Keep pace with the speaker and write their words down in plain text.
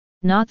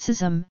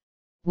Nazism,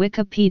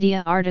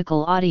 Wikipedia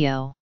article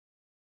audio.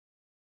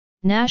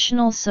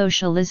 National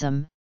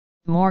Socialism,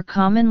 more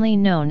commonly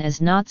known as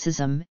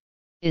Nazism,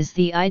 is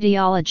the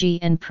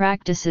ideology and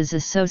practices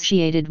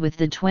associated with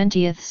the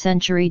 20th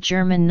century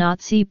German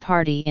Nazi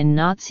Party in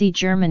Nazi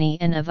Germany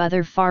and of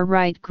other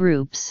far-right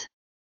groups.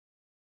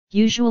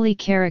 Usually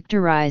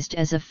characterized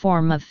as a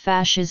form of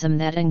fascism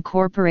that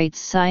incorporates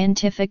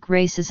scientific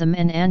racism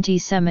and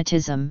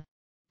anti-Semitism,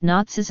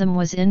 Nazism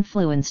was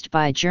influenced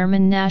by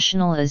German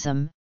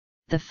nationalism,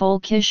 the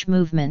Völkisch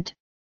movement,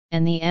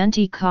 and the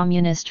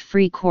anti-communist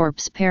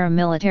Freikorps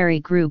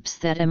paramilitary groups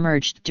that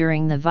emerged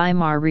during the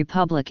Weimar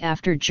Republic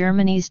after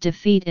Germany's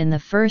defeat in the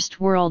First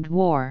World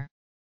War.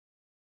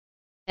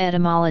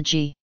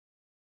 Etymology.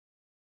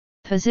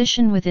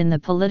 Position within the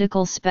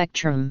political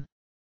spectrum.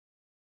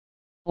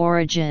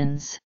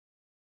 Origins.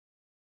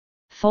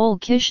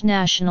 Völkisch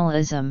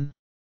nationalism.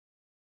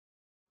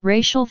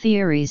 Racial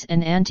theories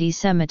and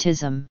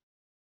anti-Semitism.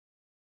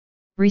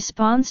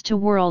 Response to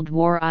World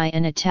War I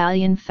and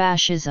Italian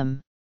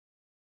fascism.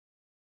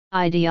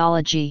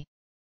 Ideology.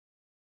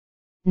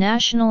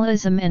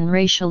 Nationalism and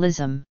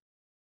racialism.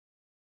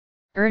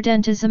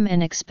 Irredentism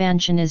and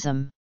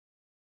expansionism.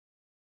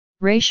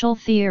 Racial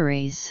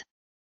theories.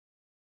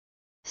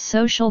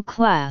 Social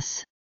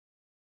class.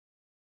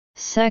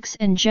 Sex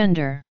and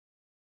gender.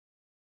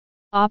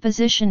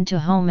 Opposition to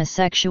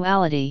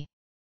homosexuality.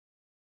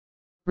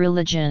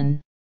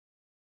 Religion.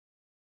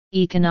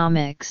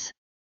 Economics.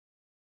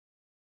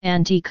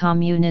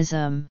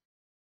 Anti-communism.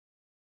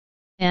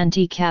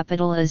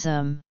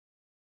 Anti-capitalism.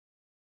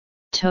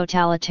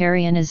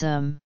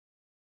 Totalitarianism.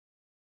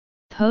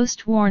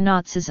 Post-war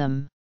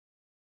Nazism.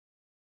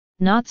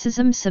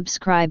 Nazism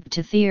subscribed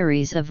to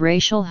theories of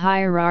racial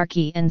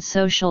hierarchy and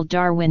social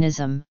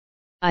Darwinism,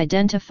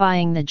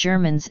 identifying the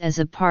Germans as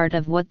a part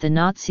of what the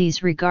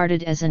Nazis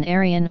regarded as an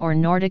Aryan or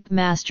Nordic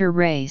master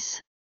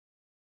race.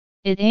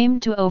 It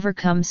aimed to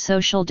overcome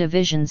social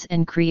divisions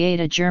and create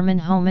a German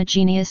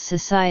homogeneous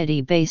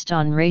society based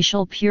on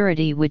racial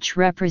purity which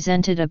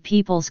represented a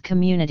people's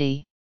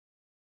community.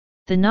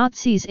 The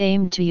Nazis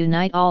aimed to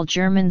unite all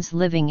Germans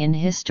living in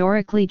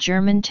historically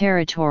German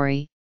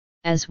territory,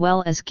 as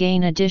well as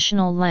gain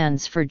additional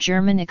lands for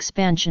German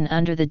expansion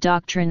under the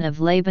doctrine of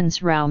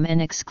Lebensraum and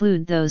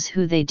exclude those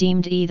who they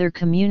deemed either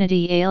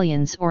community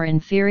aliens or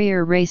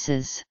inferior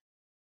races.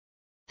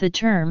 The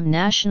term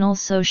National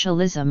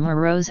Socialism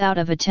arose out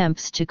of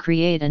attempts to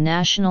create a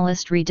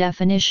nationalist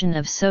redefinition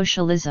of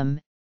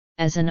socialism,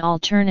 as an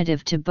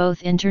alternative to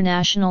both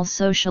international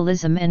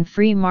socialism and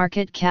free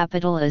market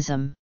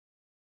capitalism.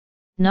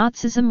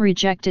 Nazism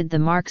rejected the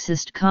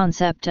Marxist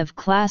concept of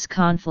class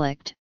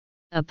conflict,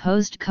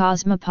 opposed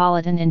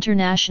cosmopolitan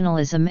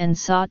internationalism and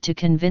sought to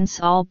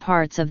convince all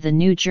parts of the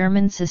new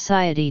German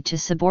society to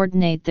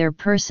subordinate their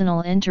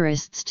personal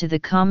interests to the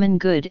common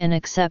good and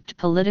accept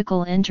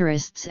political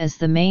interests as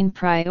the main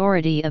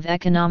priority of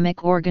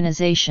economic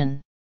organization.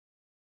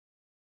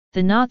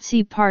 The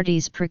Nazi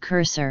Party's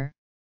precursor,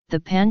 the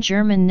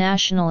Pan-German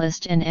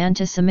Nationalist and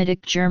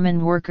Anti-Semitic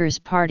German Workers'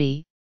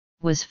 Party,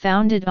 was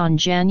founded on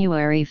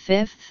January 5,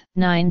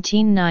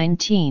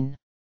 1919.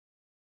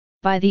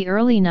 By the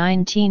early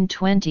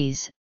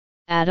 1920s,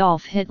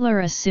 Adolf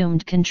Hitler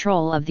assumed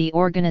control of the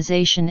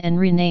organization and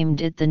renamed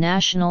it the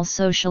National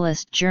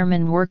Socialist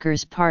German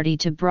Workers' Party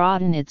to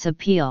broaden its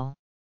appeal.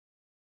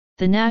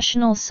 The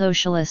National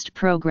Socialist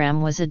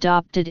program was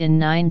adopted in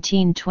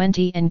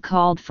 1920 and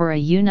called for a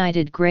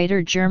united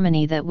Greater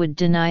Germany that would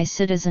deny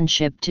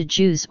citizenship to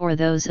Jews or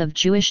those of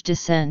Jewish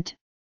descent,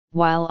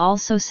 while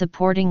also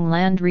supporting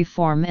land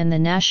reform and the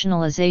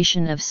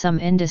nationalization of some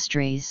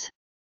industries.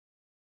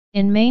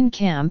 In Mein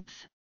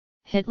Kampf,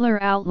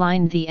 Hitler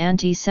outlined the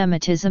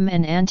anti-Semitism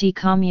and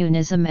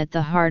anti-communism at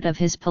the heart of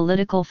his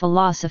political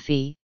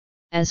philosophy,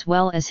 as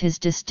well as his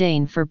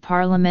disdain for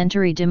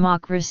parliamentary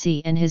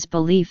democracy and his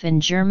belief in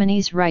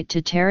Germany's right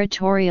to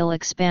territorial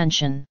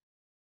expansion.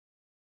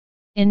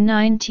 In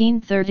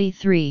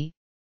 1933,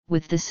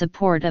 with the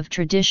support of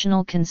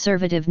traditional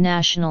conservative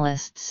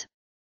nationalists,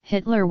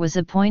 Hitler was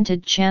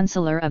appointed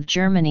Chancellor of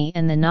Germany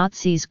and the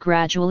Nazis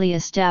gradually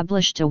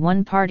established a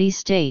one-party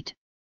state,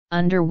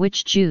 under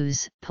which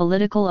Jews,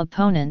 political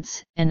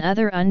opponents, and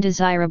other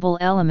undesirable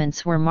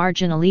elements were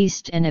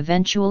marginalized and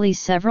eventually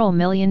several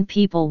million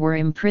people were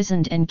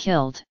imprisoned and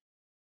killed.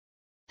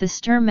 The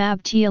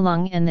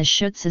Sturmabteilung and the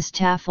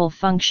Schutzstaffel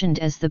functioned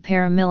as the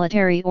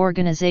paramilitary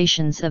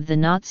organizations of the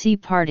Nazi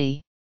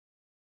Party.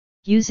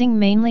 Using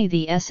mainly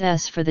the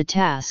SS for the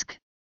task,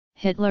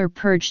 Hitler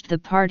purged the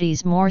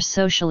party's more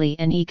socially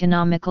and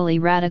economically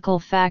radical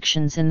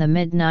factions in the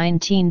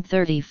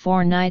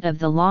mid-1934 Night of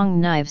the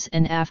Long Knives,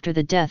 and after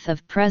the death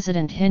of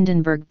President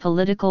Hindenburg,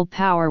 political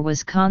power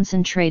was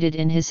concentrated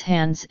in his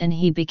hands and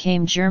he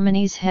became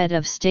Germany's head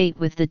of state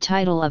with the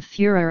title of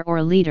Führer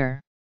or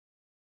leader.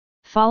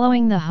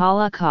 Following the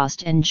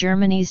Holocaust and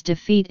Germany's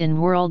defeat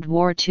in World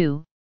War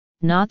II,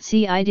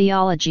 Nazi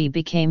ideology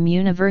became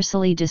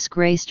universally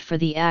disgraced for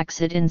the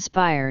acts it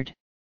inspired.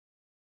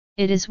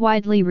 It is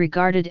widely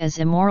regarded as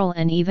immoral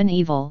and even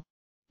evil,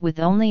 with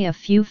only a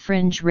few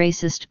fringe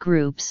racist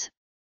groups,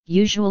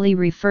 usually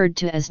referred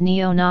to as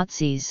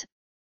neo-Nazis,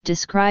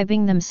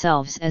 describing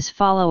themselves as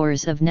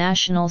followers of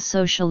National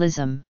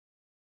Socialism.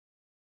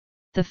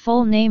 The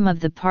full name of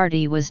the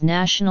party was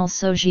National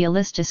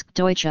Sozialistische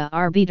Deutsche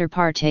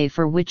Arbeiterpartei,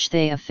 for which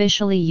they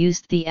officially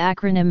used the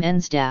acronym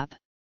NSDAP.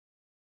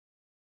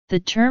 The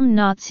term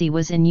Nazi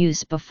was in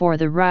use before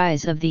the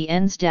rise of the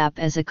NSDAP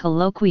as a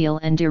colloquial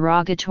and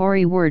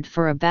derogatory word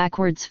for a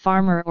backwards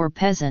farmer or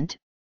peasant,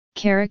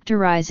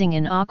 characterizing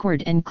an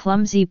awkward and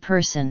clumsy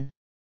person.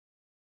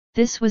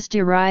 This was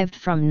derived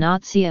from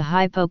Nazi, a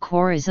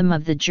hypocorism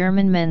of the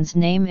German man's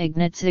name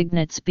Ignaz,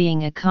 Ignaz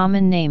being a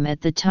common name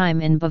at the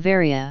time in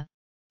Bavaria,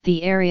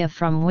 the area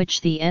from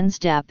which the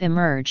NSDAP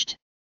emerged.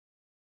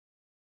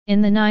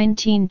 In the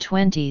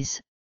 1920s,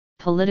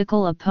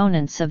 political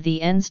opponents of the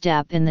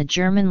NSDAP in the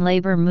German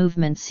labor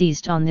movement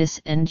seized on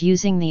this and,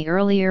 using the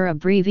earlier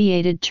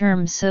abbreviated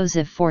term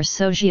SOZIF for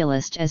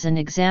socialist as an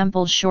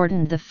example,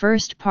 shortened the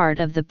first part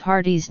of the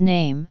party's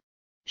name,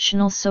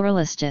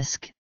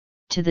 Nationalsozialistisch,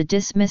 to the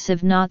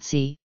dismissive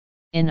Nazi,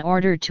 in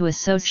order to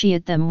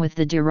associate them with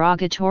the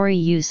derogatory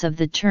use of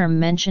the term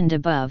mentioned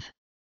above.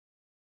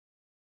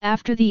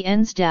 After the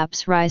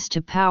NSDAP's rise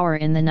to power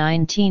in the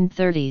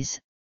 1930s,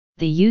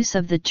 the use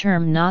of the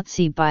term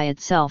Nazi by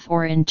itself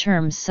or in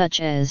terms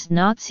such as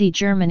Nazi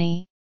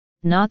Germany,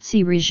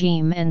 Nazi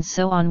regime and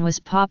so on was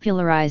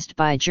popularized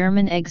by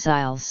German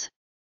exiles.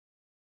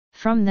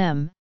 From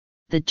them,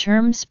 the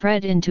term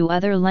spread into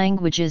other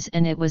languages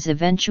and it was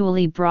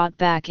eventually brought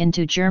back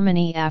into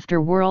Germany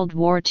after World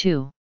War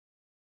II.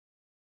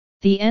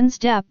 The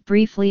NSDAP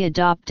briefly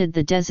adopted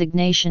the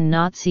designation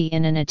Nazi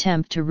in an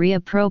attempt to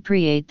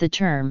reappropriate the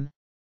term,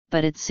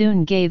 but it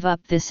soon gave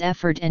up this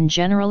effort and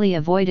generally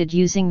avoided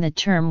using the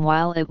term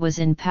while it was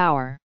in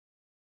power.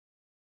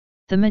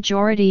 The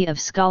majority of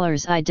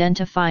scholars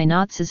identify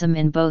Nazism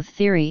in both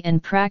theory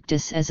and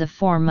practice as a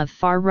form of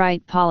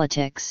far-right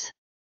politics.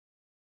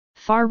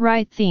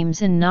 Far-right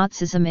themes in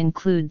Nazism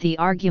include the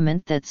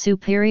argument that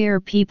superior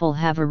people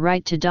have a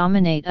right to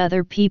dominate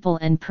other people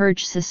and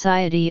purge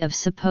society of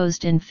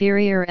supposed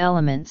inferior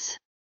elements.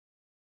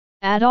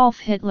 Adolf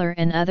Hitler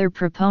and other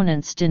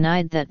proponents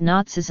denied that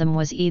Nazism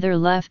was either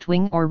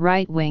left-wing or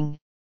right-wing,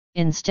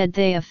 instead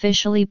they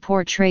officially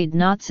portrayed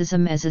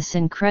Nazism as a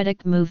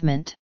syncretic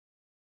movement.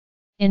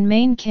 In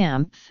Mein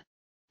Kampf,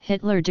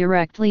 Hitler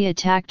directly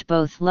attacked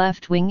both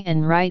left-wing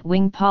and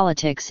right-wing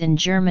politics in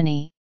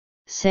Germany,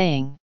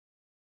 saying,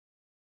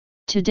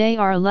 "Today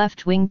our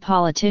left-wing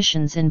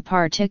politicians in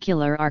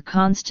particular are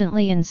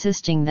constantly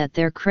insisting that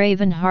their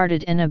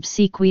craven-hearted and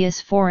obsequious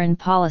foreign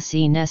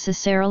policy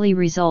necessarily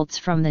results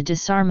from the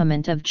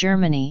disarmament of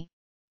Germany,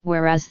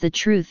 whereas the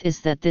truth is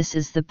that this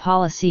is the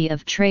policy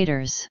of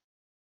traitors.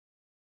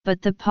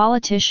 But the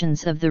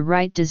politicians of the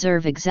right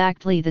deserve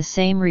exactly the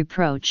same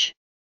reproach.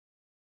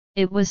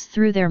 It was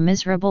through their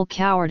miserable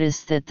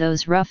cowardice that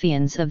those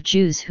ruffians of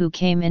Jews who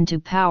came into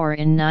power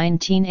in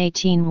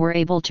 1918 were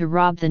able to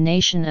rob the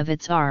nation of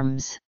its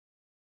arms."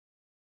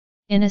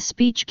 In a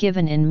speech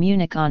given in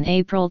Munich on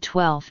April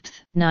 12,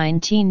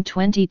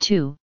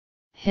 1922,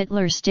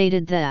 Hitler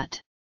stated that,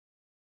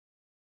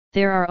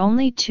 "There are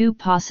only two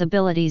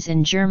possibilities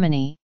in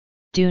Germany.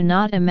 Do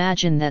not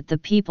imagine that the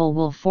people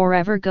will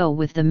forever go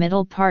with the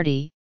middle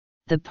party,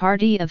 the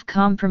party of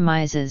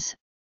compromises.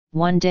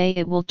 One day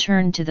it will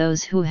turn to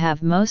those who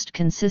have most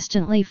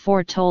consistently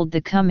foretold the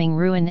coming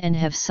ruin and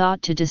have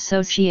sought to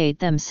dissociate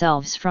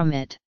themselves from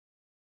it.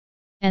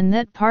 And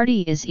that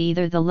party is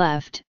either the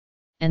left,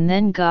 and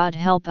then God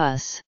help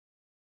us.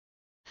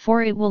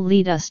 For it will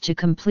lead us to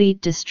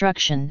complete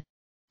destruction,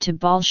 to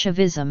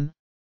Bolshevism,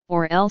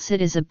 or else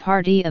it is a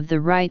party of the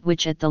right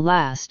which at the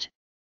last,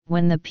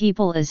 when the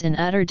people is in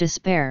utter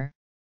despair,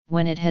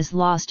 when it has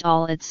lost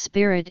all its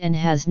spirit and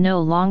has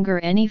no longer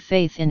any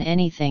faith in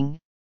anything,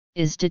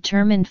 is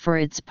determined for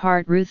its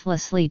part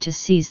ruthlessly to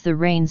seize the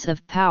reins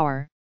of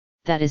power.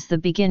 That is the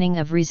beginning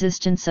of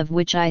resistance of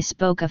which I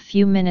spoke a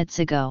few minutes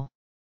ago."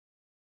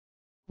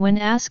 When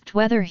asked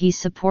whether he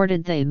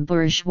supported the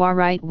bourgeois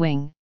right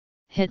wing,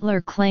 Hitler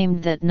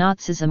claimed that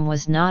Nazism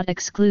was not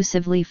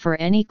exclusively for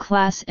any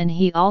class, and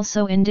he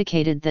also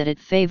indicated that it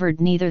favored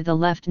neither the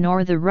left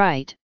nor the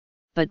right,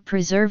 but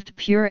preserved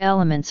pure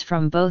elements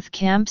from both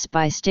camps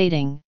by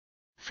stating,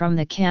 "From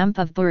the camp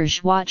of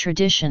bourgeois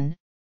tradition,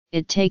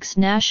 it takes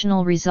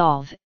national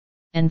resolve,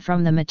 and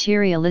from the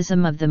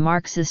materialism of the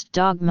Marxist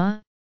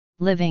dogma,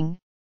 living,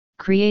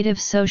 creative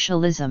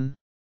socialism."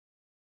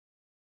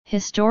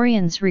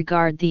 Historians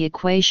regard the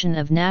equation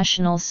of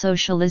National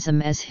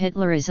Socialism as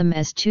Hitlerism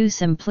as too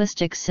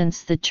simplistic,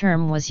 since the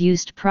term was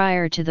used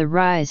prior to the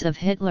rise of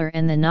Hitler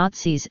and the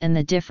Nazis, and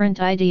the different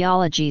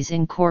ideologies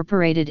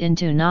incorporated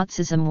into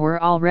Nazism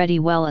were already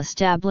well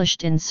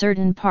established in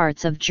certain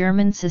parts of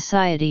German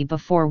society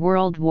before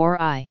World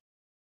War I.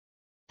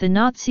 The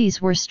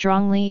Nazis were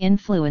strongly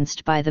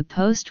influenced by the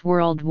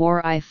post-World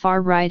War I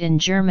far right in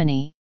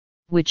Germany,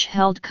 which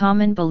held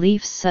common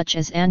beliefs such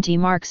as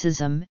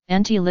anti-Marxism,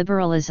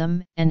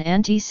 anti-liberalism, and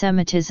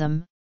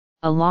anti-Semitism,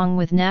 along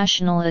with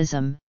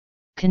nationalism,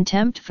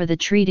 contempt for the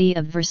Treaty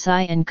of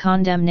Versailles and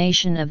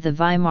condemnation of the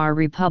Weimar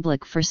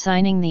Republic for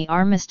signing the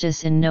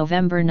armistice in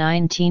November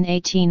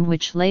 1918,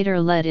 which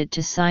later led it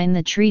to sign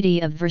the Treaty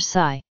of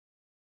Versailles.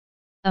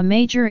 A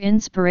major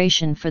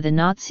inspiration for the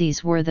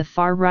Nazis were the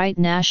far-right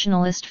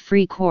nationalist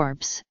Free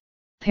Corps,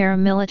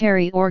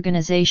 paramilitary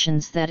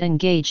organizations that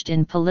engaged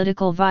in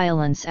political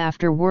violence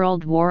after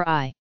World War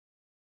I.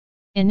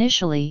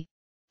 Initially,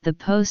 the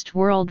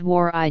post-World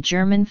War I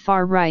German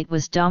far-right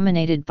was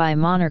dominated by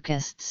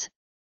monarchists,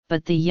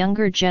 but the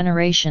younger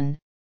generation,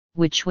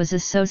 which was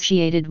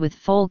associated with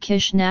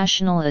folkish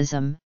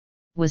nationalism,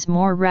 was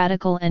more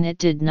radical, and it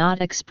did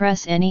not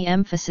express any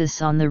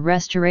emphasis on the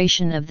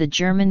restoration of the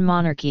German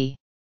monarchy.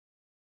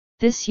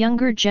 This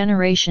younger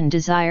generation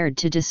desired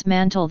to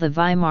dismantle the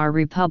Weimar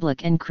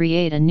Republic and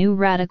create a new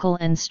radical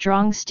and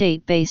strong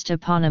state based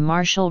upon a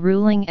martial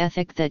ruling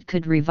ethic that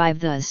could revive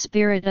the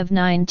spirit of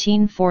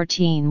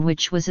 1914,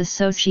 which was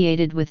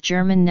associated with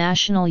German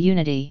national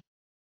unity.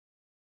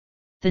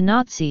 The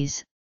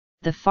Nazis,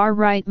 the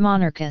far-right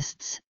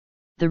monarchists,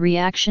 the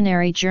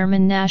reactionary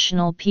German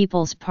National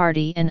People's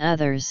Party and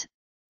others,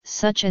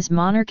 such as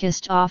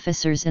monarchist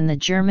officers in the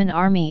German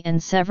army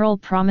and several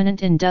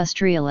prominent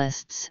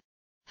industrialists,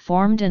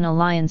 formed an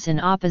alliance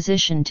in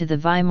opposition to the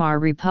Weimar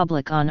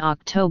Republic on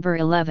October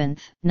 11,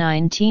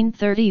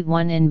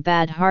 1931 in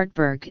Bad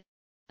Harzburg,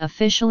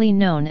 officially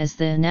known as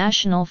the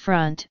National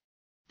Front,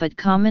 but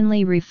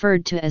commonly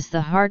referred to as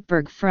the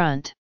Harzburg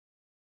Front.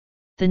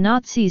 The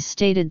Nazis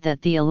stated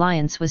that the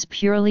alliance was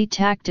purely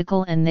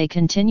tactical, and they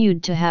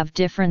continued to have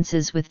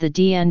differences with the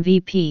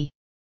DNVP.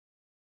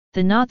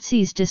 The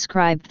Nazis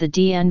described the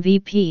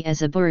DNVP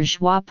as a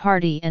bourgeois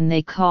party, and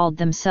they called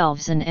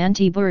themselves an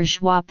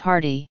anti-bourgeois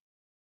party.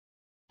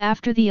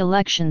 After the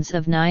elections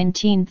of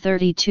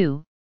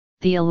 1932,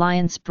 the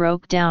alliance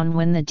broke down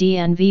when the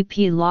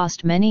DNVP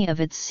lost many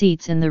of its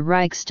seats in the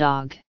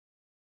Reichstag.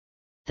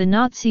 The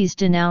Nazis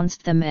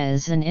denounced them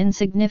as an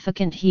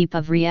insignificant heap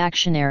of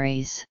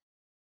reactionaries.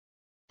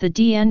 The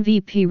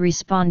DNVP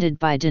responded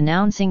by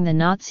denouncing the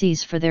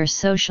Nazis for their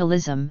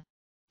socialism,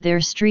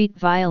 their street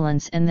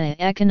violence, and the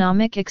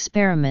economic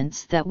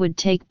experiments that would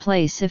take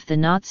place if the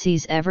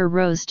Nazis ever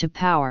rose to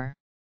power.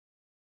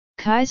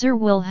 Kaiser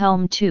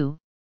Wilhelm II,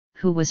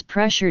 who was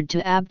pressured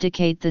to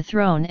abdicate the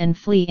throne and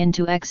flee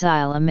into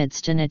exile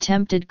amidst an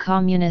attempted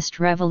communist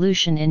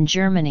revolution in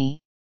Germany,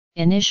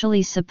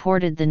 initially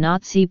supported the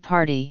Nazi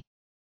Party.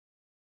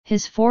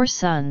 His 4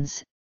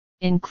 sons,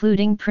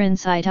 including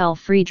Prince Eitel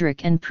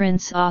Friedrich and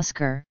Prince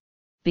Oscar,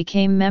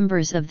 became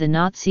members of the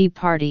Nazi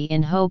Party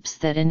in hopes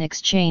that in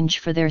exchange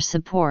for their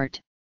support,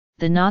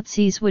 the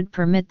Nazis would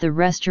permit the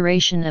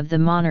restoration of the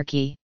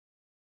monarchy.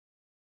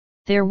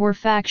 There were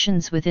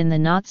factions within the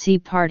Nazi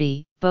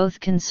Party, both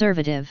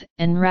conservative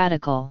and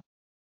radical.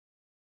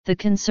 The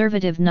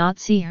conservative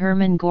Nazi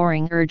Hermann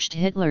Göring urged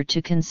Hitler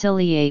to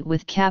conciliate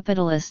with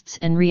capitalists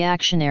and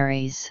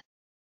reactionaries.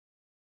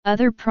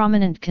 Other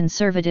prominent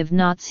conservative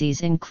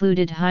Nazis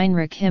included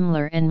Heinrich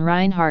Himmler and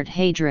Reinhard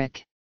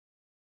Heydrich.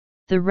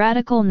 The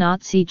radical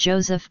Nazi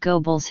Joseph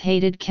Goebbels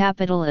hated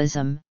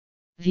capitalism,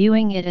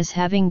 viewing it as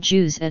having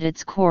Jews at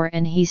its core,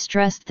 and he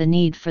stressed the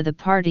need for the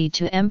party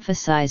to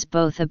emphasize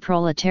both a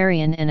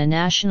proletarian and a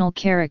national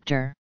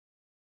character.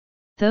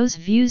 Those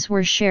views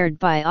were shared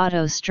by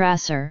Otto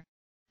Strasser,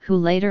 who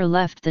later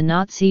left the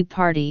Nazi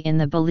Party in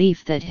the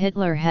belief that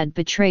Hitler had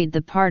betrayed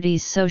the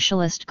party's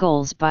socialist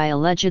goals by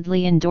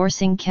allegedly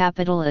endorsing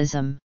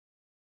capitalism.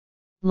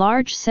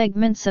 Large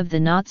segments of the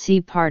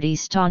Nazi Party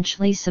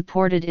staunchly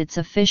supported its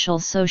official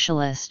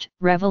socialist,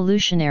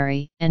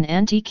 revolutionary, and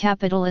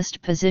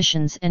anti-capitalist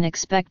positions and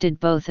expected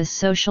both a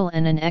social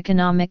and an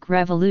economic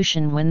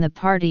revolution when the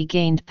party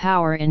gained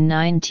power in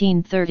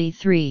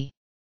 1933.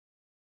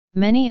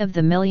 Many of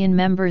the million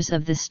members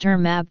of the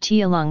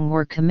Sturmabteilung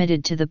were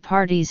committed to the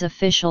party's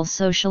official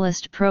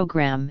socialist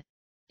program,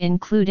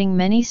 including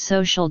many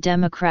social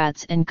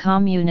democrats and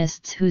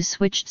communists who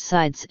switched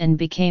sides and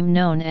became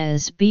known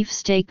as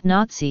beefsteak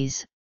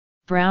Nazis,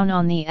 brown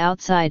on the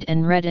outside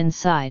and red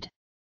inside.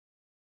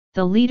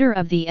 The leader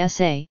of the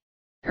SA,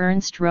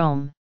 Ernst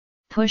Röhm,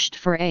 pushed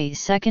for a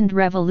second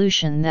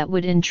revolution that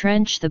would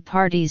entrench the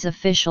party's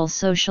official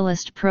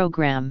socialist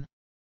program.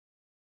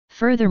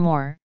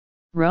 Furthermore,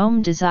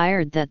 Röhm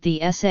desired that the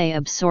SA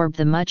absorb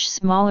the much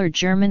smaller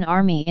German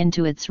army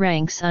into its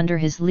ranks under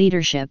his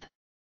leadership.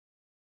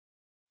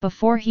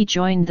 Before he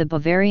joined the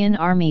Bavarian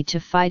army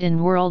to fight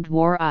in World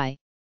War I,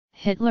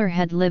 Hitler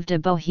had lived a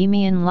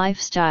bohemian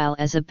lifestyle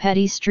as a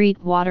petty street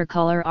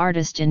watercolor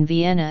artist in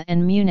Vienna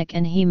and Munich,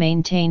 and he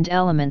maintained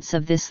elements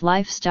of this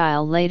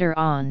lifestyle later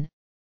on,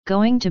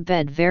 going to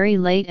bed very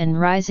late and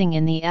rising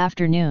in the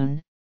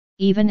afternoon,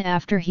 even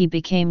after he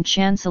became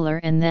Chancellor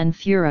and then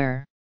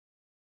Führer.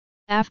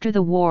 After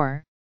the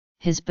war,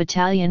 his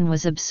battalion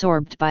was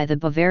absorbed by the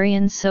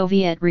Bavarian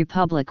Soviet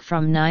Republic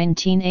from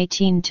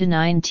 1918 to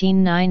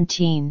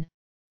 1919,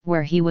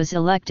 where he was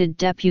elected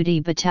deputy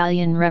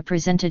battalion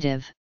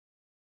representative.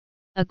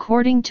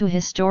 According to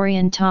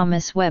historian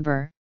Thomas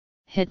Weber,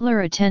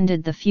 Hitler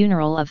attended the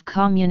funeral of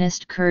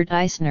communist Kurt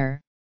Eisner,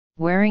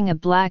 wearing a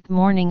black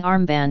mourning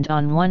armband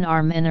on one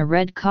arm and a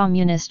red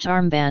communist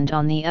armband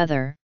on the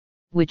other,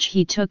 which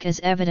he took as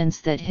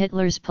evidence that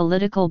Hitler's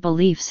political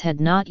beliefs had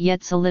not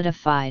yet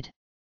solidified.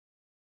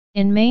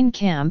 In Mein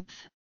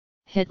Kampf,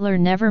 Hitler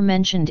never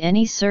mentioned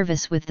any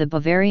service with the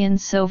Bavarian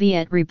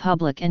Soviet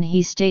Republic, and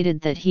he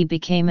stated that he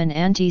became an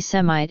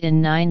anti-Semite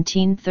in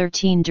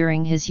 1913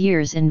 during his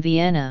years in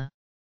Vienna.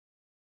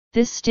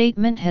 This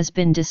statement has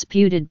been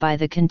disputed by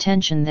the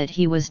contention that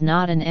he was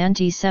not an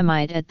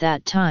anti-Semite at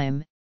that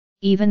time,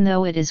 even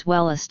though it is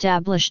well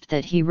established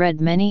that he read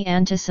many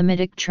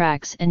anti-Semitic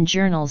tracts and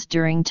journals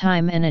during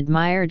time and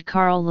admired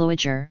Karl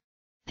Lueger,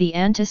 the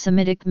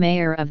anti-Semitic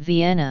mayor of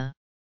Vienna.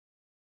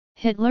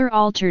 Hitler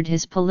altered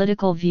his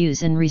political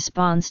views in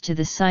response to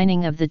the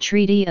signing of the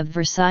Treaty of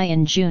Versailles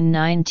in June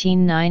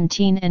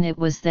 1919, and it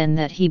was then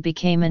that he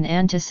became an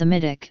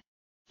anti-Semitic,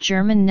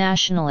 German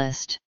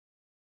nationalist.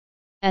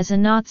 As a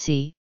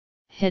Nazi,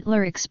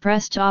 Hitler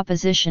expressed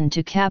opposition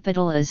to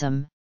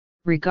capitalism,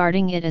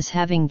 regarding it as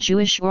having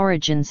Jewish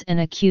origins, and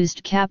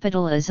accused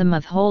capitalism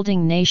of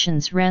holding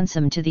nations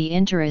ransom to the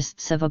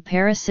interests of a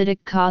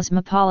parasitic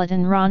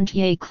cosmopolitan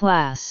rentier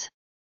class.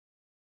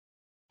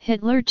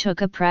 Hitler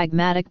took a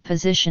pragmatic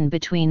position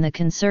between the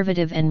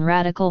conservative and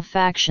radical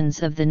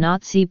factions of the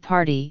Nazi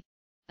Party,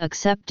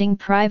 accepting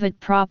private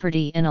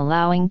property and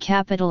allowing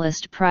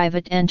capitalist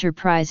private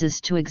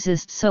enterprises to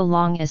exist so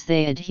long as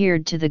they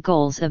adhered to the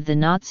goals of the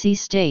Nazi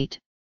state.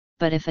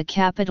 But if a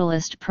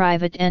capitalist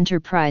private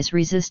enterprise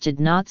resisted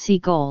Nazi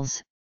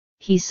goals,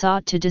 he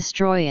sought to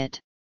destroy it.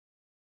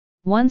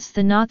 Once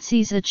the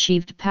Nazis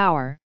achieved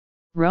power,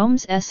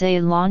 Rome's SA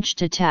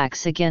launched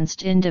attacks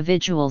against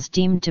individuals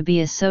deemed to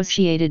be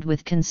associated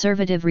with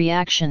conservative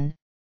reaction,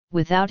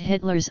 without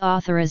Hitler's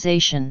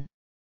authorization.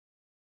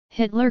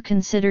 Hitler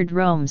considered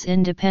Rome's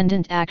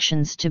independent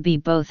actions to be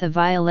both a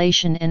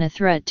violation and a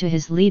threat to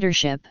his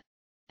leadership,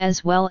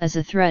 as well as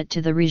a threat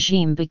to the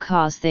regime,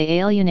 because they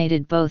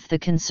alienated both the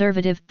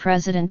conservative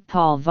President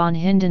Paul von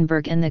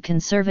Hindenburg and the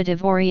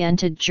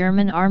conservative-oriented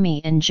German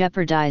army and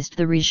jeopardized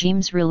the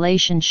regime's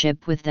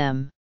relationship with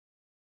them.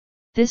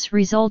 This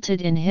resulted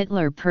in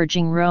Hitler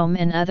purging Rome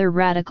and other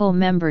radical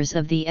members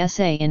of the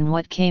SA in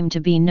what came to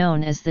be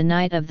known as the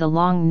Night of the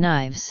Long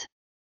Knives.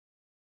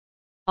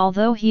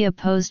 Although he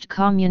opposed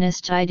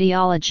communist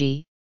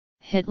ideology,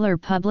 Hitler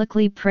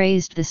publicly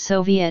praised the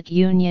Soviet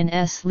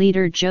Union's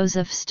leader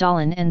Joseph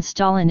Stalin and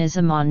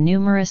Stalinism on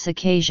numerous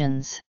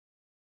occasions.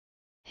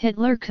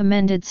 Hitler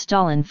commended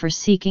Stalin for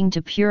seeking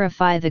to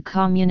purify the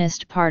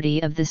Communist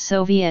Party of the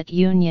Soviet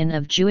Union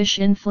of Jewish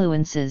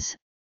influences,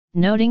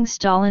 noting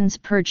Stalin's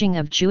purging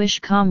of Jewish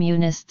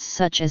communists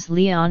such as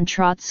Leon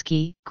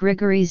Trotsky,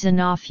 Grigory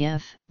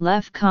Zinoviev,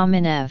 Lev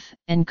Kamenev,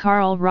 and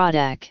Karl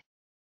Radek.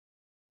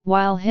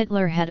 While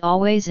Hitler had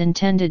always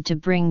intended to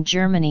bring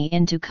Germany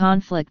into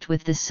conflict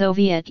with the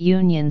Soviet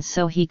Union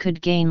so he could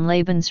gain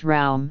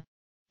Lebensraum,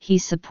 he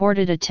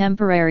supported a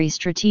temporary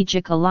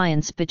strategic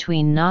alliance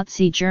between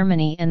Nazi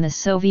Germany and the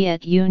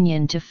Soviet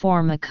Union to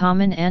form a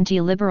common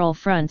anti-liberal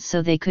front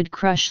so they could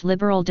crush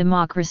liberal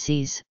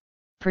democracies,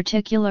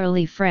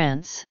 particularly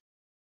France.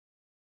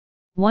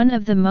 One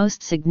of the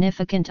most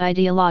significant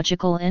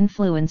ideological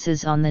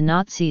influences on the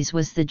Nazis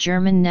was the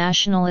German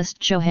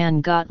nationalist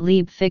Johann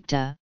Gottlieb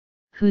Fichte,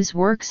 whose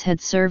works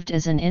had served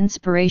as an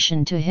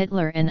inspiration to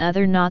Hitler and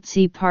other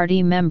Nazi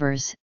Party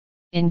members,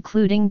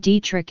 including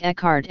Dietrich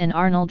Eckart and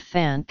Arnold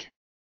Fanck.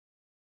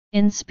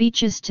 In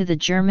speeches to the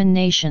German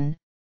nation,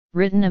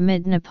 written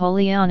amid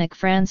Napoleonic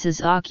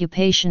France's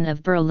occupation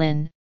of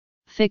Berlin,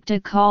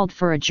 Fichte called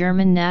for a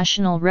German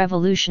national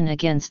revolution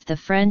against the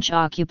French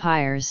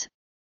occupiers,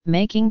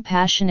 making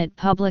passionate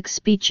public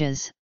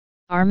speeches,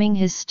 arming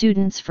his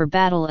students for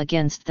battle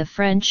against the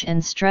French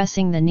and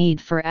stressing the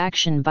need for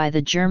action by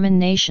the German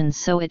nation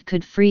so it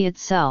could free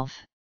itself.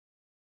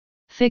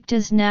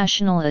 Fichte's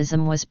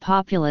nationalism was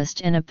populist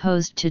and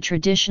opposed to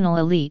traditional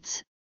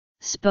elites,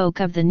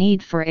 spoke of the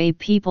need for a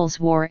people's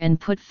war and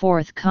put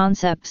forth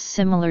concepts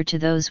similar to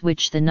those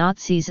which the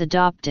Nazis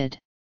adopted.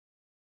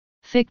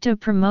 Fichte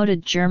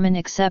promoted German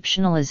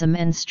exceptionalism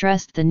and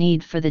stressed the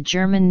need for the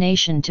German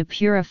nation to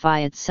purify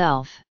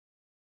itself.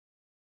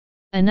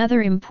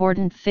 Another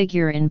important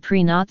figure in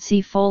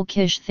pre-Nazi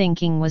folkish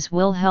thinking was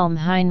Wilhelm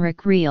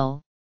Heinrich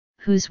Riehl,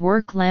 whose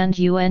work Land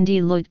und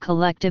Leute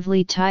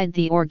collectively tied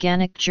the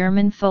organic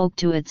German folk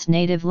to its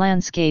native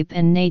landscape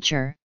and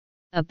nature,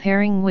 a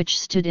pairing which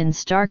stood in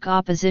stark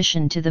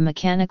opposition to the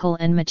mechanical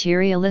and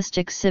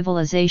materialistic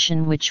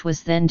civilization which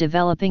was then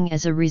developing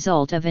as a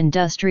result of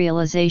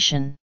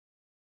industrialization.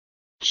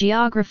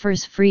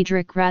 Geographers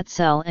Friedrich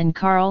Ratzel and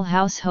Karl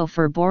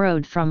Haushofer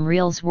borrowed from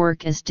Riehl's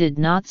work, as did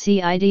Nazi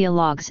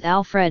ideologues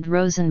Alfred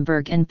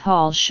Rosenberg and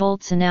Paul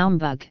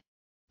Schulze-Naumburg,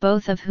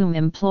 both of whom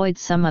employed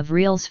some of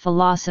Riehl's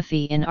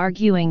philosophy in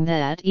arguing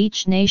that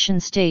each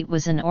nation-state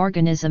was an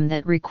organism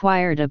that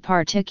required a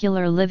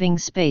particular living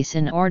space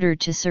in order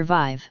to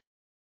survive.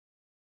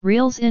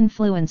 Riehl's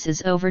influence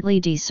is overtly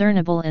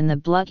discernible in the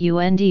Blut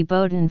und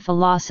Boden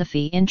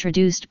philosophy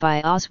introduced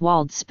by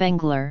Oswald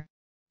Spengler,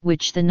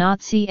 which the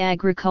Nazi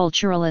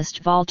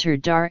agriculturalist Walter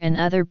Dahr and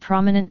other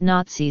prominent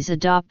Nazis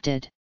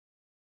adopted.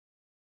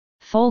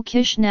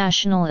 Folkish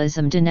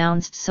nationalism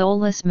denounced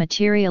soulless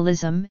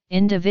materialism,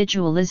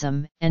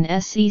 individualism, and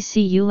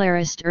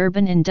secularist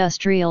urban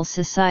industrial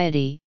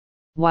society,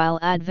 while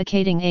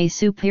advocating a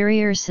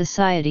superior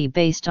society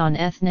based on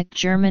ethnic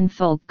German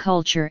folk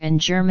culture and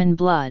German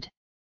blood.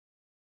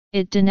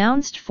 It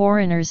denounced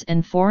foreigners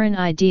and foreign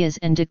ideas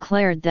and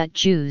declared that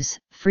Jews,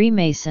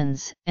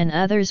 Freemasons, and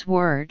others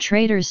were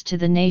traitors to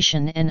the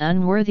nation and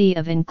unworthy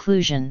of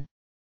inclusion.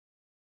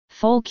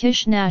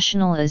 Folkish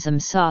nationalism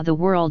saw the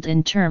world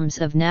in terms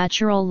of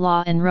natural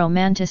law and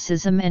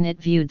romanticism, and it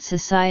viewed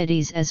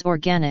societies as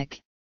organic,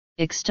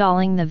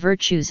 extolling the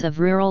virtues of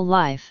rural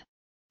life,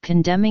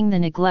 condemning the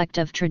neglect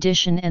of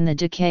tradition and the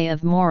decay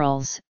of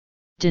morals,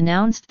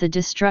 denounced the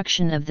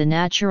destruction of the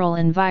natural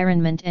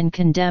environment, and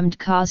condemned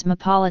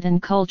cosmopolitan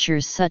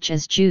cultures such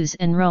as Jews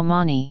and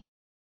Romani.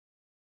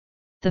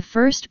 The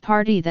first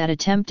party that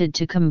attempted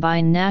to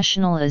combine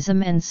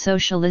nationalism and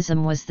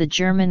socialism was the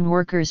German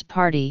Workers'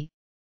 Party,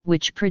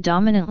 which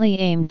predominantly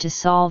aimed to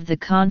solve the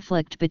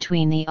conflict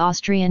between the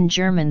Austrian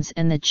Germans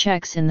and the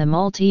Czechs in the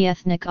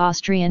multi-ethnic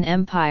Austrian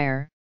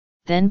Empire,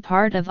 then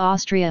part of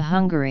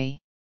Austria-Hungary.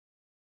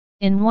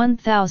 In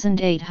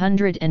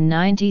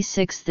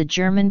 1896 the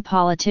German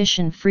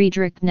politician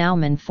Friedrich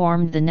Naumann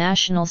formed the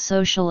National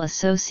Social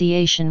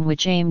Association,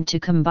 which aimed to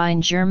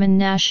combine German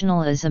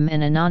nationalism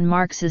and a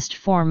non-Marxist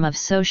form of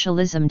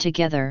socialism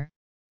together.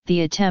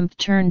 The attempt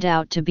turned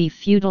out to be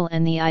futile,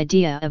 and the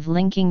idea of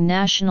linking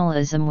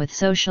nationalism with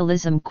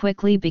socialism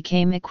quickly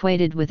became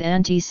equated with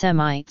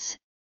anti-Semites,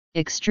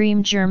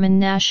 extreme German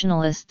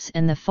nationalists,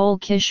 and the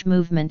folkish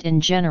movement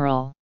in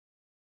general.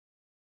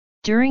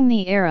 During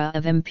the era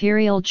of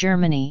Imperial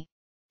Germany,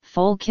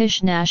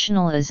 folkish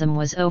nationalism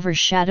was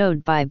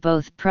overshadowed by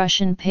both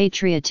Prussian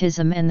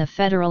patriotism and the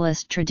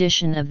federalist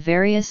tradition of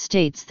various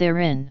states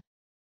therein.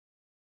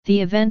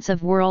 The events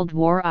of World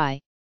War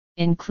I,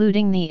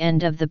 including the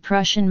end of the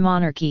Prussian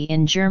monarchy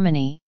in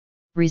Germany,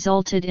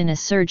 resulted in a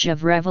surge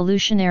of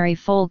revolutionary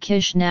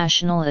folkish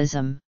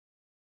nationalism.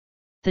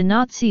 The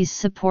Nazis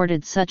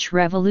supported such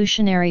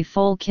revolutionary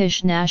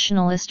folkish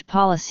nationalist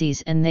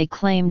policies, and they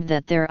claimed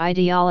that their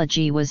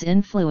ideology was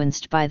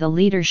influenced by the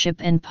leadership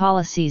and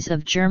policies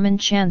of German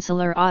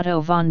Chancellor Otto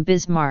von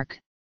Bismarck,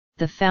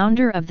 the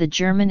founder of the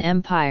German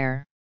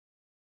Empire.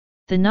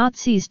 The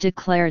Nazis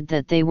declared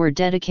that they were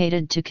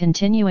dedicated to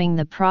continuing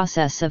the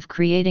process of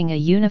creating a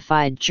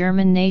unified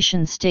German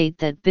nation-state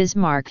that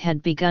Bismarck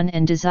had begun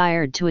and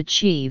desired to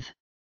achieve.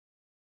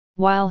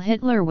 While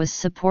Hitler was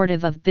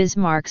supportive of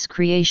Bismarck's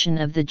creation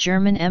of the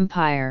German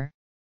Empire,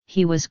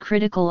 he was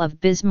critical of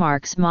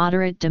Bismarck's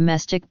moderate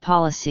domestic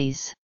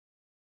policies.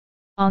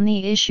 On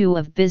the issue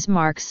of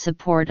Bismarck's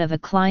support of a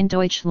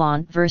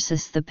Kleindeutschland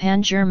versus the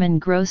pan-German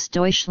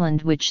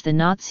Großdeutschland which the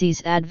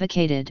Nazis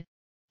advocated,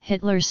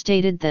 Hitler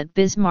stated that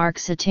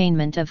Bismarck's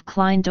attainment of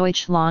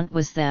Kleindeutschland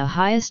was the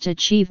highest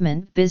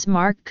achievement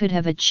Bismarck could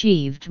have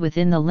achieved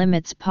within the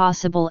limits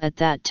possible at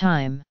that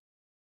time.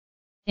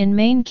 In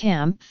Mein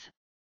Kampf,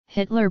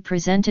 Hitler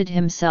presented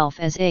himself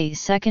as a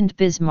second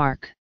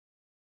Bismarck.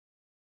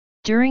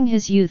 During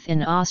his youth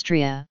in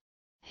Austria,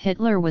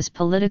 Hitler was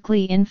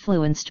politically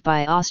influenced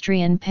by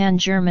Austrian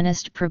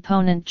pan-Germanist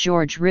proponent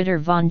Georg Ritter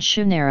von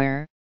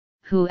Schönerer,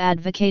 who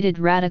advocated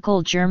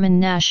radical German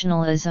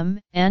nationalism,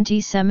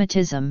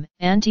 anti-Semitism,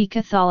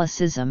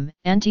 anti-Catholicism,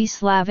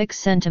 anti-Slavic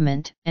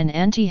sentiment, and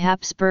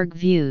anti-Habsburg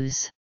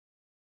views.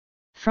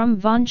 From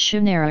von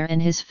Schönerer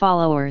and his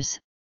followers,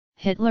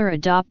 Hitler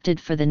adopted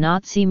for the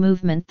Nazi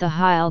movement the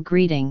Heil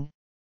greeting,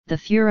 the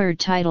Führer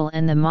title,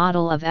 and the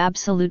model of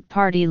absolute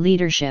party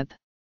leadership.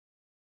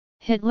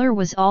 Hitler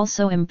was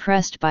also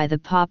impressed by the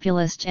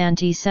populist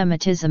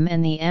anti-Semitism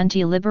and the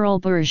anti-liberal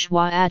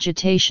bourgeois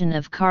agitation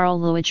of Karl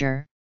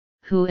Lueger,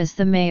 who as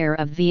the mayor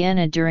of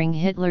Vienna during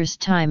Hitler's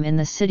time in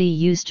the city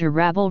used a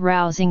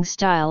rabble-rousing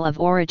style of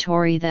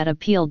oratory that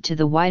appealed to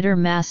the wider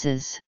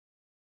masses.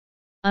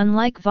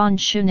 Unlike von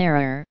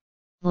Schönerer,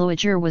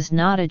 Lueger was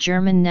not a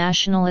German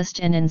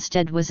nationalist and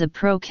instead was a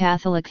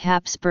pro-Catholic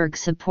Habsburg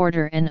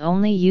supporter and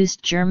only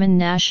used German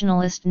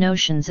nationalist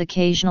notions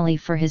occasionally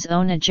for his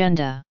own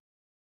agenda.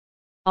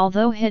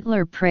 Although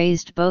Hitler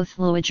praised both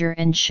Lueger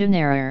and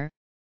Schönerer,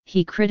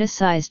 he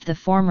criticized the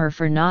former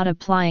for not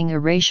applying a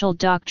racial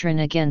doctrine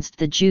against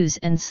the Jews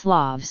and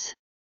Slavs.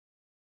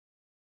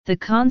 The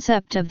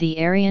concept of the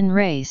Aryan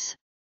race,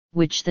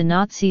 which the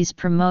Nazis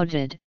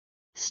promoted,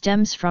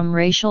 stems from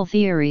racial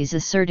theories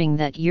asserting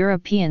that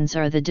Europeans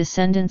are the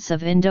descendants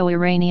of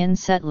Indo-Iranian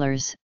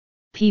settlers,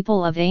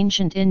 people of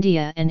ancient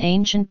India and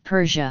ancient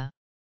Persia.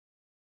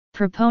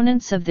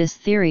 Proponents of this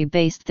theory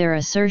based their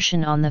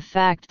assertion on the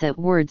fact that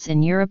words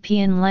in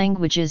European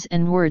languages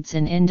and words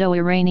in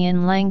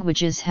Indo-Iranian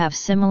languages have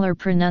similar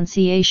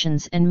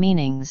pronunciations and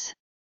meanings.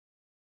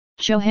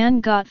 Johann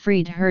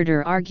Gottfried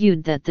Herder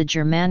argued that the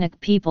Germanic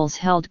peoples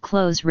held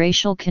close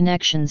racial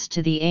connections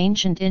to the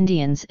ancient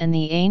Indians and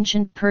the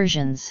ancient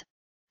Persians,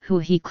 who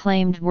he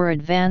claimed were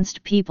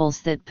advanced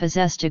peoples that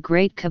possessed a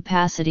great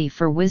capacity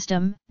for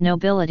wisdom,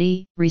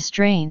 nobility,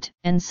 restraint,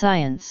 and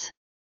science.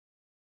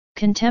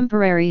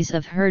 Contemporaries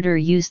of Herder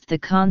used the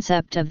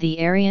concept of the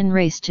Aryan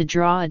race to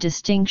draw a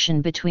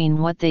distinction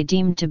between what they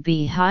deemed to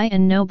be high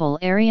and noble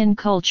Aryan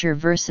culture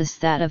versus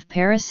that of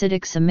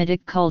parasitic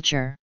Semitic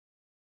culture.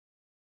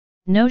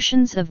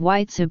 Notions of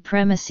white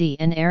supremacy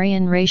and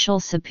Aryan racial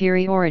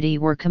superiority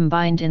were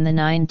combined in the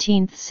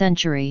 19th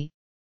century,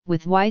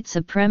 with white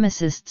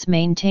supremacists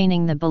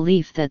maintaining the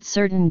belief that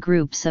certain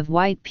groups of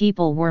white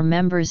people were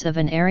members of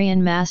an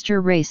Aryan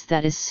master race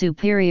that is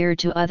superior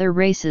to other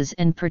races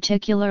and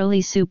particularly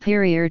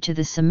superior to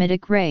the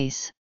Semitic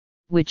race,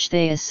 which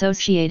they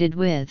associated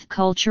with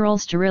cultural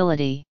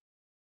sterility.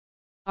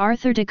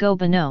 Arthur de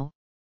Gobineau,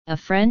 a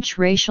French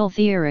racial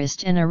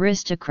theorist and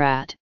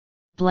aristocrat,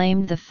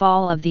 blamed the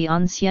fall of the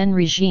Ancien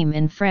Regime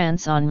in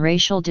France on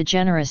racial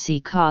degeneracy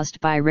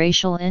caused by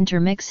racial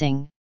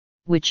intermixing,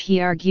 which he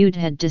argued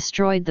had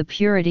destroyed the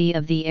purity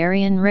of the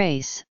Aryan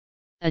race,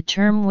 a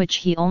term which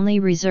he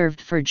only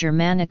reserved for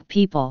Germanic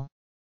people.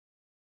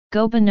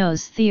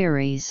 Gobineau's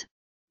theories,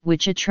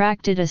 which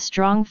attracted a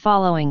strong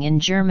following in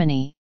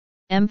Germany,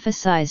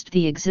 emphasized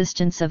the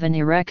existence of an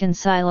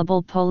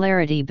irreconcilable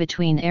polarity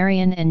between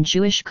Aryan and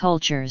Jewish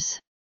cultures.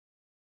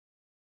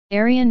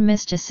 Aryan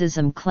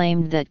mysticism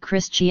claimed that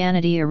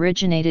Christianity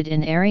originated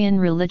in Aryan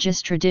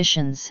religious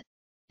traditions,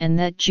 and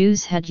that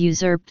Jews had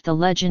usurped the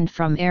legend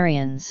from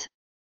Aryans.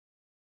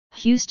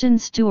 Houston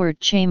Stewart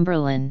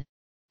Chamberlain,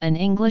 an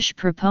English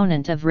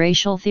proponent of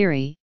racial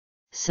theory,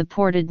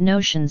 supported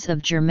notions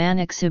of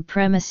Germanic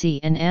supremacy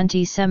and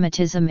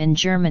anti-Semitism in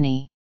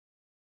Germany.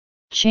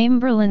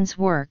 Chamberlain's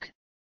work,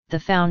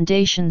 The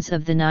Foundations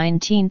of the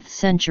 19th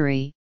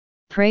Century,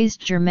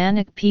 praised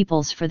Germanic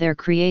peoples for their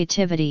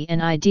creativity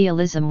and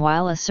idealism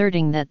while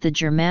asserting that the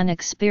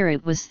Germanic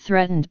spirit was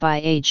threatened by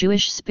a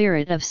Jewish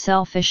spirit of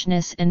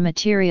selfishness and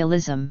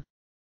materialism.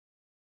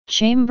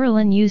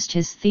 Chamberlain used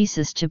his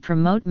thesis to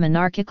promote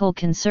monarchical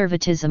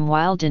conservatism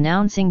while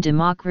denouncing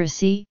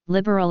democracy,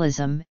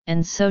 liberalism,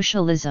 and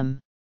socialism.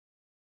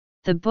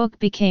 The book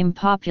became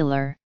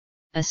popular,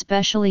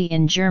 especially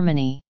in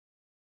Germany.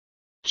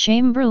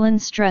 Chamberlain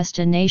stressed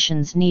a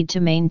nation's need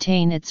to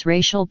maintain its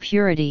racial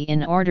purity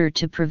in order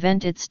to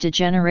prevent its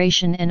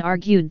degeneration and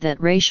argued that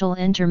racial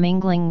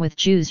intermingling with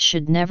Jews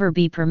should never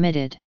be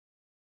permitted.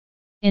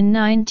 In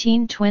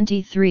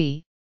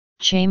 1923,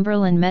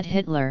 Chamberlain met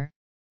Hitler,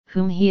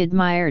 whom he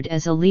admired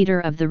as a leader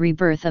of the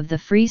rebirth of the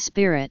free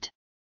spirit.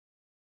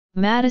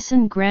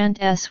 Madison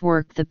Grant's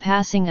work The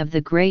Passing of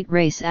the Great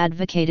Race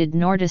advocated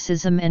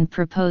Nordicism and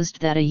proposed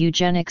that a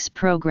eugenics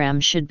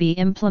program should be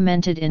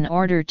implemented in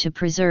order to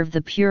preserve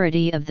the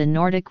purity of the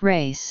Nordic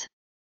race.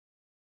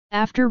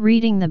 After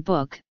reading the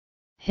book,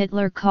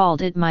 Hitler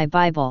called it "my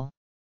Bible."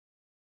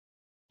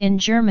 In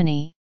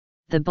Germany,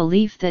 the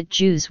belief that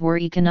Jews were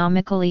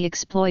economically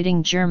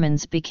exploiting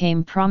Germans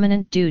became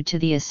prominent due to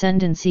the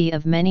ascendancy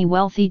of many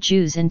wealthy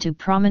Jews into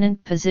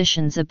prominent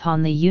positions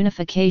upon the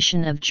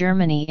unification of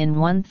Germany in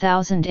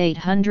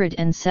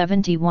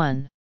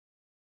 1871.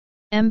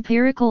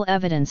 Empirical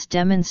evidence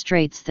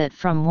demonstrates that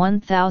from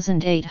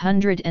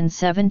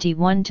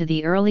 1871 to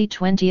the early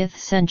 20th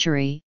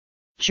century,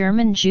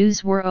 German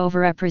Jews were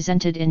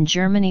overrepresented in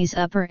Germany's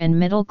upper and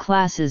middle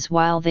classes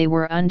while they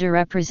were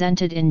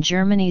underrepresented in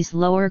Germany's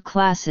lower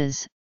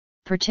classes,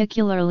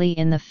 particularly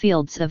in the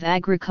fields of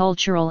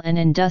agricultural and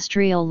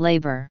industrial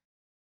labor.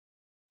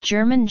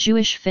 German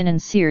Jewish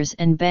financiers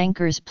and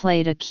bankers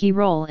played a key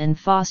role in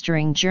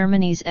fostering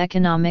Germany's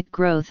economic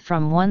growth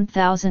from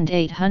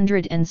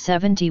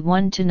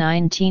 1871 to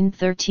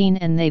 1913,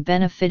 and they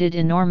benefited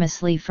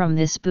enormously from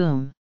this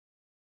boom.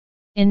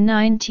 In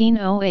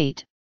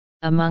 1908,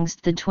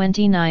 amongst the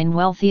 29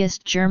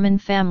 wealthiest German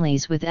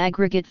families with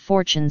aggregate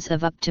fortunes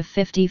of up to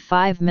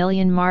 55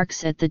 million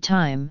marks at the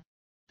time,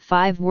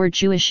 5 were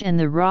Jewish and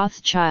the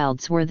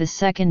Rothschilds were the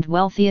second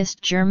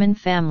wealthiest German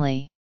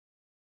family.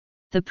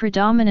 The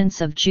predominance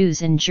of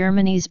Jews in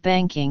Germany's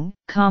banking,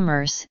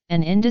 commerce,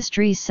 and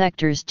industry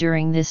sectors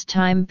during this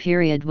time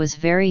period was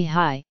very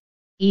high,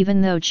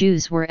 even though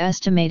Jews were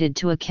estimated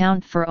to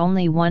account for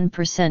only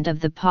 1%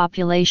 of the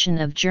population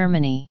of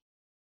Germany.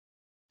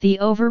 The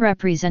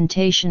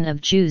overrepresentation of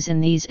Jews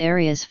in these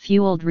areas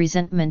fueled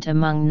resentment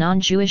among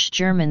non-Jewish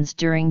Germans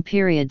during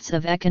periods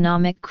of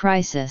economic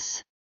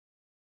crisis.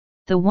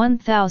 The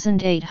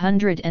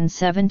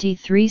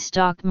 1873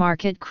 stock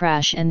market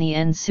crash and the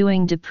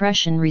ensuing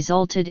depression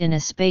resulted in a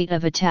spate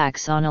of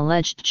attacks on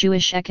alleged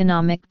Jewish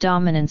economic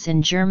dominance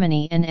in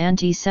Germany, and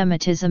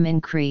anti-Semitism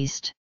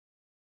increased.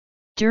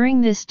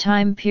 During this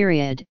time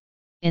period,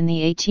 in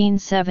the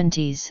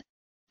 1870s,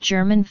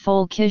 German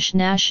folkish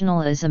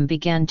nationalism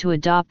began to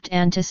adopt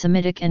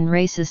anti-Semitic and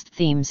racist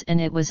themes,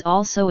 and it was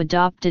also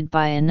adopted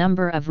by a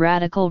number of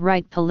radical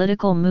right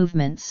political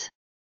movements.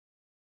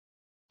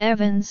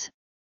 Evans,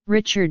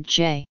 Richard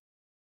J.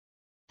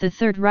 The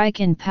Third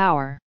Reich in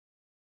Power.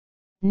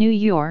 New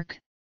York,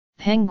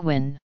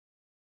 Penguin.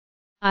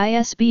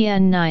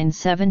 ISBN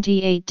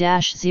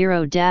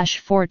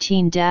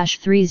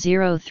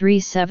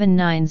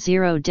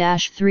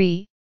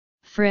 978-0-14-303790-3,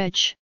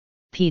 Fritsch,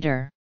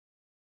 Peter.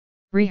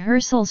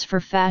 Rehearsals for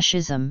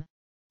Fascism,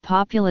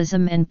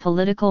 Populism and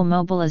Political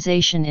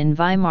Mobilization in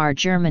Weimar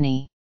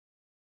Germany.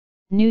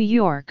 New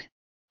York,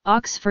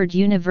 Oxford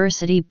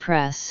University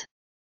Press.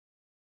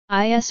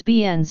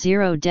 ISBN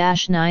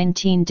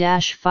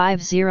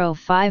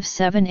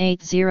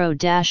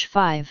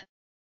 0-19-505780-5,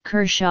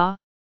 Kershaw,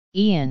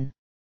 Ian.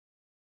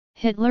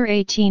 Hitler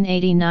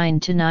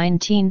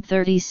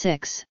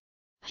 1889–1936,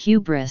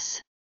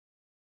 Hubris.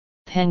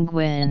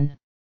 Penguin.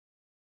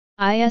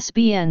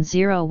 ISBN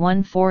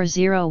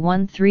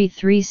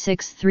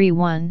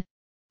 0140133631,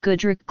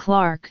 Goodrich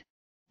Clark,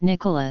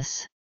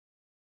 Nicholas.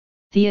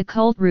 The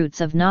Occult Roots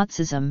of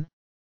Nazism,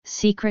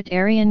 Secret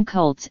Aryan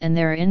Cults and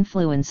Their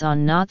Influence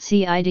on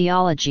Nazi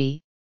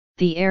Ideology,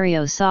 The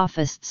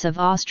Ariosophists of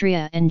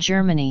Austria and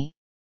Germany,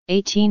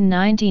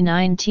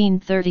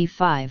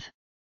 1890–1935.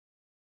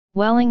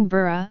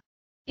 Wellingborough,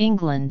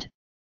 England,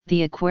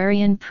 The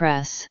Aquarian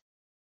Press.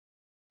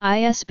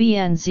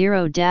 ISBN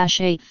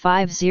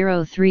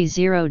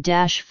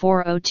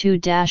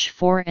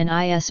 0-85030-402-4 and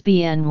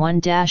ISBN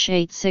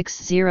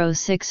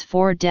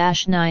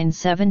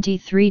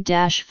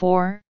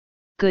 1-86064-973-4,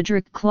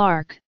 Goodrich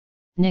Clark,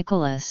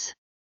 Nicholas.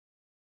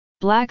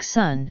 Black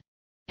Sun,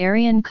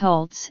 Aryan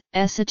Cults,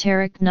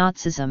 Esoteric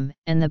Nazism,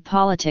 and the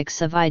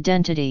Politics of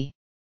Identity.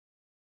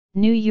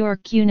 New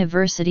York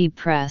University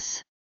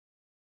Press.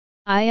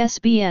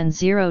 ISBN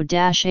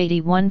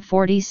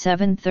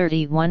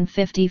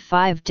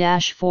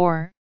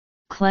 0-81473155-4,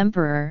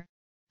 Klemperer,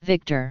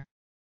 Victor.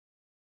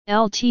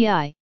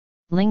 LTI,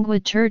 Lingua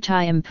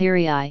Tertii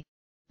Imperii,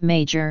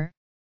 Major,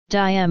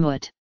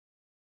 Diemut.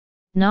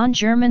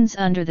 Non-Germans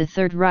under the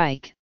Third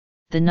Reich,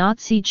 the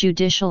Nazi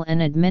judicial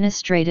and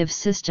administrative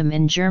system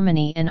in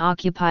Germany and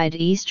occupied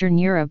Eastern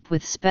Europe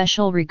with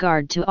special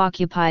regard to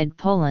occupied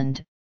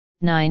Poland,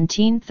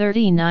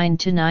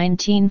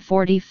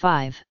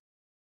 1939–1945.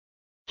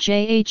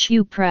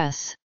 JHU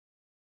Press.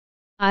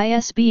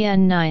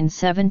 ISBN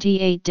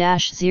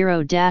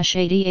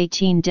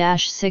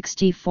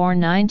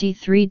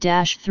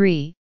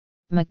 978-0-8018-6493-3,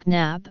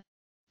 McNabb,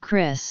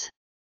 Chris.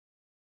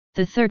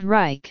 The Third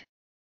Reich.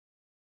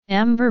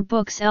 Amber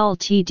Books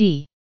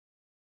Ltd.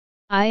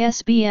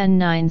 ISBN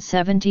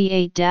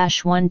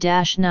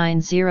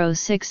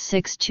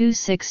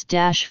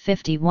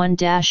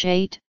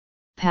 978-1-906626-51-8,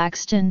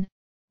 Paxton,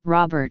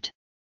 Robert.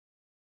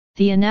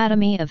 The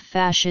Anatomy of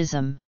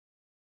Fascism.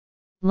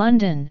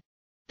 London,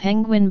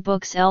 Penguin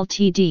Books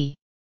Ltd.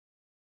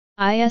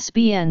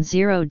 ISBN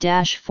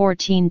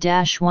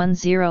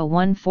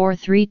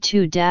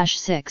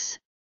 0-14-101432-6,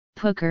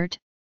 Puckert,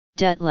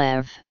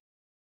 Detlev.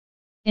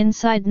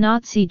 Inside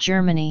Nazi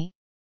Germany,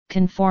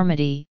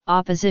 Conformity,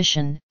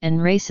 Opposition, and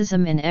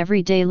Racism in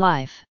Everyday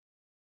Life.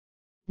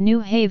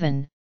 New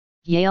Haven,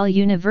 Yale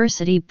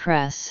University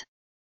Press.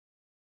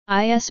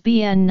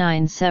 ISBN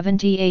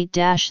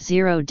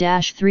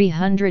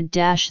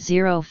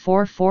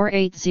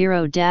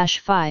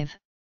 978-0-300-04480-5,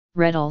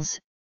 Rettles,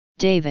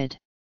 David.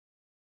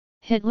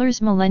 Hitler's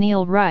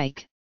Millennial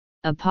Reich,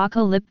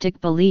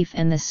 Apocalyptic Belief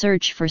and the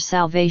Search for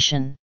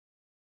Salvation.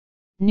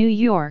 New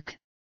York,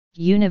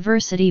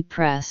 University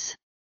Press.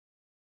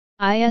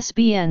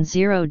 ISBN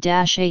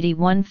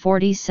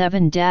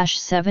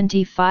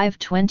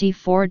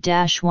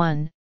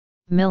 0-8147-7524-1,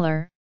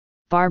 Miller,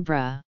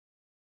 Barbara.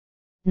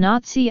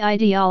 Nazi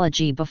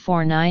Ideology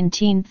Before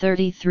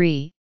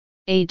 1933,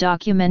 A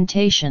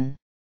Documentation.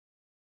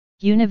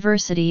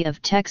 University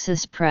of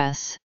Texas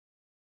Press.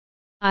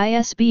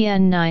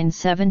 ISBN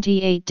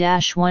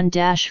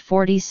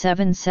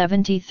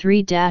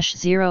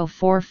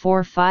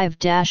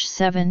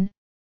 978-1-4773-0445-7,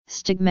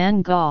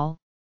 Stegman Gall,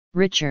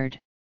 Richard.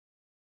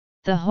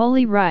 The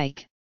Holy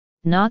Reich,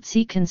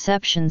 Nazi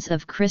Conceptions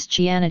of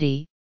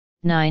Christianity,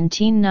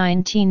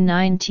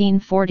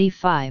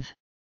 1919–1945.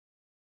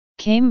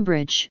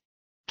 Cambridge,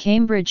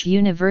 Cambridge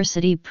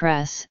University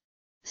Press,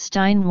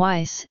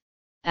 Steinweiss,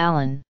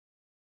 Alan.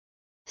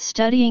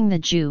 Studying the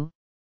Jew,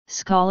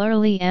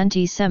 Scholarly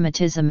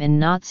Anti-Semitism in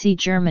Nazi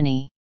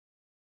Germany.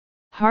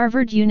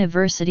 Harvard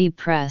University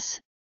Press,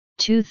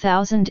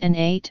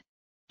 2008,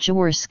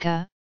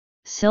 Jaworska,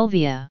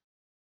 Sylvia.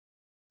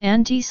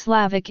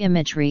 Anti-Slavic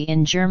Imagery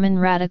in German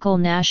Radical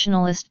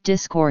Nationalist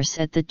Discourse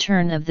at the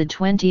Turn of the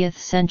 20th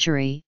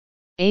Century,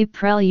 A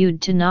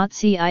Prelude to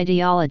Nazi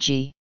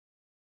Ideology.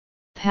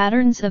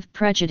 Patterns of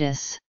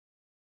Prejudice.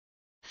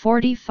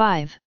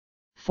 45,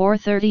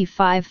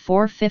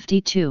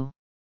 435–452.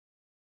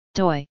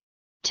 doi,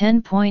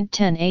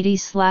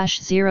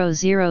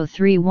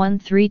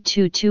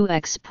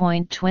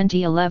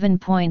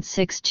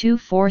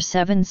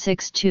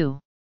 10.1080/0031322x.2011.624762.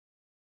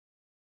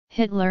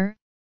 Hitler,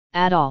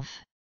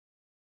 Adolf.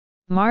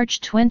 March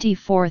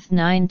 24,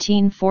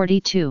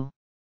 1942.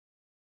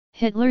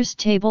 Hitler's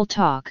Table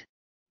Talk,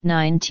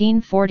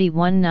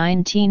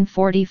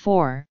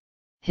 1941–1944.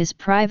 His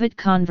Private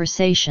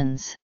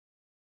Conversations.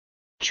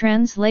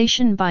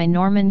 Translation by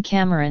Norman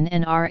Cameron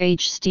and R.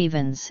 H.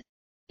 Stevens,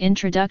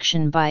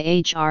 Introduction by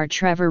H.R.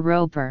 Trevor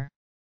Roper.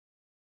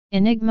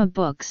 Enigma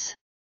Books.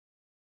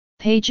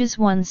 Pages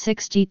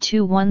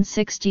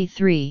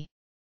 160-163.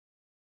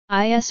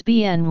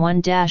 ISBN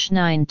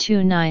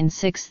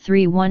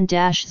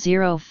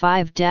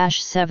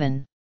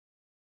 1-929631-05-7.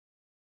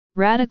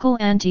 Radical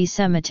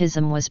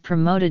anti-Semitism was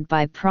promoted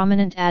by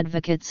prominent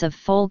advocates of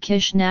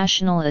folkish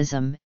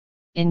nationalism,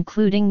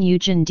 including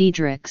Eugen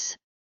Diederichs,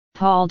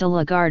 Paul de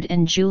Lagarde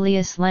and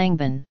Julius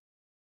Langben.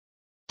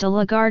 De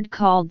Lagarde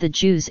called the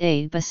Jews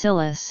a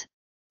bacillus,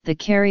 the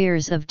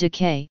carriers of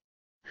decay,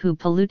 who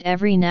pollute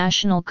every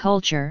national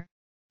culture,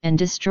 and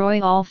destroy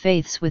all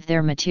faiths with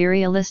their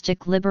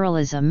materialistic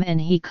liberalism,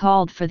 and he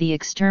called for the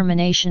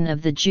extermination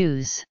of the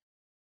Jews.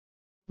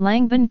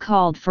 Langben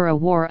called for a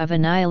war of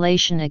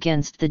annihilation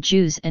against the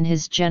Jews, and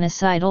his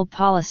genocidal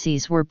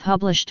policies were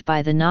published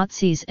by the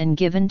Nazis and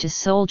given to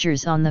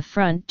soldiers on the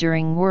front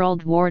during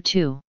World War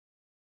II.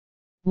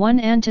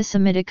 One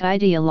anti-Semitic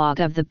ideologue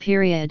of the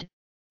period,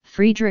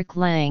 Friedrich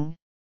Lang,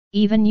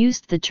 even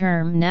used the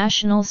term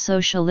National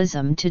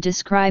Socialism to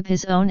describe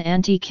his own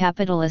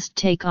anti-capitalist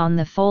take on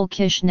the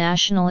folkish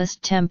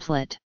nationalist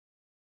template.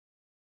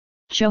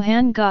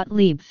 Johann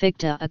Gottlieb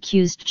Fichte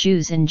accused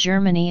Jews in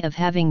Germany of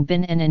having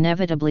been and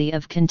inevitably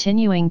of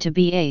continuing to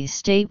be a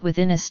state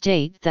within a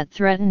state that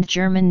threatened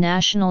German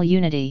national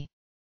unity.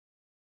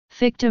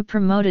 Fichte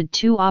promoted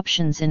two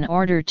options in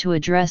order to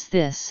address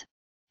this,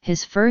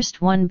 his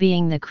first one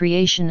being the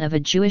creation of a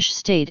Jewish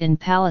state in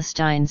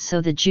Palestine so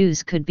the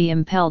Jews could be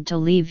impelled to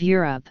leave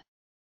Europe.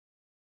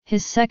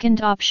 His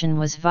second option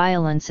was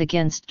violence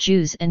against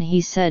Jews, and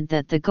he said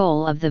that the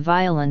goal of the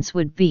violence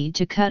would be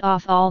to cut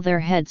off all their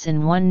heads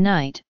in one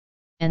night,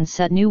 and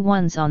set new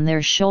ones on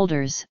their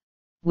shoulders,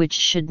 which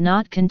should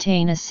not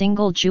contain a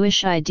single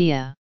Jewish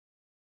idea.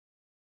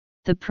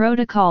 The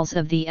Protocols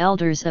of the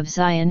Elders of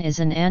Zion is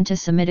an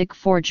anti-Semitic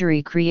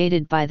forgery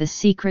created by the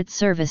Secret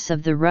Service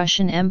of the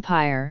Russian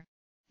Empire,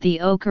 the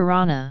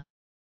Okhrana.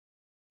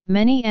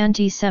 Many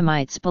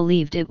anti-Semites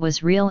believed it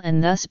was real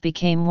and thus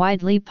became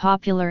widely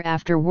popular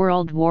after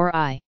World War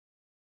I.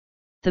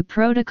 The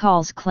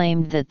protocols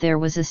claimed that there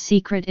was a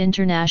secret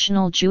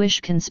international Jewish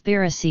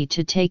conspiracy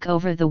to take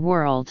over the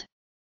world.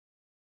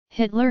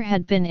 Hitler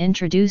had been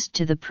introduced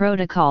to the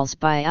protocols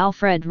by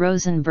Alfred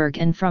Rosenberg,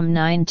 and from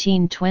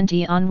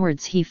 1920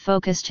 onwards he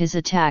focused his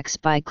attacks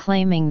by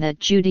claiming that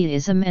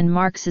Judaism and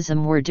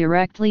Marxism were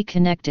directly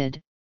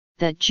connected,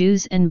 that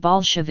Jews and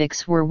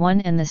Bolsheviks were one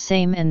and the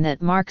same, and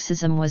that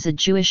Marxism was a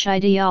Jewish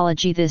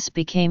ideology. This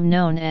became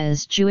known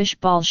as Jewish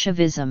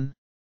Bolshevism.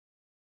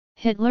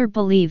 Hitler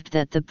believed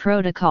that the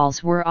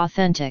protocols were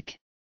authentic.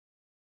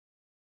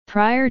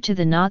 Prior to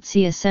the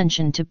Nazi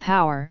ascension to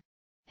power,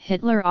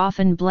 Hitler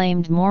often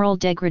blamed moral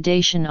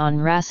degradation on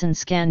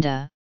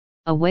Rassenskanda,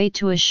 a way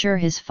to assure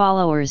his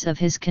followers of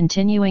his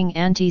continuing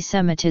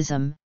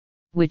anti-Semitism,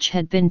 which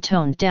had been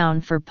toned down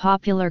for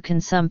popular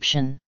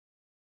consumption.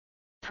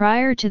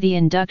 Prior to the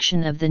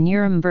induction of the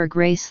Nuremberg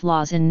race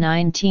laws in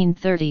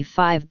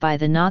 1935 by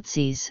the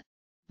Nazis,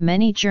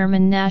 many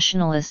German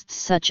nationalists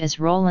such as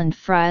Roland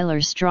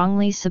Freiler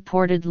strongly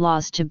supported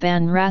laws to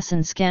ban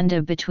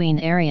Rassenskanda between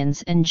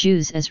Aryans and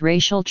Jews as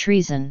racial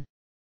treason.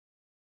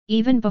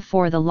 Even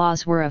before the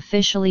laws were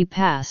officially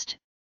passed,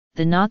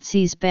 the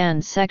Nazis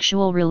banned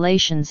sexual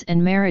relations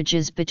and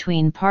marriages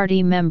between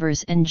party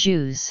members and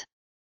Jews.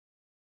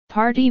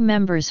 Party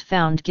members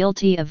found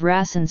guilty of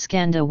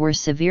Rassenskanda were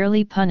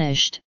severely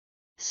punished.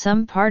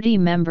 Some party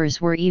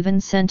members were even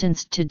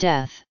sentenced to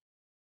death.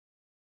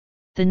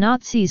 The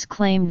Nazis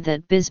claimed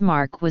that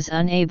Bismarck was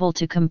unable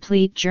to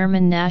complete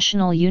German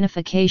national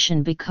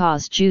unification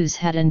because Jews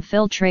had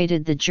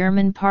infiltrated the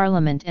German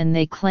parliament, and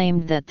they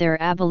claimed that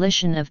their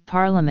abolition of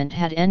parliament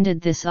had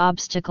ended this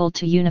obstacle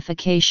to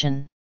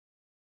unification.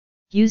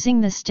 Using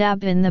the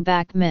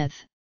stab-in-the-back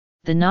myth,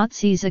 the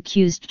Nazis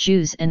accused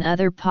Jews and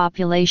other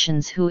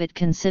populations who it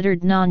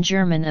considered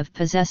non-German of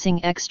possessing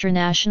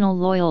extranational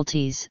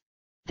loyalties,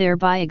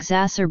 thereby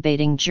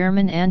exacerbating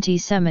German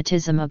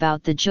anti-Semitism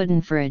about the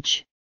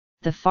Judenfrage,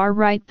 the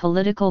far-right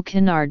political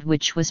canard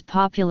which was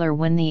popular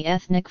when the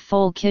ethnic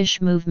folkish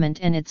movement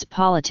and its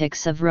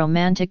politics of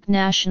romantic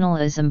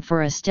nationalism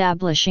for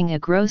establishing a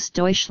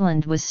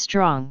Großdeutschland was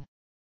strong.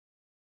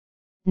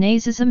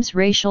 Nazism's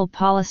racial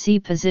policy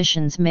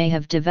positions may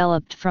have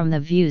developed from the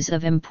views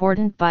of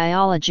important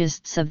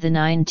biologists of the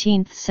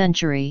 19th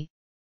century,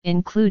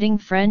 including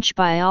French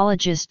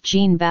biologist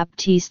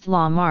Jean-Baptiste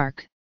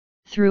Lamarck,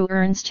 through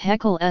Ernst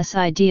Haeckel's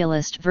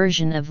idealist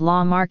version of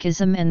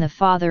Lamarckism, and the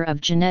father of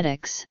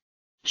genetics,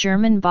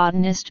 German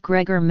botanist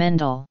Gregor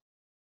Mendel.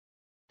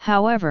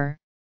 However,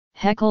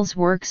 Haeckel's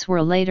works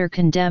were later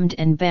condemned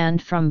and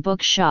banned from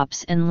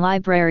bookshops and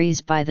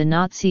libraries by the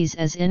Nazis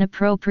as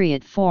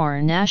inappropriate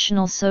for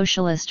National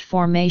Socialist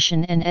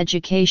formation and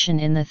education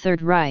in the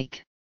Third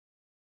Reich.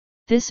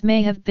 This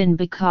may have been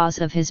because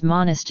of his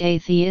monist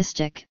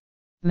atheistic,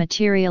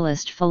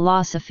 materialist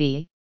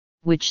philosophy,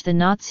 which the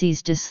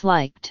Nazis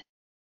disliked.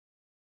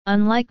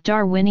 Unlike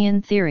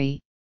Darwinian theory,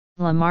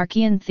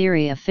 Lamarckian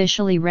theory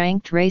officially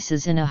ranked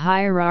races in a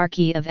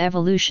hierarchy of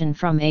evolution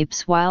from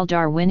apes, while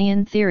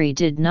Darwinian theory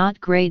did not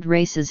grade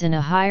races in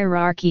a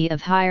hierarchy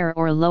of higher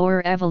or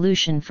lower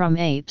evolution from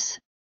apes,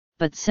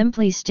 but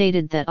simply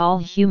stated that all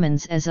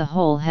humans as a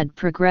whole had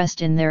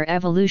progressed in their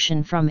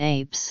evolution from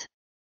apes.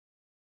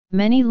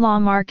 Many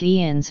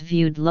Lamarckians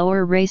viewed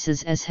lower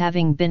races as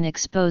having been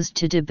exposed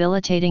to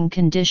debilitating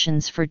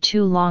conditions for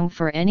too long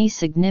for any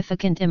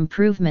significant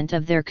improvement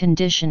of their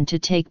condition to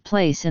take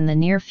place in the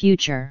near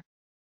future.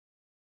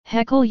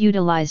 Haeckel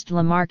utilized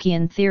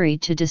Lamarckian theory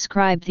to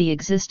describe the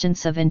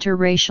existence of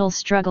interracial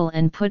struggle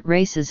and put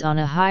races on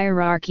a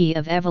hierarchy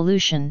of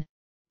evolution,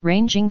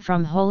 ranging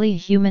from wholly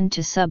human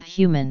to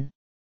subhuman.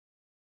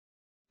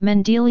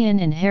 Mendelian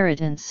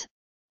inheritance,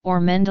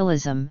 or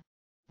Mendelism,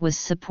 was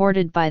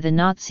supported by the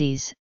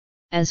Nazis,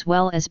 as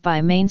well as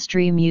by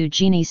mainstream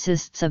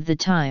eugenicists of the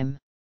time.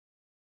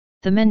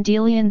 The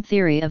Mendelian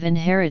theory of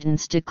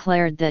inheritance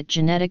declared that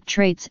genetic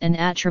traits and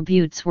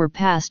attributes were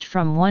passed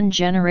from one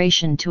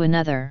generation to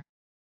another.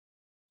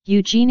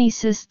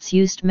 Eugenicists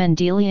used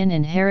Mendelian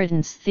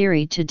inheritance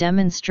theory to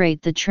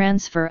demonstrate the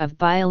transfer of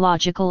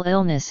biological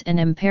illness and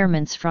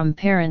impairments from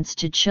parents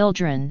to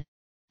children,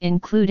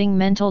 including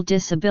mental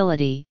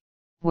disability,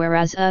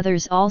 whereas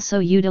others also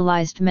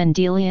utilized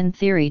Mendelian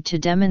theory to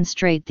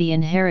demonstrate the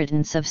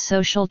inheritance of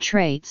social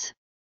traits,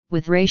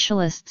 with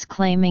racialists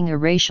claiming a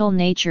racial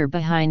nature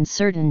behind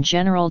certain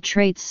general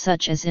traits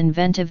such as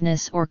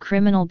inventiveness or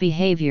criminal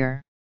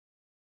behavior.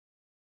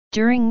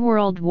 During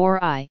World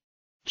War I,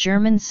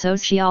 German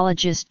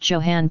sociologist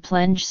Johann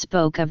Plenge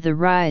spoke of the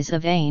rise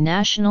of a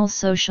National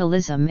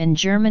Socialism in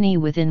Germany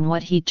within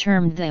what he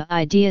termed the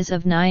ideas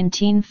of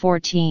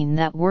 1914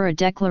 that were a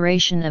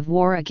declaration of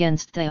war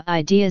against the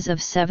ideas of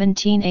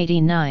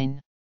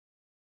 1789.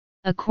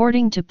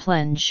 According to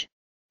Plenge,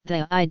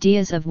 the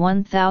ideas of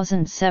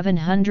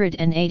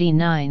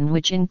 1789,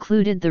 which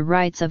included the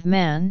rights of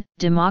man,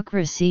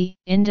 democracy,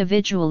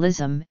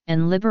 individualism,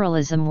 and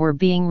liberalism, were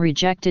being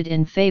rejected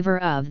in favor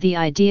of the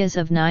ideas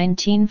of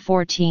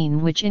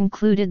 1914, which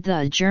included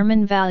the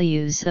German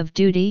values of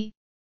duty,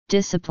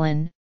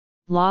 discipline,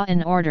 law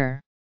and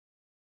order.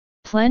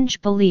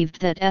 Plenge believed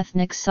that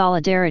ethnic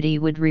solidarity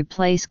would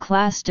replace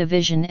class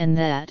division and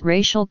that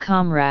racial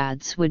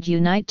comrades would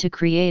unite to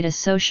create a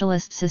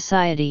socialist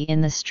society in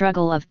the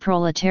struggle of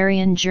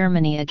proletarian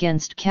Germany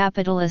against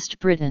capitalist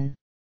Britain.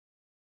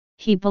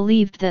 He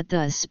believed that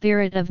the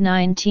spirit of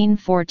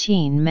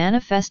 1914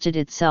 manifested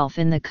itself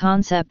in the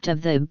concept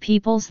of the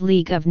People's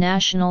League of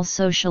National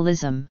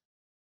Socialism.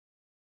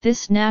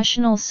 This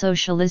National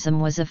Socialism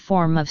was a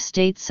form of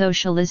state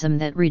socialism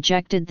that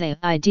rejected the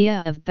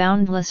idea of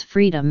boundless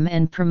freedom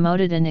and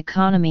promoted an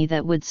economy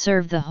that would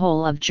serve the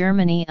whole of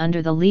Germany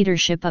under the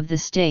leadership of the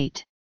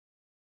state.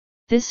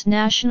 This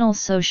National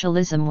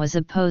Socialism was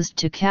opposed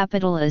to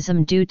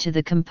capitalism due to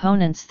the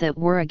components that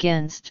were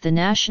against the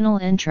national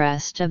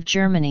interest of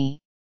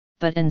Germany,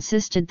 but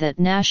insisted that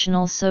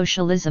National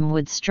Socialism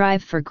would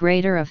strive for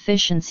greater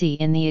efficiency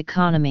in the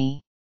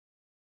economy.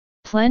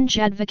 Plenge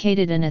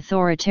advocated an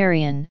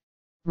authoritarian,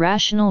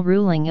 rational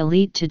ruling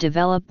elite to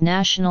develop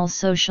National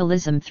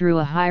Socialism through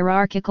a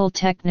hierarchical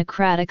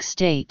technocratic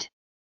state.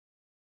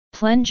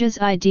 Plenge's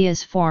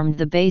ideas formed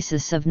the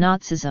basis of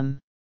Nazism.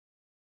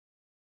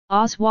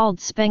 Oswald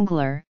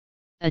Spengler,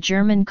 a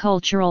German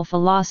cultural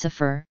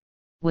philosopher,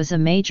 was a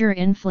major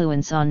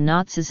influence on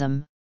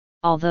Nazism,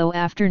 although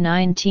after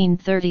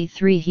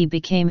 1933 he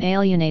became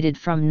alienated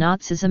from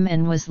Nazism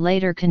and was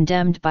later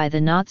condemned by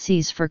the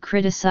Nazis for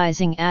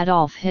criticizing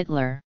Adolf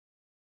Hitler.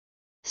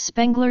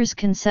 Spengler's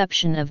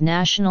conception of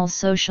National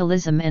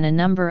Socialism and a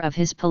number of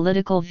his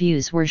political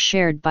views were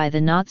shared by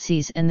the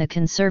Nazis and the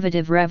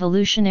conservative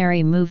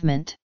revolutionary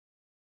movement.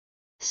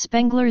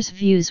 Spengler's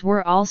views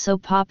were also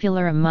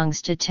popular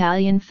amongst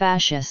Italian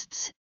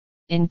fascists,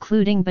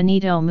 including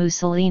Benito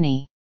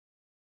Mussolini.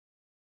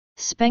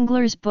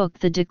 Spengler's book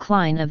The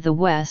Decline of the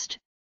West,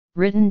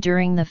 written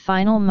during the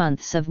final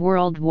months of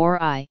World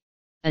War I,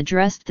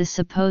 addressed the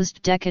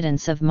supposed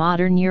decadence of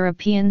modern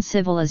European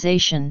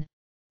civilization,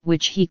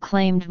 which he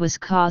claimed was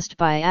caused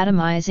by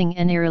atomizing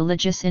and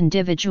irreligious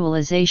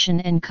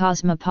individualization and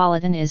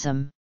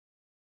cosmopolitanism.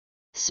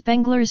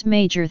 Spengler's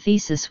major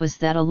thesis was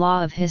that a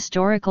law of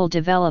historical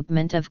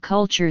development of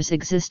cultures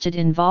existed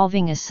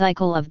involving a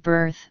cycle of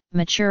birth,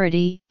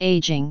 maturity,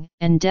 aging,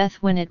 and death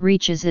when it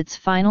reaches its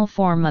final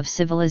form of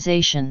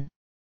civilization.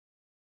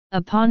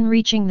 Upon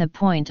reaching the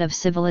point of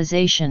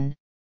civilization,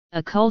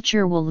 a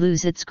culture will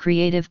lose its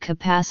creative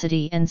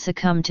capacity and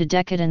succumb to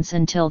decadence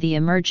until the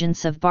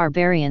emergence of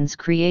barbarians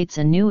creates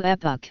a new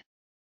epoch.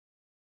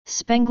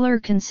 Spengler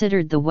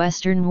considered the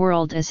Western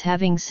world as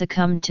having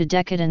succumbed to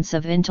decadence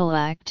of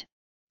intellect,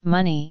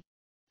 money,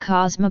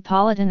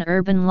 cosmopolitan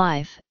urban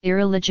life,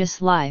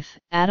 irreligious life,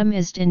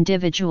 atomized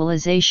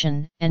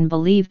individualization, and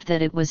believed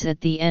that it was at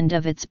the end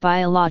of its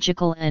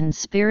biological and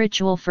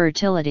spiritual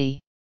fertility.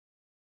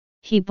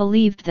 He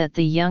believed that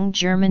the young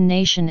German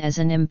nation as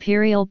an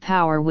imperial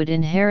power would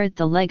inherit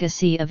the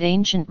legacy of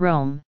ancient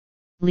Rome,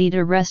 lead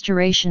a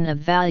restoration of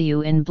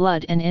value in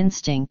blood and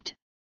instinct,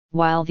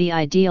 while the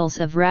ideals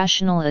of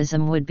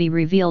rationalism would be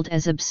revealed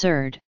as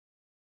absurd.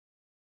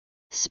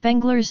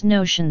 Spengler's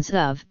notions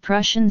of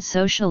Prussian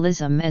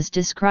socialism as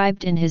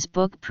described in his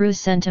book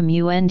Prusentum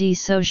und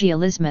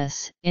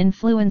Sozialismus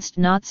influenced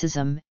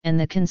Nazism and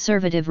the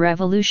conservative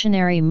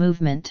revolutionary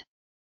movement.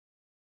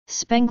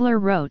 Spengler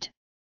wrote,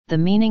 "The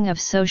meaning of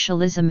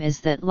socialism is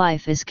that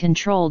life is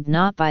controlled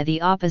not by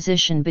the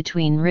opposition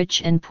between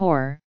rich and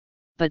poor,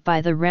 but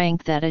by the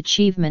rank that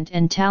achievement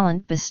and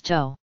talent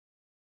bestow.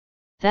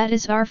 That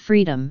is our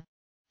freedom,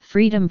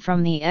 freedom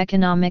from the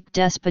economic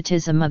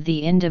despotism of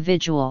the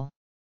individual."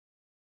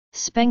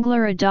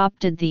 Spengler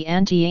adopted the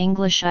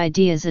anti-English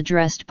ideas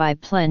addressed by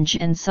Plenge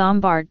and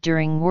Sombart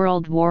during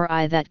World War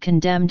I that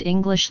condemned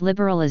English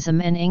liberalism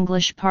and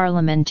English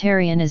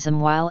parliamentarianism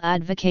while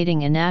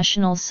advocating a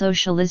national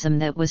socialism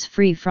that was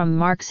free from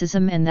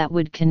Marxism and that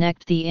would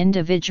connect the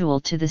individual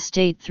to the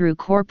state through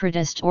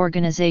corporatist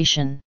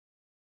organization.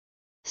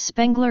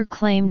 Spengler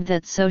claimed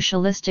that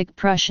socialistic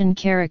Prussian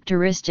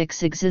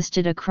characteristics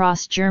existed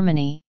across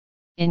Germany,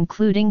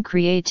 including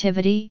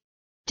creativity,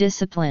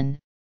 discipline,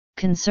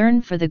 concern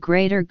for the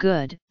greater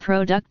good,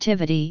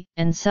 productivity,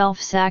 and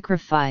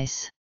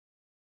self-sacrifice.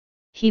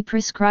 He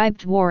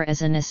prescribed war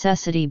as a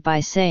necessity by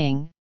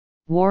saying,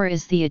 "War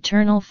is the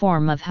eternal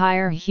form of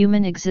higher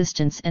human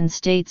existence and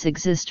states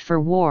exist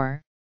for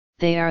war,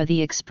 they are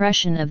the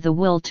expression of the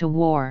will to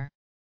war."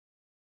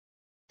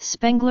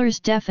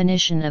 Spengler's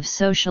definition of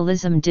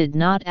socialism did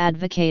not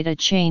advocate a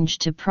change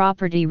to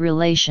property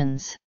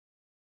relations.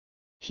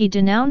 He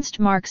denounced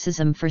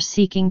Marxism for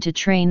seeking to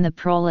train the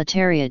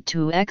proletariat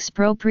to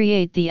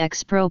expropriate the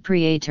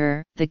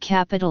expropriator, the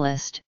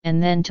capitalist,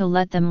 and then to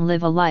let them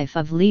live a life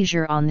of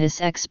leisure on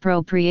this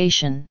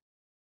expropriation.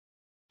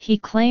 He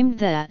claimed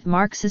that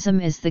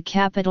Marxism is the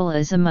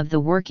capitalism of the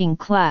working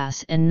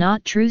class and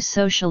not true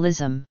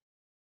socialism.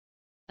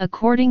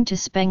 According to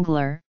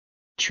Spengler,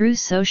 true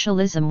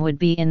socialism would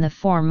be in the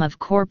form of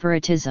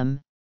corporatism,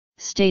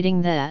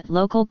 stating that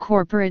local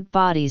corporate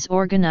bodies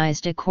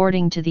organized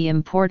according to the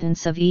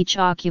importance of each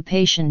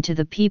occupation to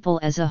the people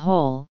as a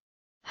whole,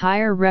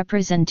 higher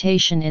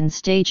representation in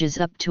stages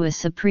up to a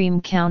supreme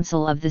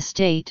council of the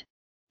state,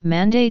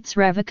 mandates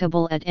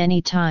revocable at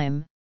any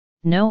time,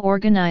 no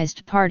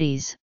organized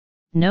parties,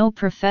 no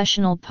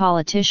professional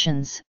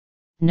politicians,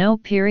 no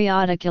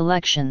periodic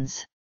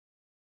elections.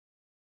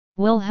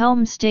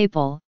 Wilhelm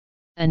Stapel,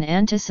 an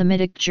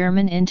anti-Semitic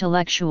German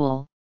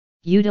intellectual,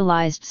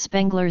 utilized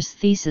Spengler's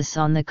thesis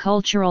on the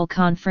cultural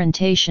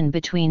confrontation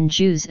between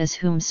Jews as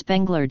whom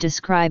Spengler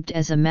described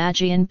as a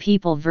Magian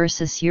people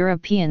versus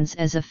Europeans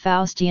as a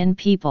Faustian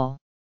people.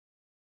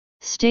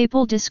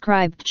 Stapel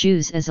described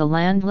Jews as a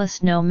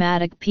landless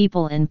nomadic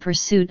people in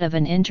pursuit of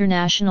an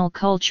international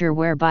culture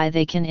whereby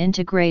they can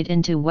integrate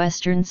into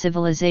Western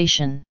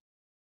civilization.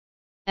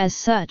 As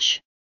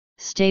such,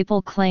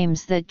 Stapel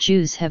claims that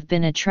Jews have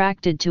been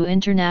attracted to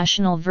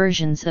international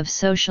versions of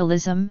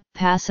socialism,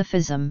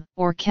 pacifism,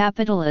 or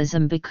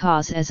capitalism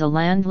because as a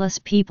landless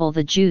people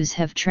the Jews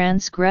have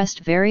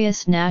transgressed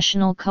various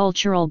national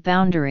cultural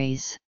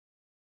boundaries.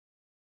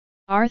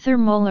 Arthur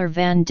Moeller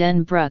van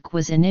den Broek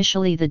was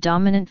initially the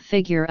dominant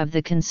figure of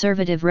the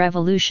conservative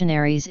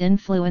revolutionaries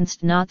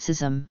influenced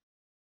Nazism.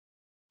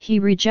 He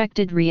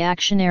rejected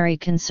reactionary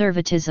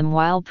conservatism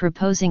while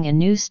proposing a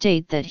new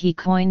state that he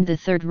coined the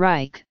Third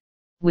Reich,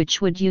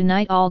 which would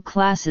unite all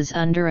classes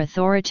under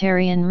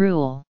authoritarian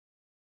rule.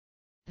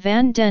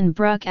 Van den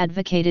Broek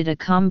advocated a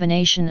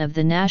combination of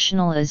the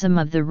nationalism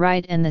of the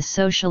right and the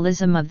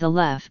socialism of the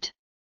left.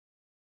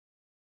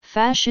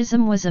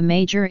 Fascism was a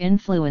major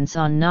influence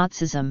on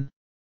Nazism.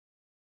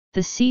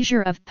 The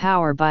seizure of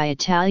power by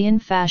Italian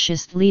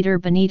fascist leader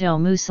Benito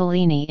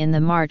Mussolini in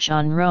the March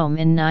on Rome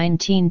in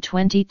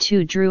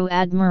 1922 drew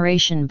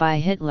admiration by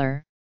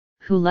Hitler,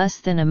 who less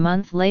than a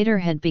month later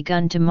had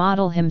begun to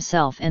model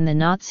himself and the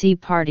Nazi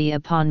Party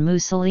upon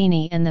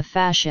Mussolini and the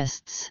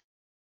fascists.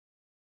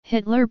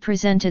 Hitler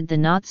presented the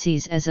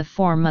Nazis as a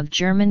form of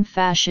German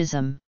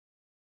fascism.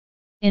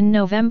 In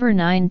November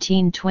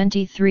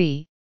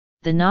 1923,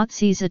 the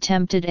Nazis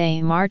attempted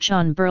a march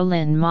on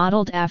Berlin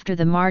modeled after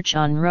the March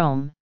on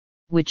Rome,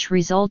 which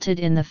resulted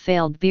in the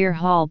failed beer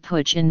hall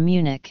putsch in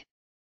Munich.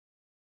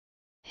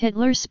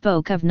 Hitler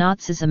spoke of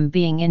Nazism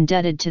being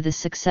indebted to the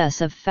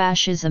success of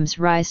fascism's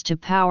rise to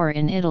power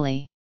in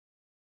Italy.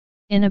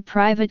 In a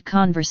private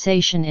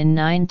conversation in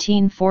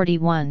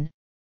 1941,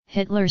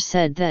 Hitler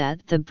said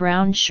that the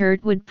brown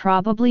shirt would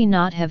probably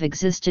not have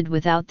existed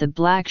without the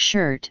black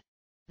shirt,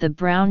 the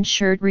brown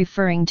shirt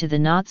referring to the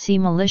Nazi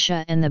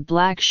militia and the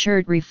black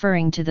shirt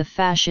referring to the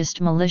fascist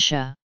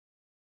militia.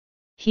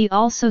 He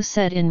also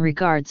said in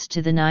regards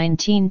to the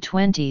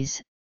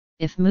 1920s,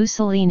 if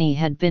Mussolini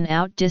had been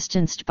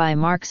outdistanced by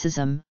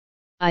Marxism,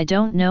 I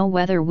don't know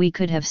whether we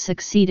could have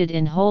succeeded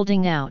in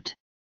holding out.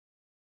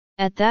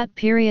 At that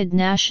period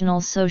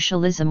National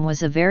Socialism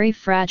was a very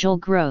fragile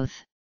growth.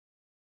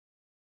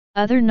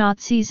 Other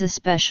Nazis,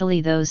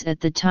 especially those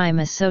at the time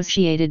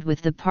associated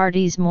with the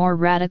party's more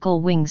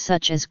radical wing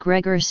such as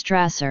Gregor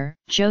Strasser,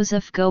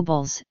 Joseph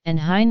Goebbels, and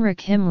Heinrich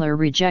Himmler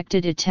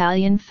rejected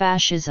Italian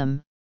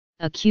fascism,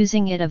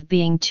 accusing it of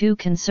being too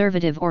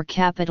conservative or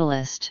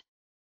capitalist.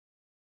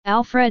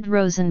 Alfred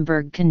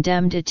Rosenberg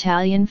condemned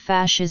Italian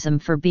fascism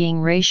for being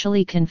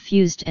racially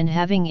confused and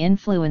having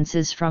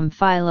influences from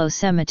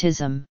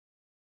philo-Semitism.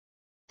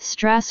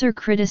 Strasser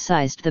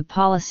criticized the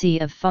policy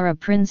of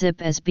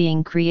Führerprinzip as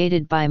being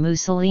created by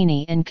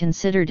Mussolini and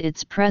considered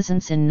its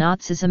presence in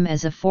Nazism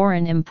as a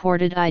foreign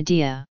imported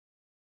idea.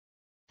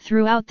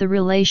 Throughout the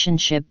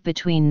relationship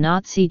between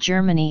Nazi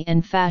Germany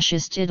and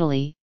Fascist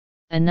Italy,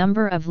 a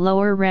number of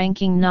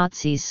lower-ranking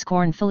Nazis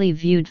scornfully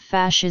viewed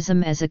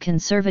fascism as a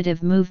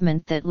conservative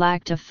movement that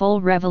lacked a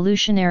full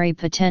revolutionary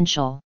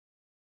potential.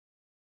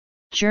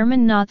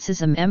 German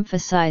Nazism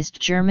emphasized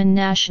German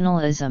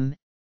nationalism,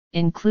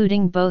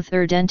 including both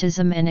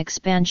irredentism and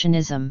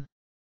expansionism.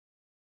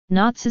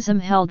 Nazism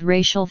held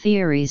racial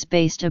theories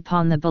based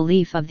upon the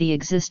belief of the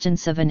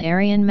existence of an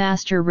Aryan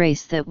master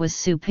race that was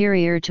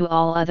superior to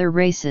all other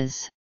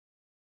races.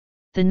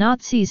 The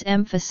Nazis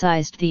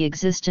emphasized the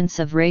existence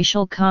of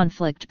racial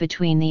conflict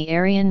between the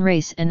Aryan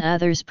race and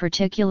others,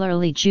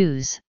 particularly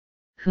Jews,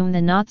 whom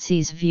the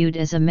Nazis viewed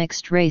as a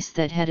mixed race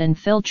that had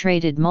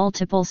infiltrated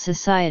multiple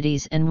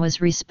societies and was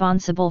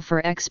responsible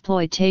for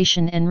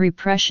exploitation and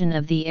repression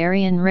of the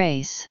Aryan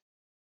race.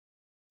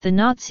 The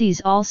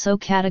Nazis also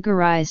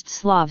categorized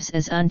Slavs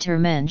as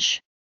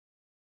Untermensch.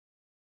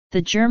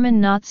 The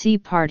German Nazi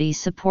Party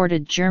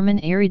supported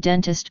German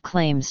irredentist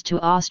claims to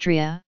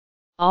Austria,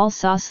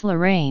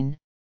 Alsace-Lorraine,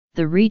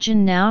 the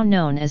region now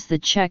known as the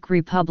Czech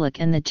Republic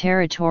and the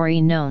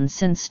territory known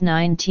since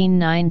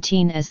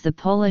 1919 as the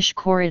Polish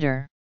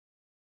Corridor.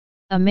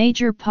 A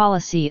major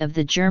policy of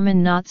the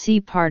German Nazi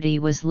Party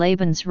was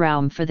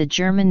Lebensraum for the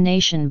German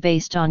nation,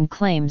 based on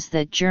claims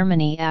that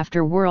Germany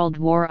after World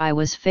War I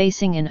was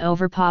facing an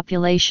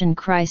overpopulation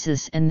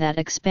crisis and that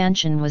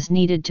expansion was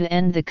needed to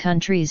end the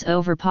country's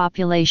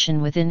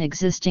overpopulation within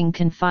existing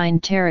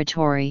confined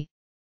territory,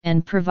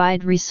 and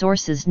provide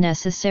resources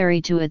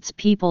necessary to its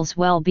people's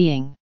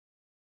well-being.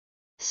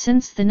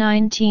 Since the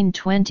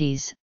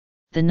 1920s,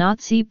 the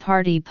Nazi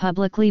Party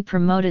publicly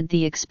promoted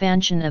the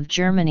expansion of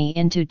Germany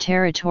into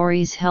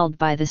territories held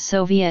by the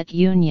Soviet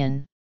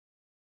Union.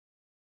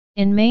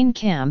 In Mein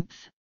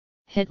Kampf,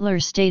 Hitler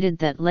stated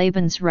that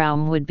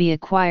Lebensraum would be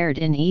acquired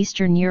in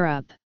Eastern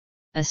Europe,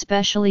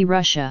 especially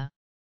Russia.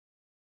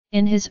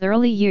 In his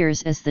early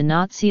years as the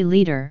Nazi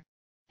leader,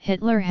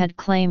 Hitler had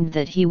claimed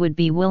that he would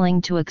be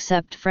willing to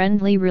accept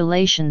friendly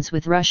relations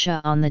with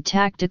Russia on the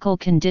tactical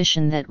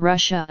condition that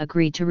Russia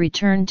agree to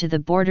return to the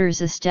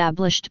borders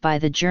established by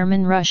the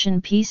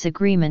German-Russian peace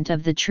agreement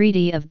of the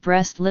Treaty of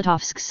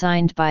Brest-Litovsk,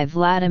 signed by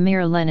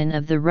Vladimir Lenin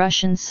of the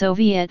Russian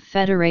Soviet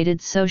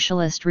Federated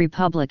Socialist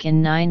Republic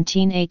in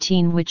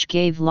 1918, which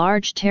gave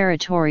large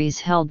territories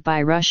held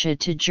by Russia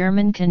to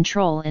German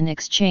control in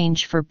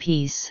exchange for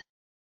peace.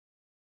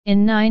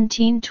 In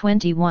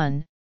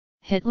 1921,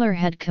 Hitler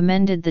had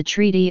commended the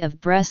Treaty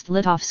of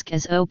Brest-Litovsk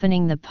as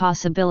opening the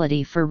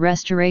possibility for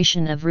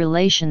restoration of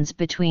relations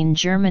between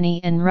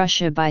Germany and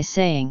Russia by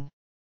saying,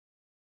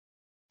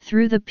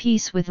 "Through the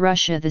peace with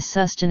Russia, the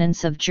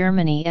sustenance of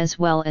Germany as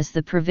well as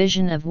the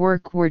provision of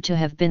work were to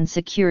have been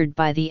secured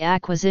by the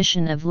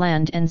acquisition of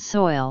land and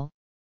soil,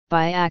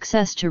 by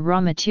access to raw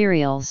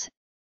materials,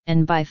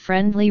 and by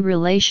friendly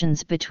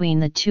relations between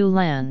the two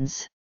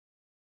lands."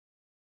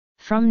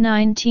 From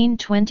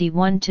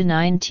 1921 to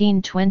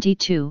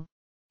 1922,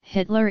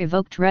 Hitler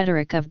evoked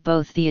rhetoric of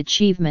both the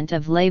achievement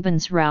of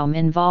Lebensraum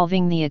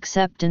involving the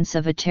acceptance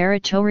of a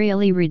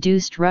territorially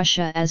reduced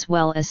Russia as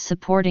well as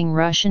supporting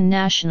Russian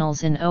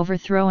nationals in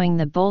overthrowing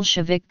the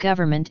Bolshevik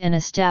government and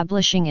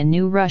establishing a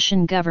new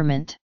Russian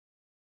government.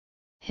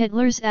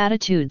 Hitler's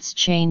attitudes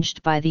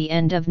changed by the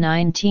end of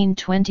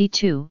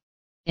 1922,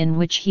 in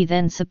which he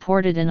then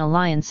supported an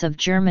alliance of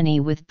Germany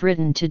with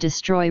Britain to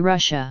destroy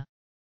Russia.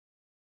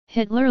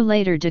 Hitler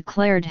later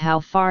declared how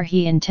far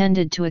he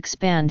intended to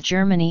expand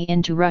Germany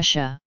into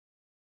Russia.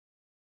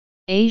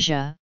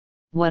 Asia,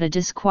 what a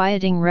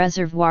disquieting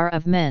reservoir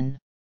of men.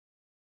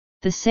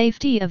 The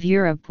safety of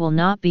Europe will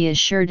not be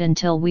assured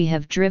until we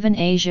have driven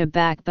Asia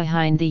back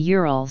behind the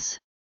Urals.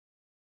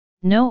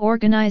 No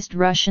organized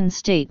Russian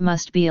state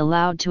must be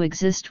allowed to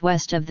exist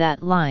west of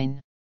that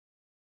line.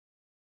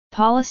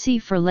 Policy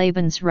for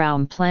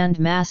Lebensraum planned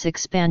mass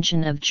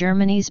expansion of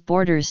Germany's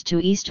borders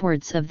to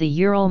eastwards of the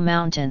Ural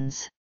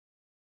Mountains.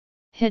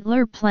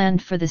 Hitler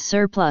planned for the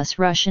surplus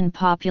Russian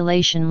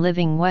population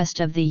living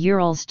west of the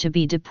Urals to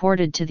be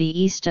deported to the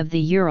east of the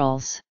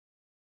Urals.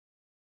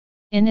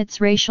 In its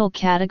racial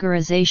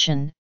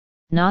categorization,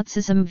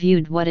 Nazism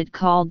viewed what it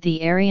called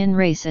the Aryan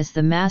race as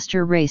the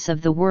master race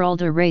of the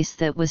world, a race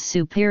that was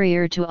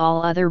superior to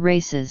all other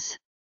races.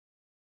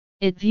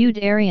 It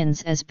viewed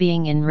Aryans as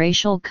being in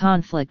racial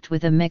conflict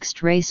with a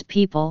mixed-race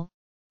people,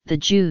 the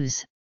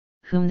Jews,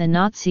 whom the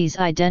Nazis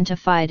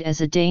identified as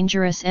a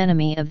dangerous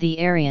enemy of the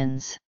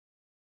Aryans.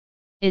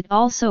 It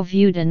also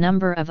viewed a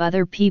number of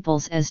other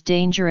peoples as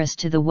dangerous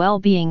to the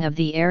well-being of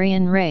the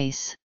Aryan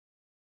race.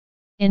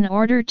 In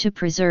order to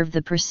preserve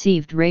the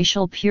perceived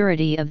racial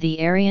purity of the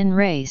Aryan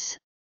race,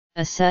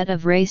 a set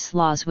of race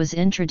laws was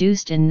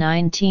introduced in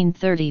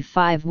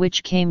 1935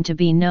 which came to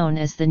be known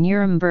as the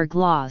Nuremberg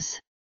Laws.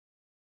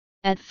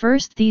 At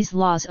first these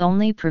laws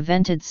only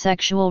prevented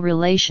sexual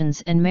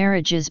relations and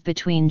marriages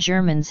between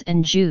Germans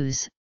and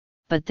Jews,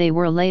 but they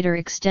were later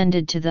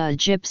extended to the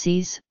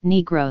Gypsies,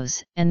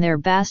 Negroes, and their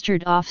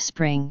bastard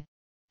offspring,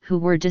 who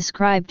were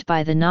described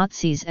by the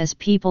Nazis as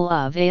people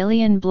of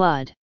alien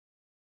blood.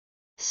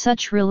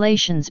 Such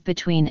relations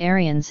between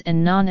Aryans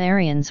and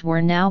non-Aryans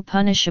were now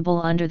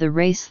punishable under the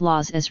race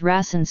laws as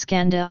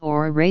Rassenskande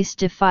or race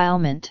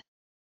defilement.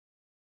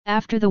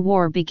 After the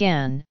war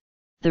began,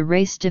 the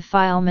race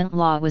defilement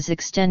law was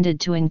extended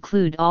to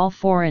include all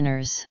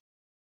foreigners.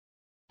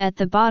 At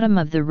the bottom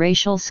of the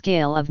racial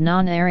scale of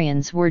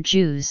non-Aryans were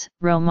Jews,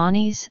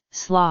 Romanis,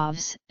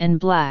 Slavs, and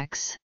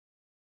blacks.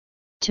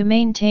 To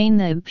maintain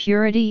the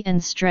purity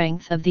and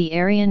strength of the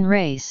Aryan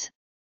race,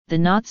 the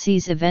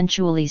Nazis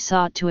eventually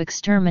sought to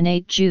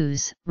exterminate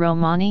Jews,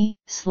 Romani,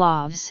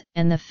 Slavs,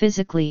 and the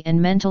physically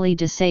and mentally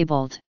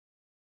disabled.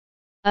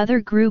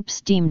 Other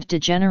groups deemed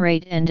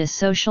degenerate and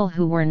asocial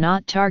who were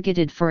not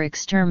targeted for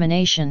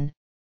extermination,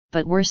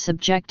 but were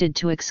subjected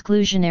to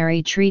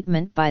exclusionary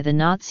treatment by the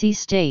Nazi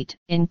state,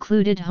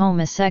 included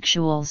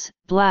homosexuals,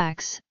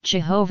 blacks,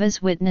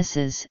 Jehovah's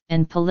Witnesses,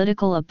 and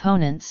political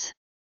opponents.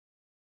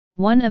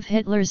 One of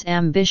Hitler's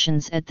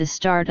ambitions at the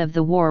start of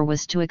the war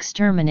was to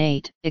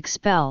exterminate,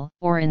 expel,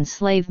 or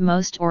enslave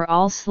most or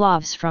all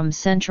Slavs from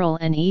Central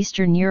and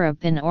Eastern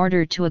Europe in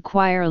order to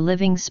acquire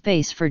living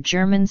space for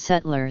German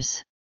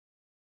settlers.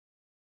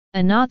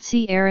 A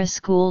Nazi-era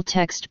school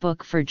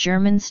textbook for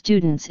German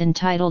students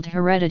entitled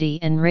Heredity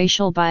and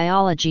Racial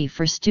Biology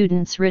for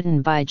Students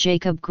written by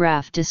Jacob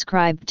Graf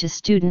described to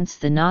students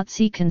the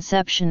Nazi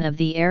conception of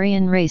the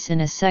Aryan race in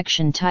a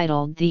section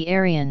titled The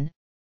Aryan,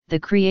 the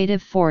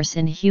Creative Force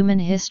in Human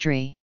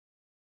History.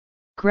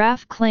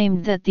 Graf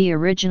claimed that the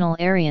original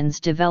Aryans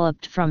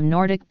developed from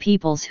Nordic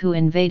peoples who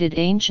invaded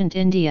ancient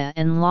India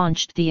and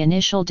launched the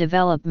initial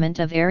development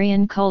of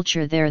Aryan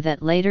culture there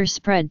that later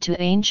spread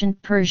to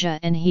ancient Persia,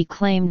 and he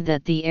claimed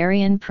that the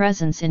Aryan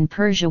presence in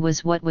Persia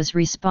was what was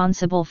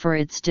responsible for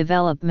its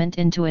development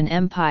into an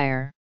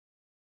empire.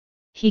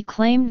 He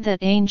claimed that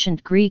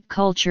ancient Greek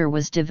culture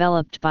was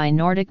developed by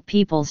Nordic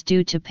peoples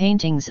due to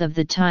paintings of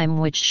the time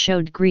which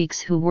showed Greeks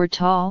who were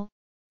tall,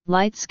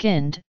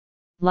 light-skinned,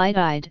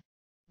 light-eyed,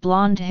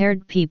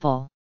 blonde-haired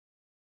people.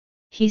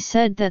 He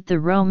said that the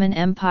Roman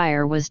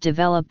Empire was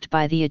developed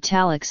by the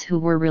Italics who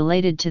were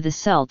related to the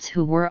Celts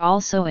who were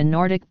also a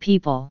Nordic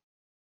people.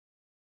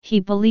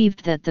 He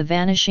believed that the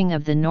vanishing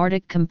of the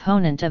Nordic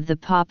component of the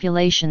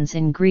populations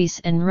in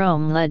Greece and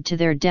Rome led to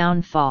their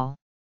downfall.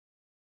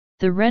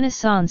 The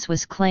Renaissance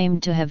was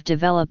claimed to have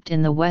developed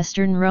in the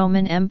Western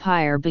Roman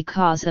Empire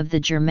because of the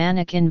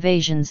Germanic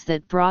invasions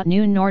that brought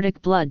new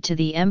Nordic blood to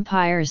the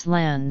empire's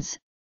lands,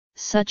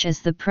 such as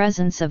the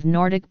presence of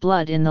Nordic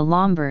blood in the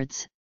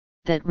Lombards,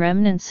 that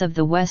remnants of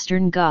the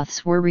Western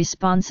Goths were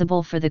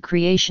responsible for the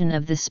creation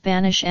of the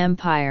Spanish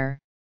Empire,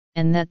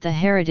 and that the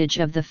heritage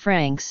of the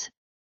Franks,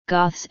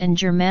 Goths and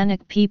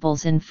Germanic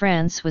peoples in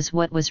France was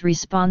what was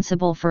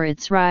responsible for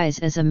its rise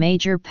as a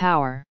major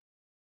power.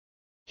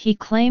 He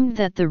claimed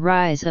that the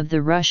rise of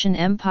the Russian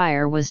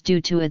Empire was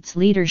due to its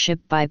leadership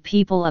by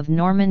people of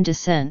Norman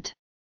descent.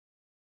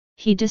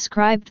 He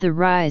described the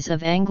rise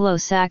of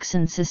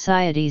Anglo-Saxon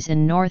societies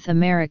in North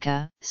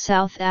America,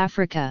 South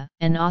Africa,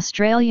 and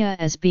Australia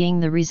as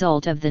being the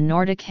result of the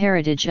Nordic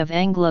heritage of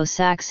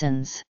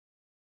Anglo-Saxons.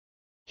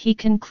 He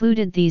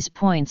concluded these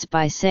points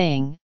by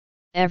saying,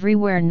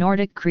 "Everywhere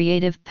Nordic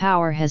creative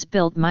power has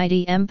built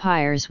mighty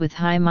empires with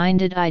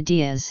high-minded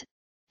ideas,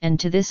 and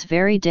to this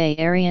very day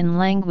Aryan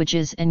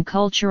languages and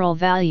cultural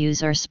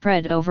values are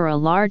spread over a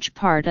large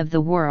part of the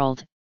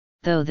world,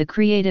 though the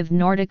creative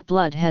Nordic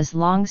blood has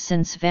long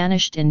since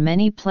vanished in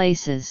many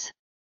places."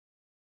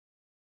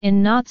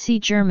 In Nazi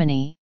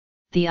Germany,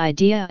 the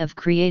idea of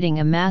creating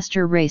a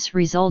master race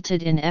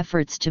resulted in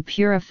efforts to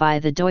purify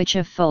the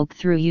Deutsche folk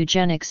through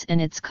eugenics,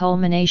 and its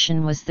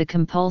culmination was the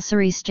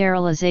compulsory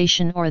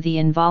sterilization or the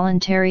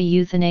involuntary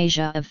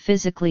euthanasia of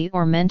physically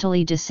or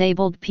mentally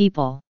disabled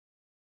people.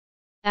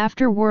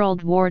 After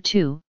World War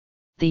II,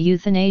 the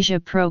euthanasia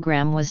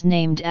program was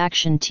named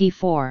Action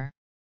T4.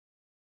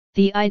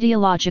 The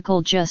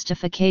ideological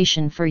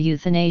justification for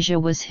euthanasia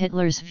was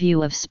Hitler's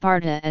view of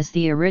Sparta as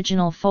the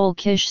original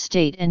folkish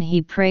state, and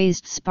he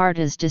praised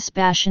Sparta's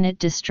dispassionate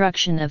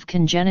destruction of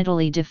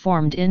congenitally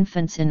deformed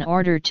infants in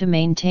order to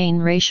maintain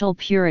racial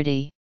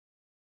purity.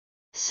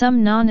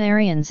 Some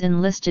non-Aryans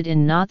enlisted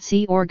in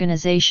Nazi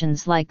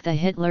organizations like the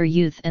Hitler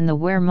Youth and the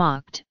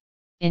Wehrmacht,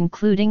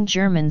 including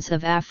Germans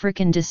of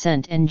African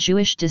descent and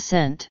Jewish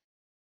descent.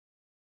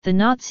 The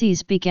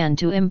Nazis began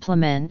to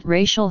implement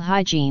racial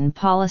hygiene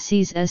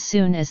policies as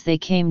soon as they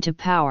came to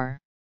power.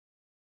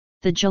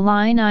 The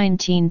July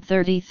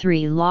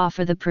 1933 law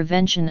for the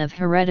prevention of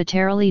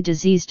hereditarily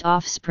diseased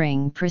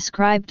offspring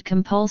prescribed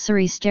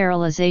compulsory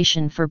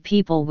sterilization for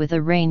people with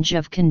a range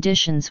of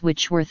conditions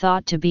which were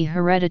thought to be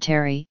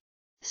hereditary,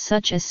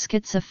 such as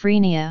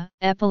schizophrenia,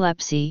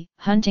 epilepsy,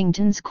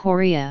 Huntington's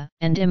chorea,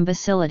 and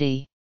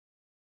imbecility.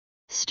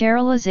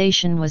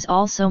 Sterilization was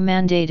also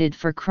mandated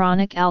for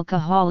chronic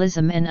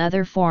alcoholism and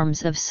other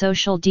forms of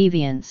social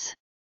deviance.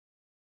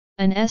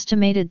 An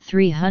estimated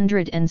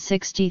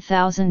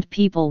 360,000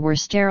 people were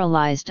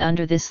sterilized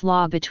under this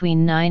law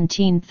between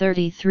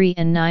 1933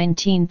 and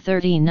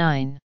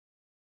 1939.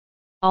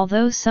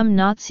 Although some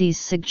Nazis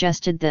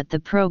suggested that the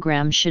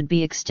program should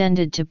be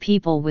extended to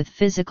people with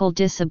physical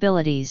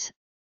disabilities,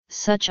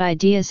 such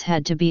ideas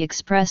had to be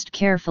expressed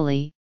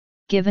carefully,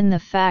 given the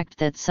fact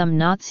that some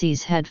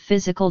Nazis had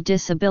physical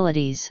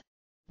disabilities,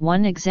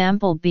 one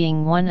example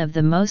being one of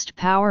the most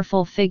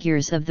powerful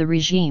figures of the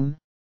regime,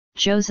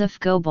 Joseph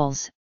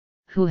Goebbels,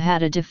 who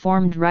had a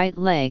deformed right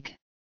leg.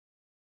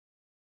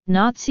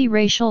 Nazi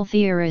racial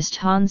theorist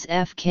Hans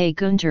F. K.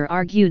 Günther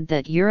argued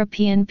that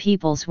European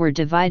peoples were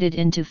divided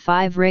into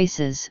 5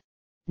 races: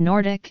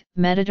 Nordic,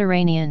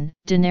 Mediterranean,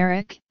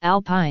 Dinaric,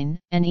 Alpine,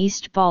 and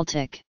East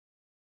Baltic.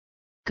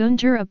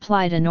 Günther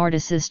applied a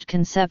Nordicist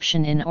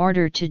conception in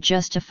order to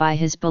justify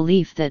his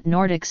belief that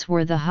Nordics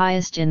were the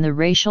highest in the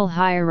racial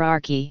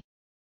hierarchy.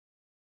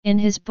 In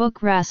his book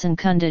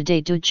Rassenkunde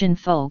des deutschen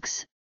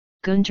Volks,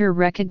 Günther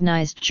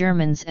recognized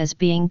Germans as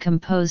being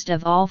composed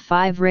of all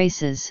 5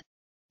 races,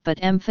 but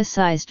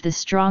emphasized the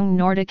strong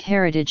Nordic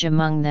heritage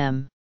among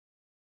them.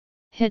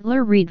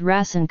 Hitler read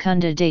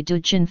Rassenkunde des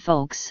deutschen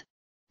Volks,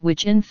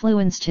 which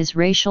influenced his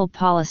racial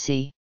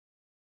policy.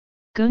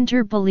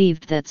 Günther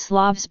believed that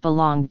Slavs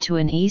belonged to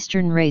an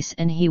Eastern race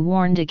and he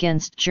warned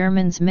against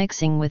Germans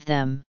mixing with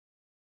them.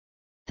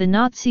 The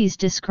Nazis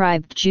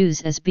described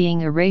Jews as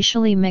being a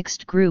racially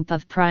mixed group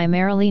of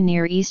primarily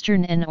Near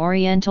Eastern and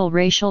Oriental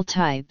racial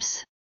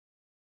types.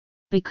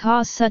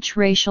 Because such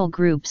racial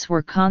groups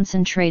were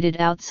concentrated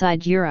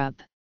outside Europe,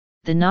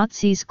 the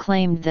Nazis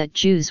claimed that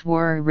Jews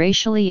were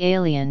racially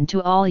alien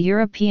to all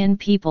European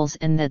peoples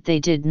and that they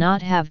did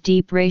not have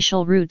deep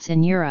racial roots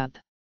in Europe.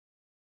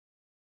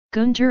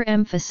 Günther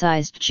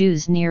emphasized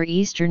Jews' Near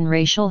Eastern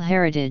racial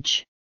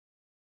heritage.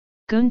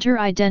 Günther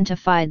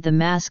identified the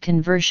mass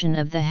conversion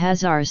of the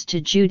Khazars to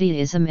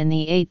Judaism in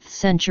the 8th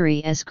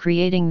century as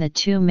creating the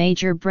 2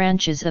 major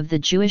branches of the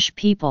Jewish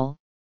people.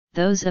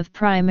 Those of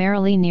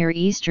primarily Near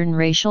Eastern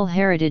racial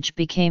heritage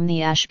became the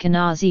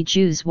Ashkenazi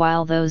Jews,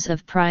 while those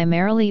of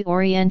primarily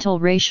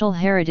Oriental racial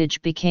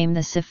heritage became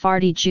the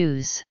Sephardi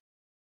Jews.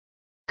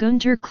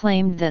 Günther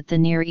claimed that the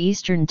Near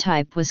Eastern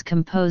type was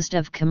composed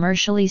of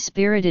commercially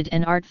spirited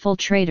and artful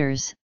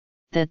traders,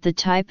 that the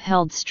type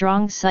held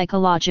strong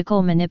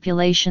psychological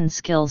manipulation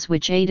skills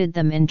which aided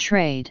them in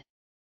trade.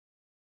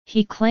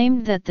 He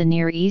claimed that the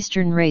Near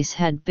Eastern race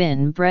had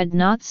been bred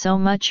not so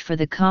much for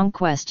the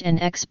conquest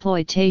and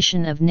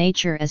exploitation of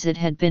nature as it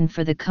had been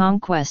for the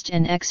conquest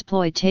and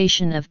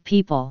exploitation of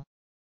people.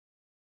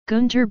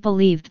 Günther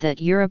believed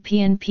that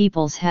European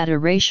peoples had a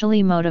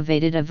racially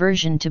motivated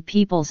aversion to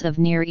peoples of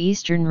Near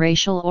Eastern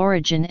racial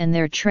origin and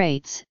their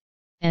traits,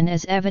 and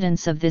as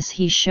evidence of this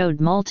he showed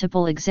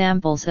multiple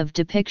examples of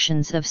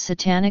depictions of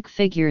satanic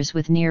figures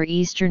with Near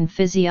Eastern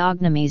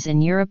physiognomies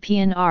in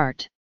European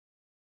art.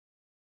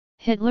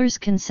 Hitler's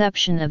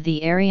conception of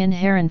the Aryan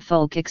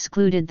Herrenvolk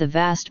excluded the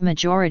vast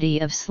majority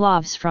of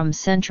Slavs from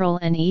Central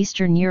and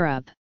Eastern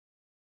Europe.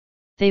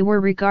 They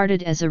were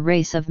regarded as a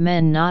race of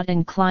men not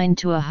inclined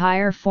to a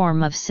higher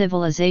form of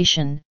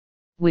civilization,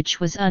 which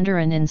was under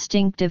an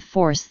instinctive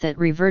force that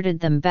reverted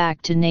them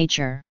back to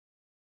nature.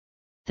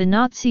 The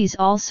Nazis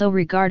also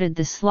regarded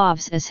the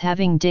Slavs as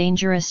having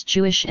dangerous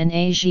Jewish and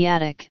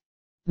Asiatic,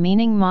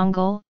 meaning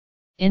Mongol,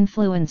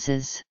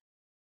 influences.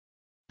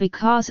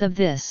 Because of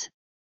this,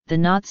 the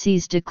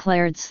Nazis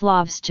declared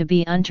Slavs to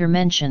be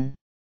Untermenschen.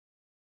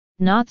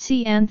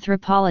 Nazi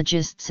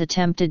anthropologists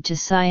attempted to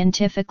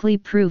scientifically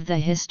prove the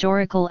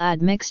historical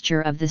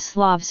admixture of the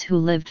Slavs who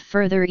lived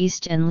further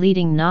east, and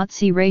leading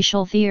Nazi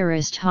racial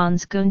theorist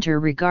Hans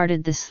Günther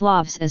regarded the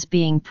Slavs as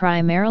being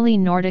primarily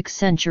Nordic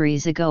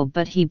centuries ago,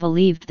 but he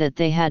believed that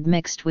they had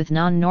mixed with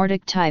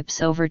non-Nordic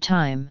types over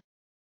time.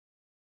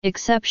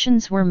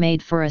 Exceptions were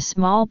made for a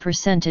small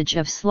percentage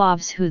of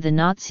Slavs who the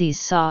Nazis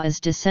saw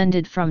as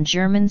descended from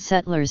German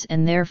settlers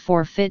and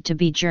therefore fit to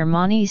be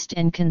Germanist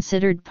and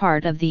considered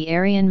part of the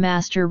Aryan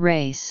master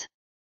race.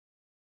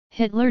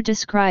 Hitler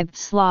described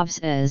Slavs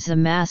as a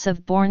mass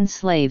of born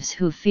slaves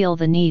who feel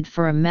the need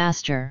for a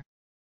master.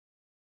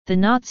 The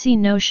Nazi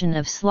notion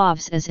of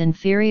Slavs as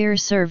inferior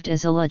served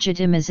as a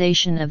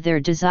legitimization of their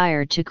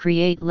desire to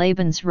create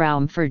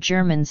Lebensraum for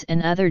Germans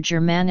and other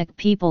Germanic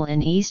people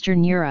in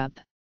Eastern Europe,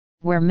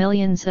 where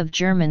millions of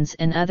Germans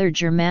and other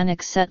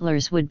Germanic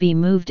settlers would be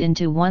moved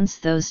into once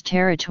those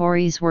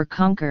territories were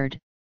conquered,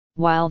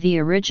 while the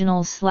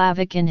original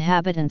Slavic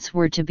inhabitants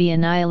were to be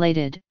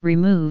annihilated,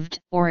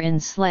 removed, or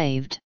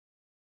enslaved.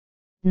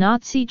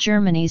 Nazi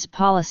Germany's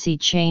policy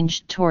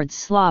changed towards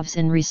Slavs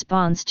in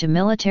response to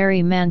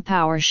military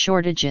manpower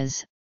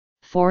shortages,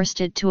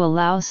 forced it to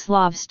allow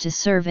Slavs to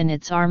serve in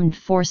its armed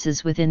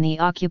forces within the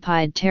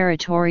occupied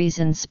territories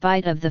in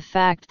spite of the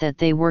fact that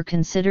they were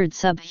considered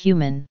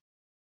subhuman.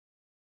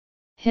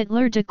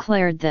 Hitler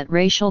declared that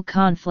racial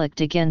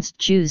conflict against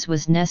Jews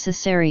was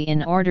necessary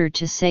in order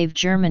to save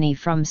Germany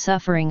from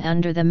suffering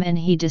under them, and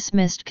he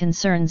dismissed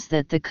concerns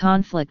that the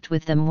conflict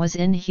with them was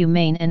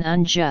inhumane and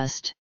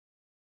unjust.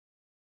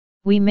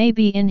 "We may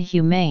be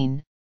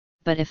inhumane,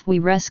 but if we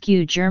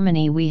rescue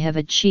Germany we have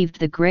achieved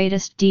the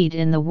greatest deed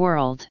in the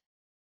world.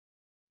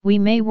 We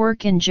may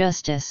work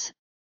injustice,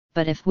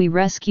 but if we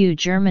rescue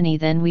Germany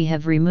then we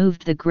have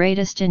removed the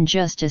greatest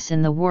injustice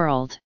in the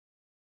world.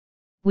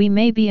 We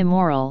may be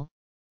immoral,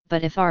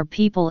 but if our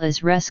people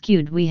is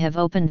rescued we have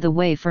opened the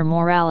way for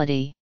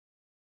morality."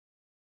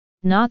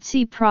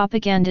 Nazi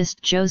propagandist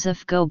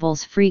Joseph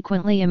Goebbels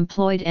frequently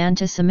employed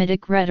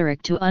anti-Semitic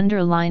rhetoric to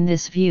underline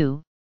this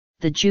view: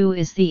 the Jew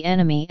is the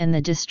enemy and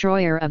the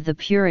destroyer of the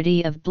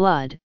purity of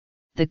blood,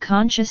 the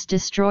conscious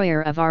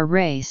destroyer of our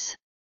race.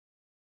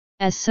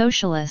 As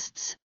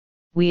socialists,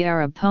 we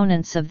are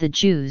opponents of the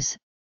Jews,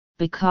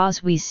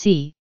 because we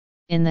see,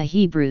 in the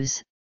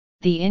Hebrews,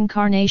 the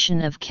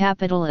incarnation of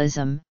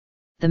capitalism,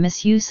 the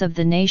misuse of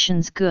the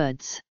nation's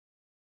goods.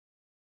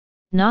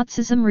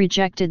 Nazism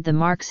rejected the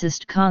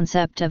Marxist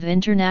concept of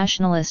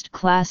internationalist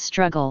class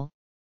struggle,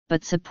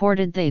 but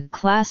supported the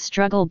class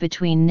struggle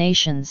between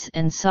nations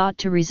and sought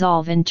to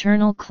resolve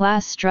internal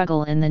class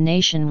struggle in the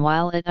nation,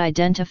 while it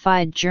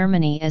identified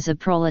Germany as a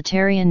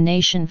proletarian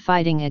nation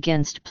fighting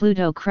against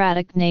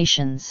plutocratic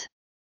nations.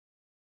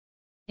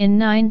 In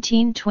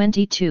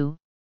 1922,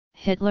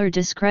 Hitler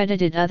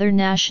discredited other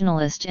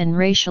nationalist and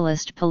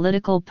racialist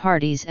political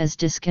parties as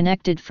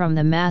disconnected from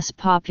the mass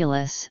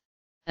populace,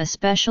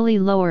 especially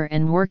lower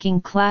and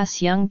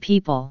working-class young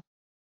people.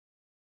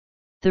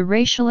 The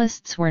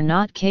racialists were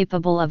not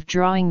capable of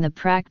drawing the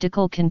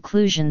practical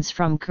conclusions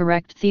from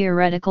correct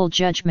theoretical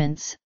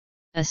judgments,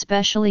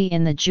 especially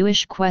in the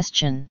Jewish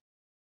question.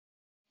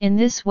 In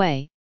this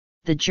way,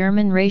 the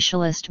German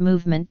racialist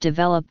movement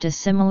developed a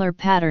similar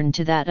pattern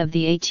to that of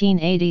the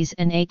 1880s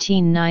and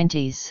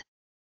 1890s.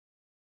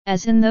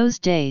 As in those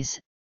days,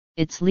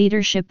 its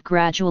leadership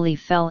gradually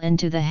fell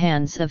into the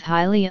hands of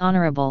highly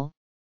honorable,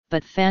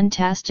 but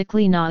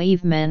fantastically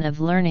naive men of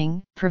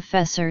learning,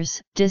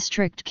 professors,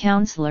 district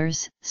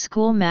councillors,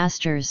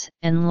 schoolmasters,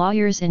 and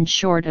lawyers, in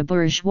short a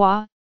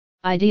bourgeois,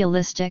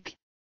 idealistic,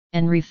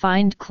 and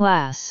refined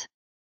class.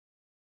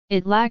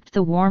 It lacked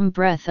the warm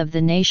breath of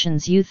the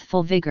nation's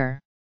youthful vigor.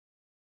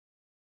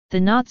 The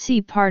Nazi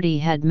Party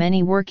had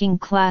many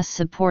working-class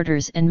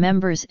supporters and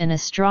members and a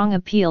strong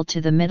appeal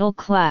to the middle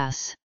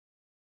class.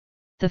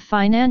 The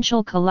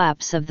financial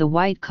collapse of the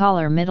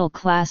white-collar middle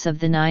class of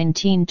the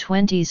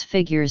 1920s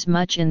figures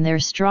much in their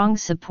strong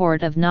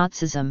support of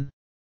Nazism.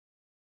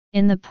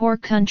 In the poor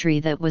country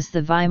that was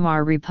the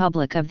Weimar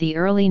Republic of the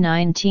early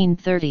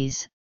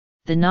 1930s,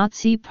 the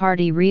Nazi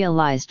Party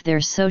realized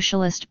their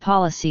socialist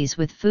policies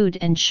with food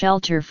and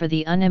shelter for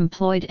the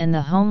unemployed and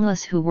the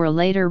homeless, who were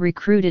later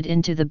recruited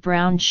into the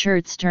Brown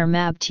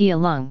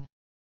Schutzturmabteilung.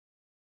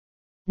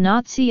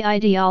 Nazi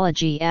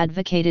ideology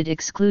advocated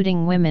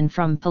excluding women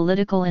from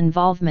political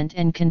involvement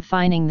and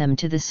confining them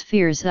to the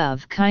spheres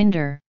of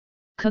Kinder,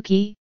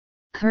 Cookie,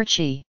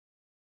 Kirche.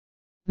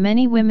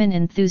 Many women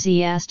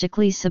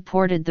enthusiastically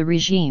supported the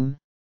regime,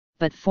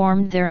 but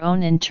formed their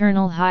own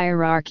internal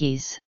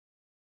hierarchies.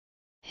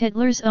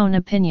 Hitler's own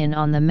opinion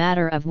on the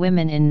matter of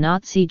women in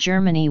Nazi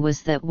Germany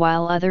was that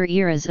while other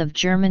eras of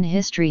German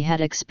history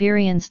had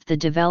experienced the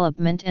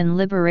development and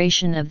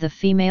liberation of the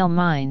female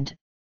mind,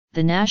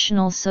 the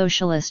National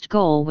Socialist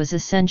goal was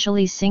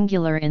essentially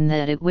singular in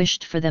that it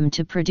wished for them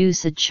to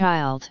produce a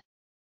child.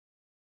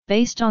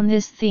 Based on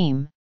this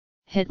theme,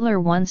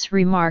 Hitler once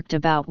remarked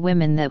about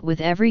women that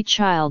with every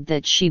child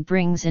that she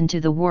brings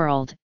into the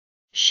world,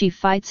 she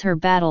fights her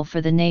battle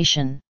for the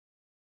nation.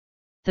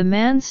 The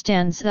man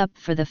stands up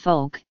for the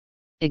folk,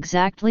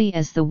 exactly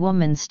as the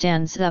woman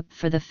stands up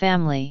for the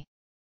family.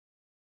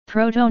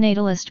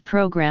 Protonatalist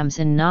programs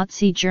in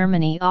Nazi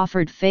Germany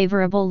offered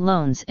favorable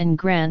loans and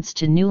grants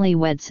to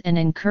newlyweds and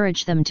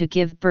encouraged them to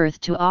give birth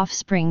to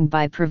offspring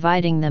by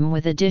providing them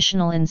with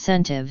additional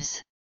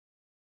incentives.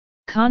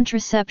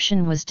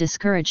 Contraception was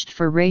discouraged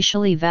for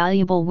racially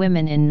valuable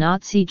women in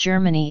Nazi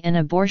Germany, and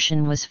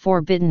abortion was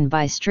forbidden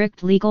by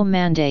strict legal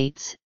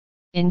mandates,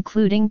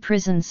 including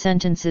prison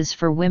sentences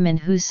for women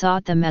who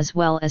sought them as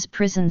well as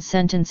prison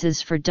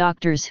sentences for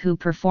doctors who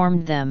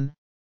performed them,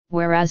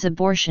 whereas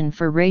abortion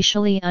for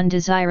racially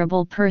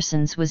undesirable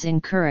persons was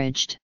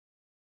encouraged.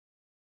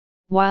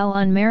 While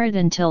unmarried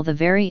until the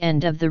very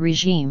end of the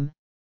regime,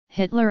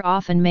 Hitler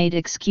often made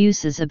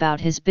excuses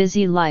about his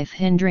busy life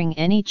hindering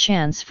any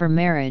chance for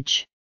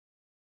marriage.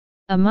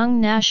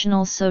 Among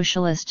National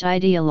Socialist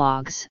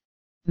ideologues,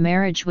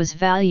 marriage was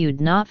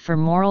valued not for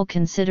moral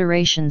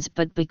considerations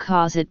but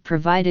because it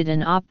provided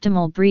an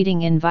optimal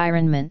breeding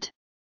environment.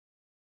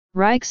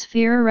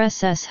 Reichsführer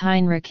SS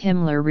Heinrich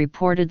Himmler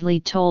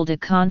reportedly told a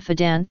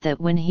confidant that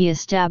when he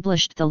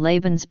established the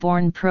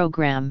Lebensborn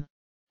program,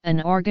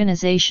 an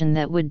organization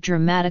that would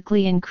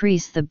dramatically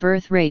increase the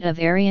birth rate of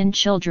Aryan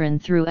children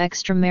through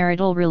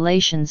extramarital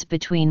relations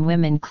between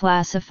women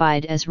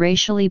classified as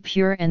racially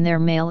pure and their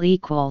male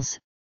equals,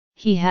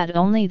 he had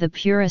only the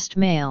purest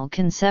male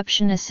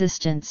conception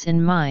assistance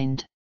in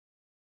mind.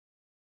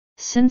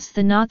 Since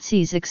the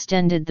Nazis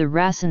extended the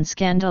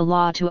Rassenskandal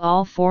law to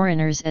all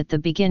foreigners at the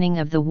beginning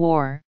of the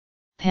war,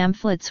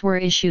 pamphlets were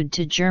issued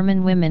to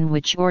German women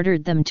which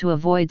ordered them to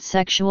avoid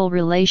sexual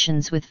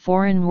relations with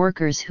foreign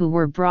workers who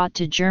were brought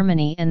to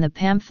Germany, and the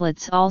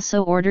pamphlets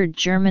also ordered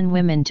German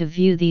women to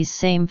view these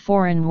same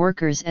foreign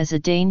workers as a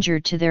danger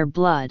to their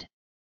blood.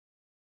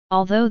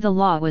 Although the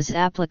law was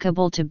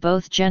applicable to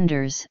both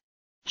genders,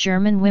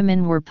 German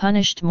women were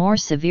punished more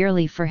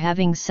severely for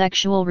having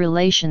sexual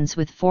relations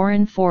with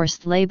foreign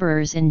forced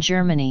laborers in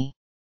Germany.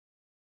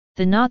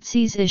 The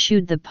Nazis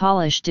issued the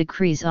Polish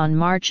decrees on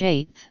March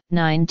 8,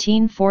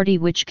 1940,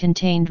 which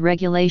contained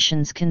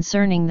regulations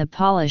concerning the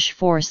Polish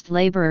forced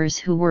laborers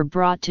who were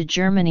brought to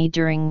Germany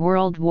during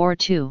World War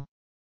II.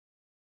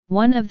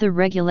 One of the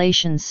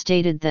regulations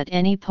stated that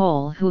any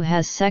Pole who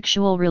has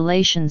sexual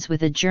relations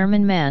with a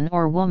German man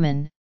or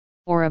woman,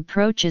 or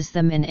approaches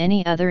them in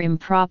any other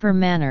improper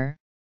manner,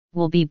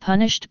 will be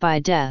punished by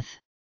death.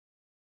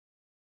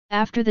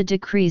 After the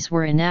decrees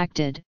were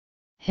enacted,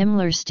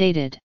 Himmler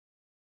stated,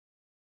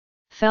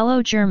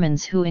 "Fellow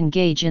Germans who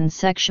engage in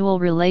sexual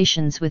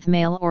relations with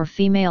male or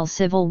female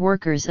civil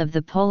workers of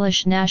the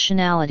Polish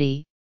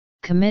nationality,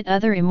 commit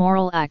other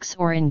immoral acts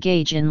or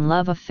engage in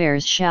love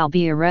affairs shall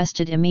be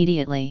arrested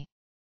immediately."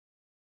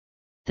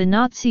 The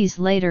Nazis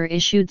later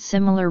issued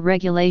similar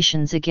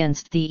regulations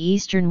against the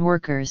Eastern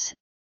workers,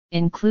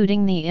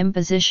 including the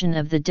imposition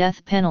of the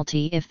death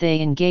penalty if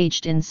they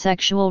engaged in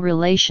sexual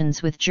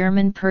relations with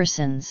German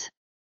persons.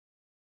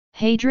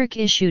 Heydrich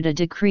issued a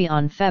decree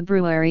on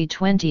February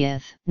 20,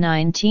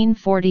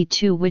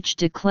 1942, which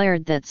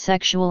declared that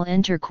sexual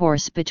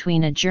intercourse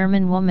between a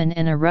German woman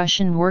and a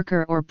Russian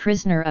worker or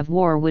prisoner of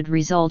war would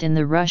result in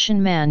the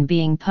Russian man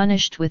being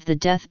punished with the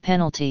death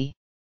penalty.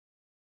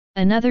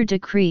 Another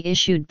decree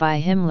issued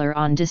by Himmler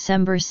on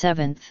December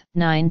 7,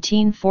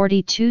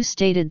 1942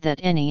 stated that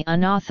any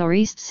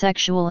unauthorized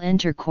sexual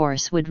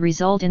intercourse would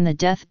result in the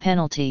death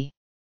penalty.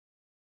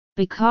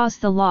 Because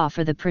the law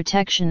for the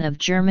protection of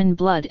German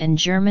blood and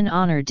German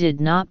honor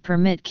did not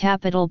permit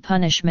capital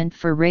punishment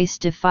for race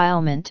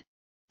defilement,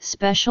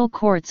 special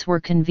courts were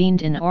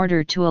convened in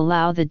order to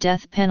allow the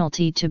death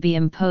penalty to be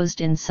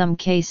imposed in some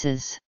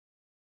cases.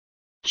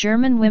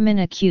 German women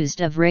accused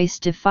of race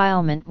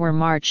defilement were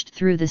marched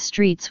through the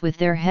streets with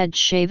their heads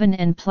shaven,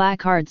 and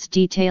placards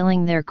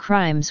detailing their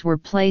crimes were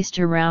placed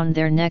around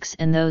their necks,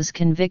 and those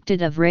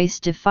convicted of race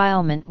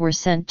defilement were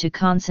sent to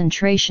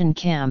concentration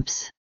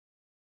camps.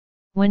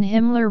 When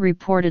Himmler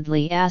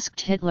reportedly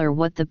asked Hitler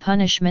what the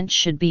punishment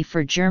should be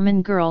for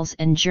German girls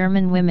and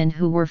German women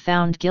who were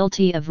found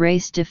guilty of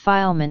race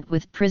defilement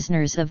with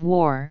prisoners of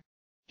war,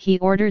 he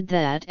ordered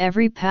that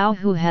every POW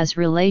who has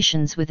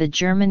relations with a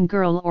German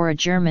girl or a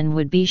German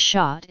would be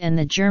shot, and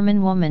the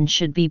German woman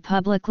should be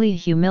publicly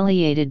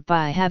humiliated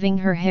by having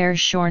her hair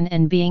shorn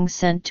and being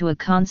sent to a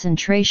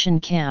concentration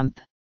camp.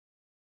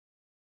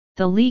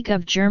 The League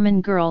of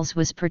German Girls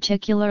was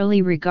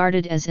particularly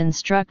regarded as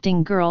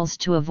instructing girls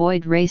to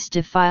avoid race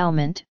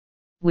defilement,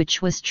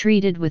 which was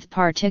treated with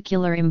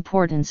particular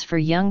importance for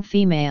young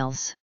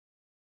females.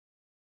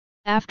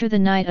 After the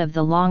Night of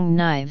the Long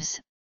Knives,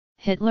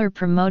 Hitler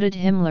promoted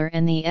Himmler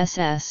and the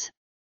SS,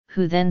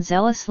 who then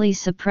zealously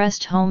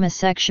suppressed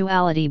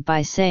homosexuality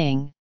by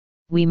saying,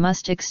 "We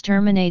must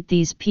exterminate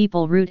these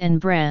people root and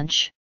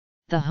branch,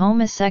 the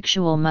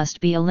homosexual must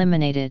be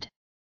eliminated."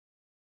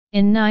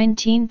 In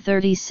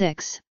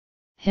 1936,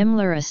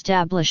 Himmler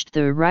established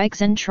the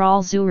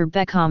Reichszentrale zur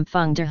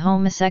Bekämpfung der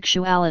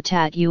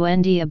Homosexualität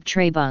und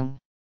Abtreibung.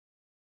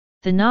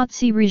 The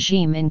Nazi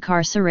regime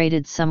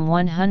incarcerated some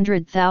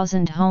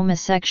 100,000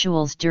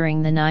 homosexuals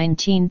during the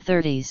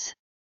 1930s.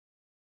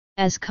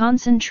 As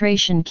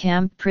concentration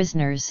camp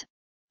prisoners,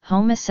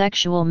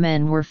 homosexual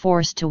men were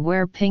forced to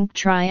wear pink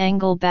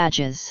triangle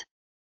badges.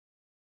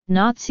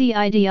 Nazi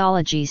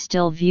ideology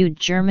still viewed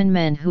German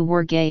men who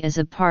were gay as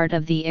a part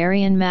of the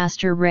Aryan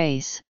master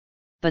race,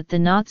 but the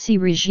Nazi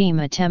regime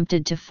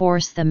attempted to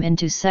force them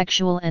into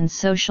sexual and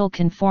social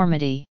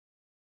conformity.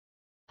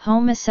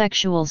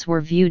 Homosexuals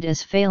were viewed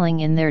as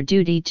failing in their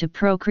duty to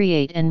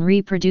procreate and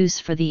reproduce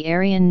for the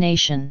Aryan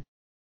nation.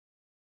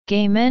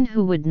 Gay men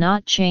who would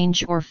not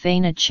change or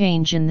feign a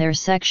change in their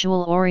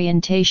sexual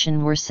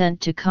orientation were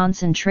sent to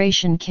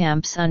concentration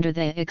camps under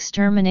the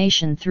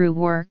Extermination Through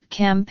Work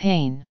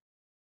campaign.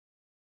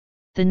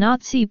 The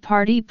Nazi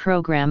Party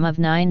program of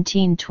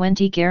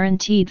 1920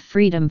 guaranteed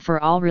freedom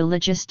for all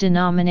religious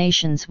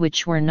denominations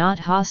which were not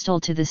hostile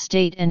to the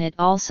state, and it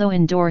also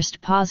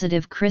endorsed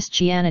positive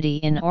Christianity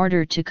in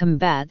order to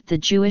combat the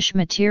Jewish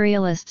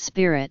materialist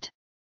spirit.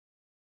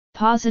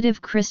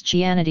 Positive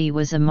Christianity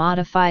was a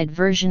modified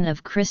version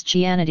of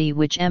Christianity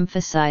which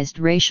emphasized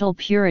racial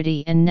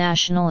purity and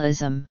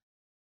nationalism.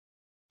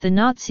 The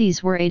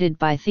Nazis were aided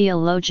by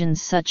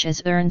theologians such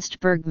as Ernst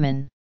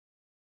Bergmann.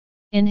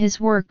 In his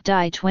work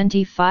Die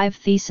 25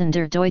 Thesen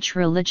der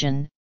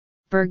Deutschreligion,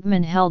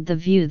 Bergmann held the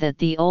view that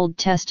the Old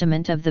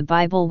Testament of the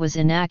Bible was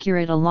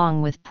inaccurate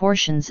along with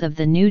portions of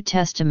the New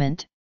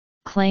Testament,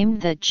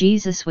 claimed that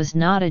Jesus was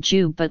not a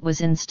Jew but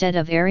was instead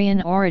of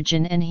Aryan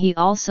origin, and he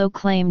also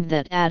claimed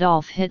that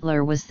Adolf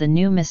Hitler was the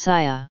new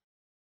Messiah.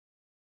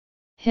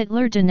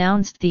 Hitler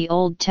denounced the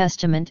Old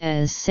Testament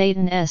as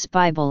Satan's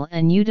Bible,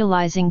 and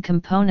utilizing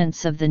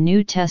components of the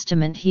New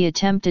Testament he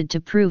attempted to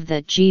prove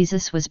that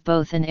Jesus was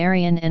both an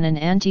Aryan and an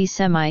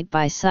anti-Semite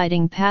by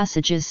citing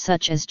passages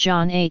such as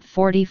John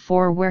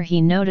 8:44, where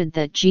he noted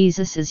that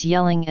Jesus is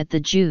yelling at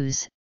the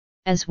Jews,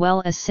 as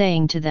well as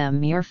saying to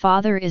them, "Your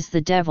father is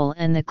the devil,"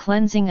 and the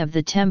cleansing of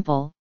the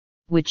temple,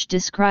 which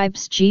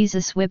describes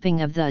Jesus'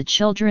 whipping of the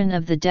children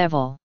of the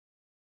devil.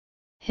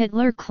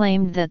 Hitler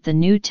claimed that the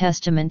New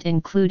Testament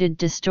included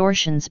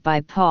distortions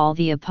by Paul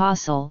the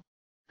Apostle,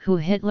 who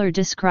Hitler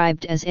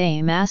described as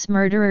a mass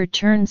murderer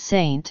turned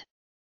saint.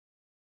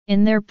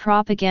 In their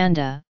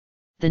propaganda,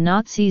 the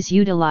Nazis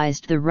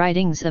utilized the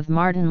writings of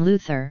Martin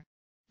Luther,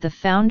 the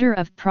founder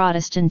of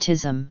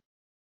Protestantism.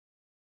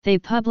 They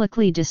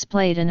publicly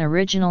displayed an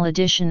original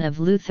edition of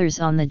Luther's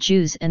On the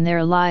Jews and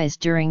Their Lies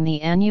during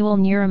the annual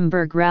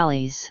Nuremberg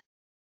rallies.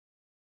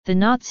 The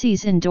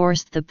Nazis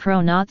endorsed the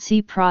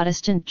pro-Nazi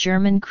Protestant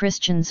German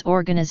Christians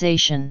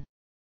organization.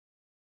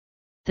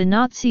 The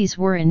Nazis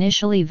were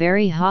initially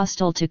very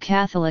hostile to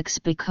Catholics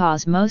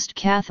because most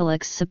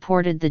Catholics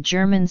supported the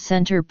German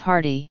Center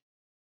Party.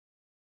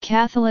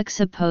 Catholics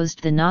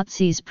opposed the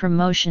Nazis'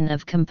 promotion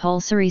of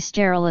compulsory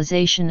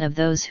sterilization of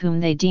those whom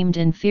they deemed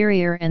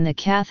inferior, and the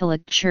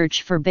Catholic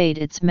Church forbade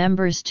its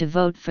members to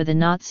vote for the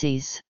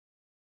Nazis.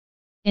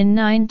 In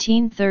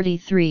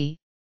 1933,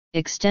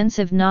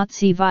 extensive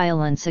Nazi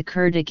violence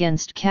occurred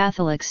against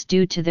Catholics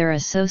due to their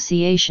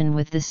association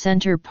with the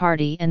Center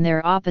Party and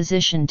their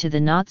opposition to the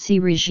Nazi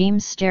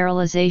regime's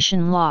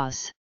sterilization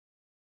laws.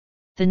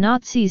 The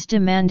Nazis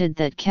demanded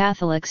that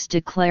Catholics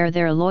declare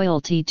their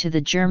loyalty to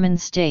the German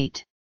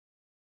state.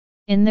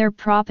 In their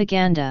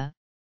propaganda,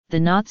 the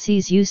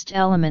Nazis used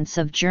elements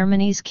of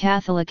Germany's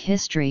Catholic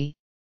history,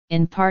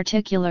 in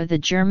particular the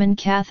German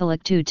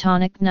Catholic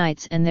Teutonic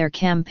Knights and their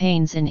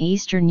campaigns in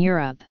Eastern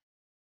Europe.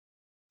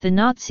 The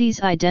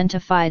Nazis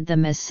identified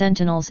them as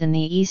sentinels in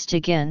the East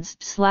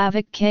against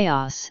Slavic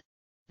chaos,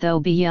 though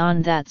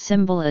beyond that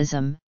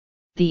symbolism,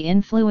 the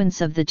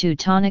influence of the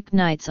Teutonic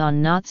Knights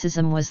on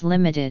Nazism was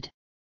limited.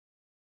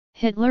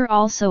 Hitler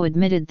also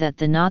admitted that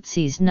the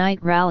Nazis'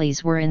 night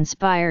rallies were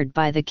inspired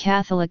by the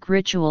Catholic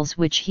rituals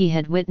which he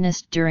had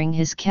witnessed during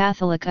his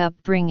Catholic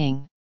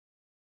upbringing.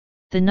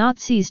 The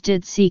Nazis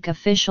did seek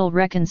official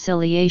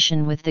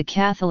reconciliation with the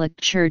Catholic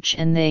Church,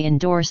 and they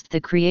endorsed the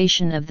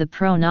creation of the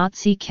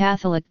pro-Nazi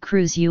Catholic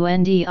Kreuz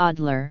und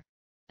Adler,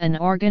 an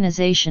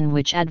organization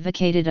which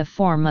advocated a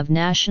form of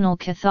national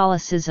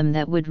Catholicism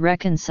that would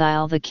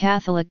reconcile the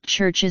Catholic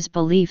Church's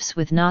beliefs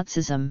with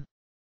Nazism.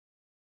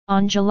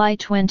 On July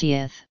 20,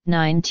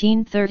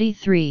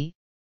 1933,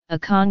 a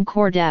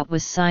concordat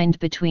was signed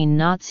between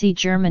Nazi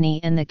Germany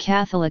and the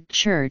Catholic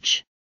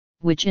Church,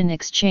 which in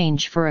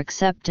exchange for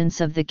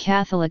acceptance of the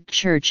Catholic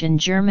Church in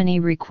Germany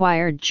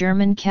required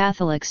German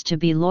Catholics to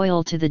be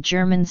loyal to the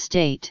German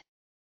state.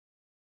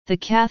 The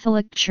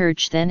Catholic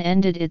Church then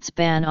ended its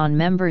ban on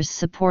members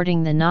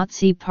supporting the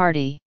Nazi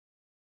Party.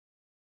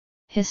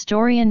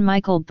 Historian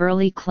Michael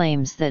Burley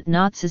claims that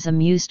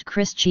Nazism used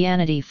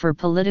Christianity for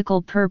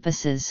political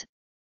purposes,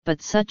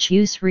 but such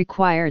use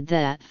required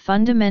that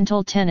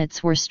fundamental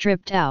tenets were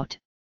stripped out,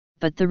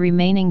 but the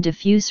remaining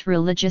diffuse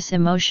religious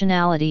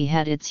emotionality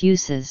had its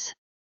uses.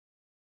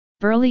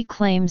 Burley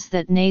claims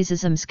that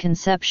Nazism's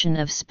conception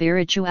of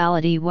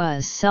spirituality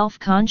was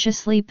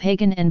self-consciously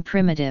pagan and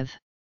primitive.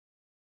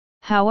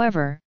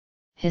 However,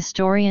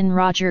 historian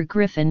Roger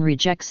Griffin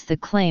rejects the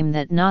claim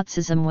that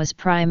Nazism was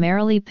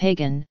primarily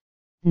pagan,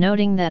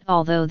 noting that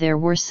although there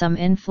were some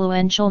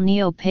influential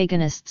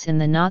neo-paganists in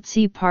the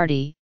Nazi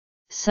Party,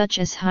 such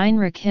as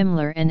Heinrich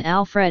Himmler and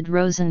Alfred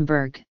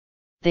Rosenberg,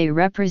 they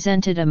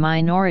represented a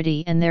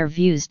minority and their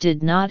views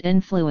did not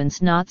influence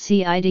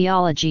Nazi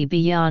ideology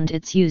beyond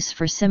its use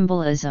for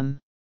symbolism.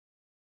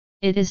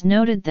 It is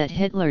noted that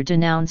Hitler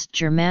denounced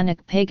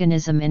Germanic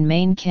paganism in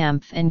Mein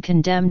Kampf and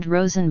condemned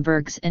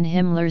Rosenberg's and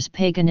Himmler's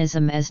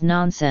paganism as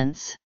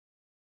nonsense.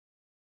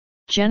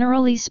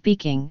 Generally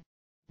speaking,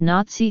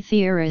 Nazi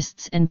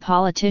theorists and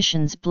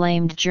politicians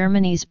blamed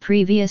Germany's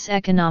previous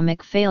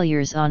economic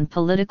failures on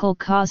political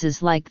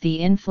causes like the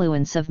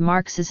influence of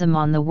Marxism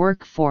on the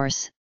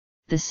workforce,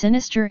 the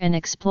sinister and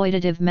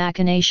exploitative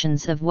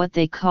machinations of what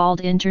they called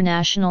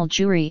international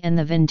Jewry, and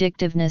the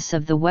vindictiveness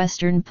of the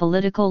Western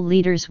political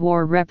leaders'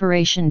 war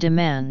reparation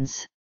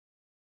demands.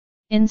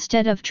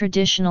 Instead of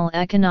traditional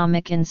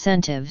economic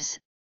incentives,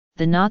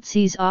 the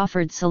Nazis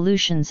offered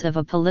solutions of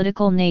a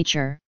political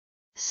nature,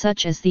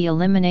 such as the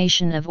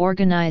elimination of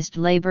organized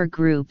labor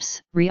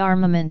groups,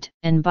 rearmament,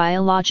 and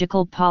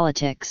biological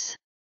politics.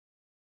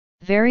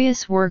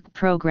 Various work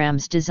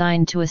programs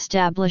designed to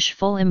establish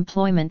full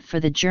employment for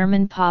the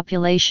German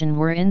population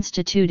were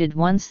instituted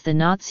once the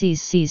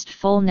Nazis seized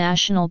full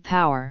national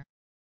power.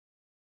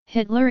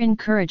 Hitler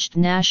encouraged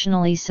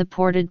nationally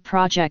supported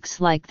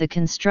projects like the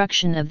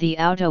construction of the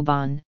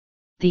Autobahn,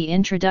 the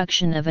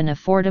introduction of an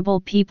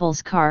affordable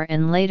people's car,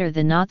 and later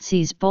the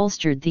Nazis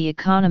bolstered the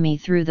economy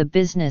through the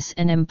business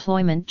and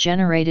employment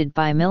generated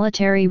by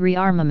military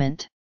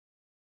rearmament.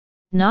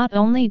 Not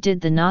only did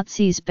the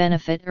Nazis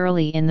benefit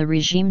early in the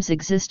regime's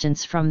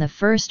existence from the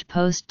first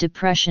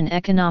post-depression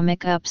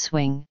economic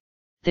upswing,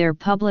 their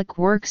public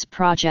works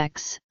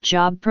projects,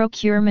 job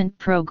procurement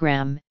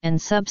program,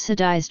 and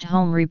subsidized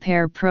home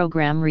repair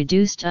program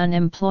reduced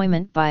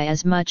unemployment by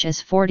as much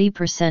as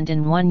 40%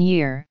 in 1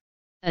 year,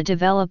 a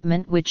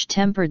development which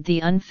tempered the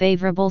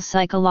unfavorable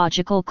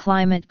psychological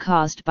climate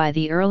caused by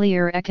the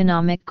earlier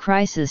economic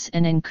crisis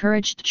and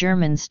encouraged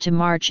Germans to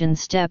march in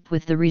step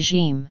with the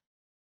regime.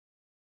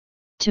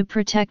 To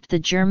protect the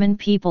German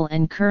people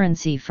and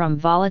currency from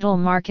volatile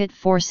market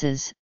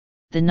forces,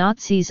 the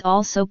Nazis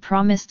also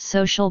promised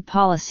social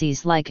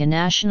policies like a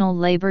national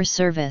labor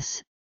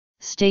service,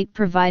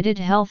 state-provided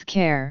health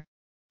care,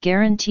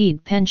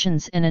 guaranteed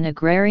pensions, and an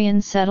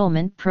agrarian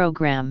settlement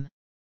program.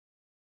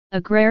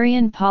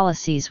 Agrarian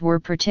policies were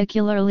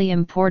particularly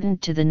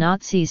important to the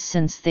Nazis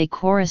since they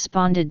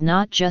corresponded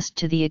not just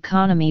to the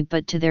economy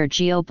but to their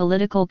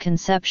geopolitical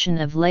conception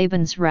of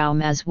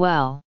Lebensraum as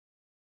well.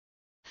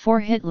 For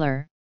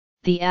Hitler,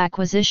 the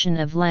acquisition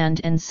of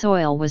land and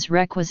soil was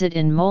requisite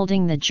in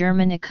molding the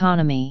German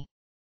economy.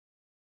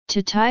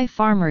 To tie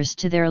farmers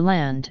to their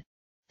land,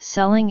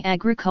 selling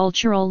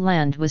agricultural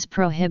land was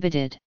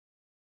prohibited.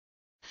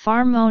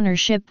 Farm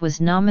ownership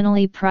was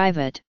nominally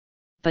private,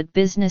 but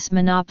business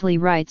monopoly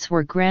rights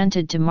were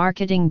granted to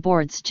marketing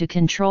boards to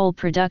control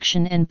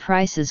production and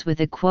prices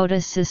with a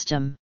quota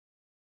system.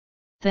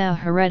 The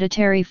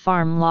Hereditary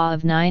Farm Law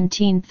of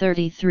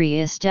 1933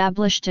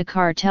 established a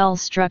cartel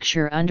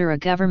structure under a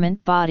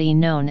government body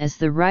known as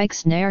the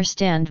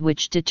Reichsnährstand,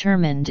 which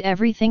determined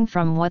everything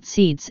from what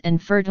seeds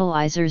and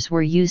fertilizers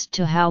were used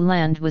to how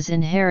land was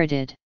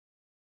inherited.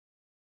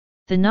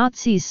 The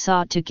Nazis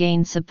sought to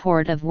gain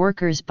support of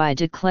workers by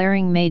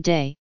declaring May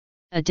Day,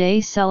 a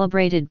day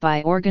celebrated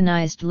by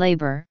organized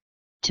labor,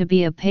 to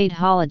be a paid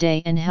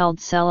holiday, and held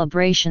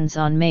celebrations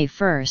on May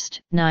 1,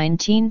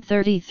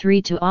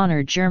 1933 to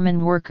honor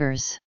German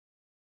workers.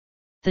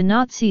 The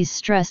Nazis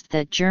stressed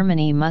that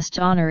Germany must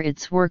honor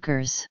its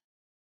workers.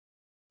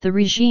 The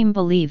regime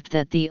believed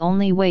that the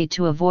only way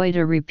to avoid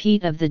a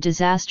repeat of the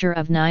disaster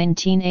of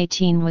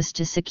 1918 was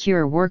to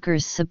secure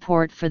workers'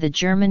 support for the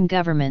German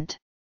government.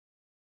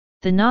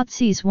 The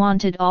Nazis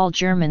wanted all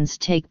Germans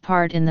take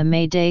part in the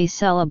May Day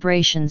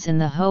celebrations in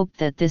the hope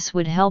that this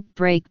would help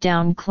break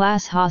down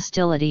class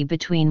hostility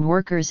between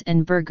workers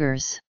and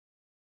burghers.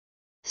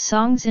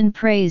 Songs in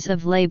praise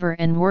of labor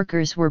and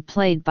workers were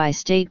played by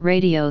state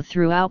radio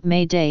throughout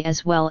May Day,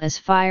 as well as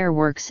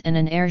fireworks and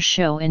an air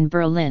show in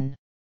Berlin.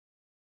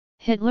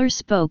 Hitler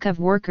spoke of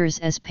workers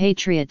as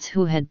patriots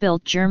who had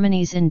built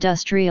Germany's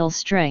industrial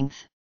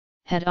strength,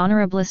 had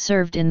honorably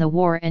served in the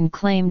war, and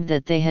claimed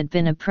that they had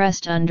been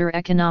oppressed under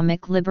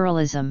economic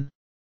liberalism.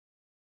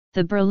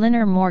 The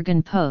Berliner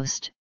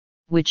Morgenpost,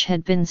 which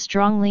had been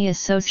strongly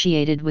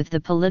associated with the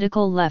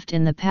political left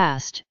in the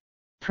past,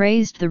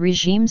 praised the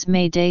regime's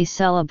May Day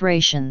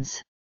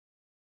celebrations.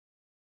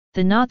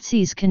 The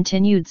Nazis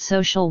continued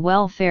social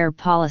welfare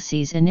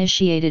policies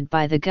initiated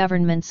by the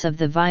governments of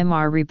the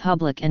Weimar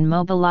Republic and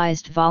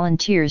mobilized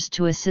volunteers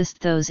to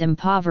assist those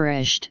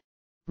impoverished,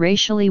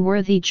 racially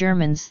worthy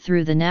Germans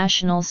through the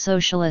National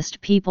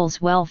Socialist People's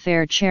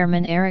Welfare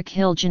Chairman Erich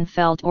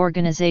Hilgenfeldt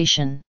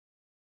organization.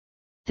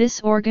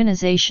 This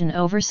organization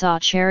oversaw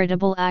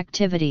charitable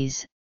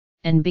activities,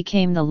 and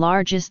became the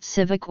largest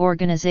civic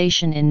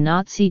organization in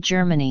Nazi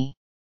Germany.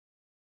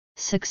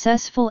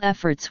 Successful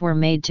efforts were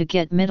made to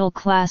get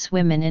middle-class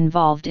women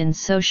involved in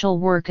social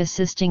work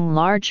assisting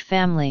large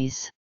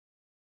families.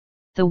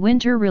 The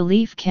winter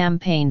relief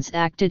campaigns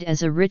acted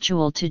as a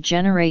ritual to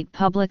generate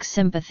public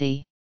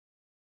sympathy.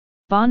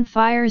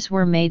 Bonfires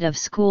were made of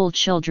school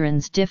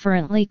children's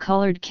differently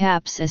colored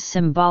caps as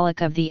symbolic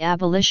of the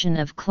abolition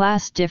of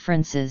class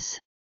differences.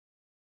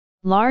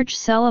 Large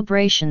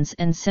celebrations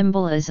and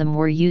symbolism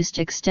were used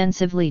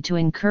extensively to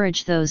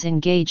encourage those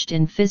engaged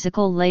in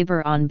physical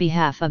labor on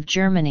behalf of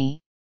Germany,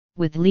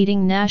 with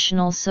leading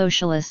National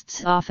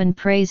Socialists often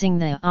praising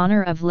the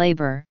honor of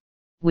labor,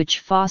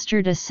 which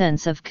fostered a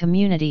sense of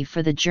community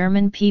for the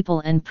German people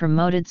and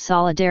promoted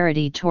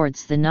solidarity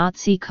towards the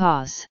Nazi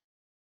cause.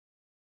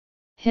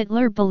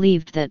 Hitler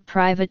believed that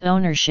private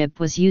ownership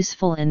was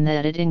useful in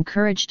that it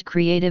encouraged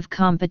creative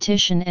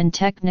competition and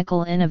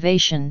technical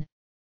innovation,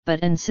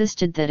 but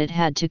insisted that it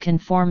had to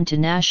conform to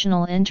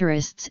national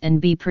interests and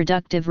be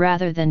productive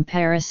rather than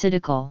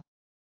parasitical.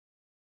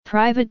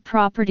 Private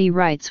property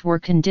rights were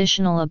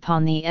conditional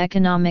upon the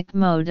economic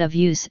mode of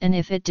use, and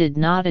if it did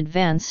not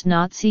advance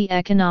Nazi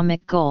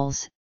economic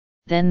goals,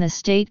 then the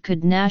state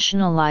could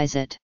nationalize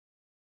it.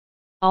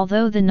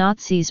 Although the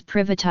Nazis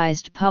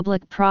privatized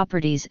public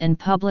properties and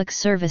public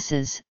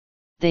services,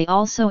 they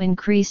also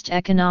increased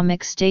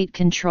economic state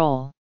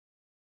control.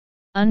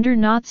 Under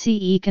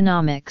Nazi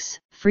economics,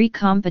 free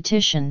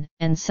competition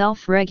and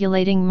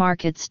self-regulating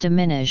markets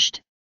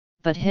diminished,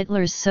 but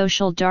Hitler's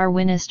social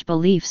Darwinist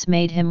beliefs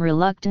made him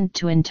reluctant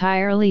to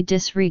entirely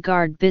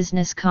disregard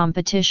business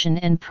competition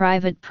and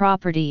private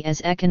property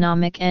as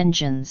economic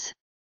engines.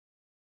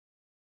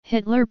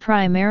 Hitler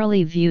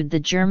primarily viewed the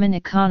German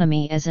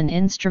economy as an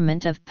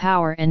instrument of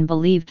power and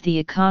believed the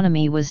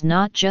economy was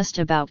not just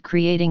about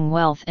creating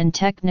wealth and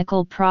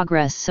technical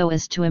progress so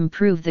as to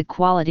improve the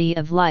quality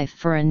of life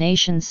for a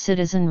nation's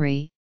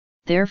citizenry.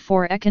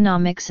 Therefore,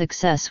 economic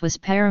success was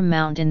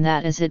paramount in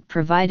that as it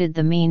provided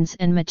the means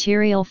and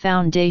material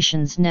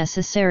foundations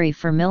necessary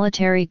for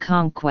military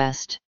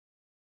conquest.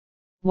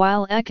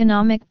 While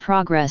economic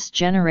progress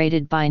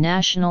generated by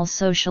National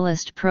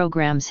Socialist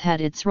programs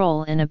had its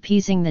role in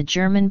appeasing the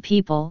German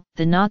people,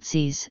 the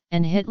Nazis,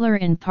 and Hitler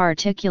in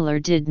particular,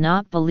 did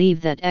not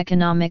believe that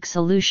economic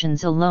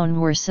solutions alone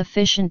were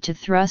sufficient to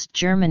thrust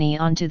Germany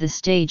onto the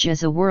stage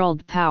as a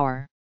world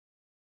power.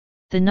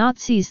 The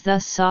Nazis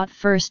thus sought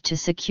first to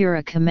secure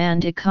a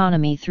command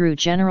economy through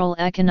general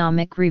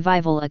economic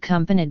revival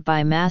accompanied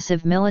by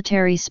massive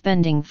military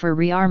spending for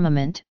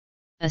rearmament,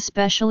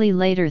 especially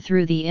later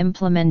through the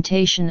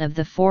implementation of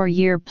the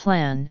four-year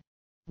plan,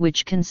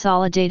 which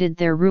consolidated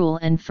their rule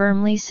and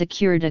firmly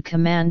secured a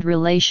command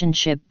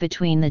relationship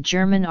between the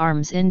German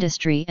arms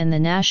industry and the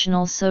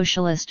National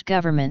Socialist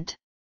government.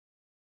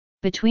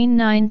 Between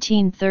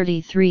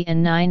 1933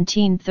 and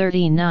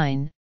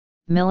 1939,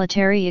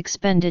 military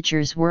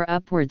expenditures were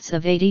upwards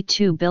of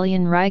 82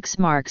 billion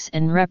Reichsmarks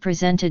and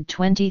represented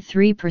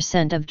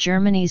 23% of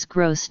Germany's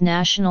gross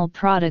national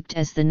product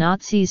as the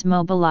Nazis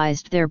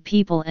mobilized their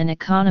people and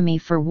economy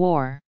for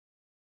war.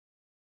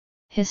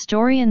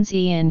 Historians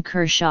Ian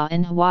Kershaw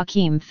and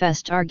Joachim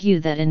Fest argue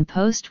that in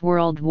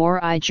post-World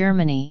War I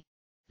Germany,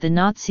 the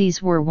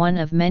Nazis were one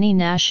of many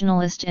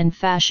nationalist and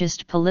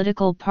fascist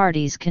political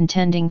parties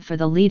contending for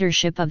the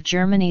leadership of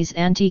Germany's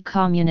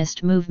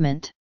anti-communist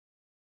movement.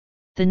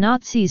 The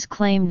Nazis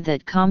claimed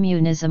that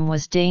communism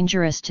was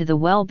dangerous to the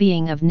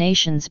well-being of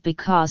nations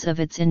because of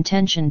its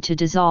intention to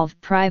dissolve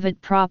private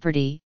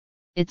property,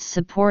 its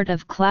support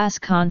of class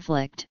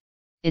conflict,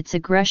 its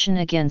aggression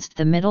against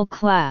the middle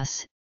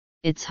class,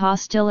 its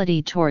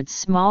hostility towards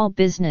small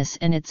business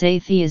and its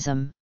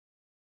atheism.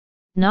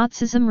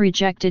 Nazism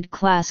rejected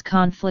class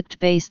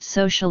conflict-based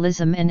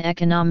socialism and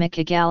economic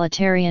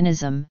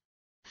egalitarianism,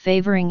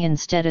 favoring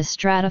instead a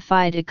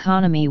stratified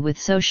economy with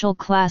social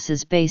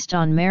classes based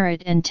on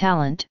merit and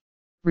talent,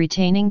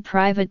 retaining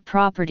private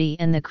property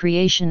and the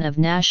creation of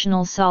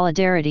national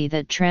solidarity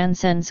that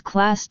transcends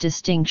class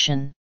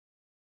distinction.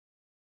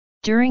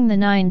 During the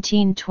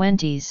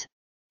 1920s,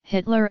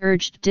 Hitler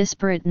urged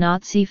disparate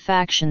Nazi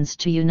factions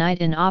to unite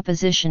in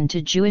opposition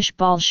to Jewish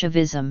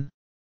Bolshevism.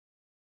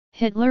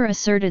 Hitler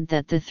asserted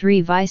that the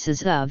three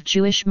vices of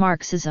Jewish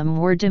Marxism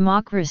were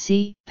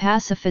democracy,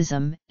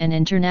 pacifism, and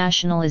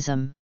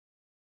internationalism.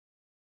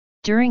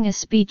 During a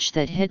speech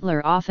that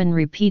Hitler often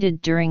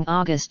repeated during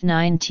August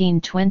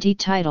 1920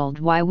 titled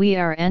 "Why We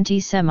Are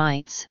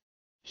Anti-Semites,"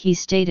 he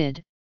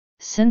stated,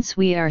 "Since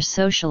we are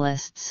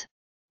socialists,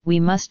 we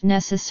must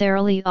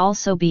necessarily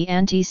also be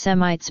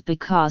anti-Semites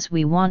because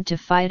we want to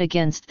fight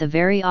against the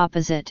very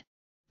opposite,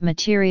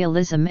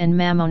 materialism and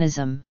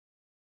mammonism.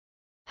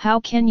 How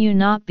can you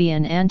not be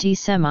an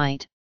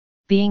anti-Semite,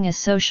 being a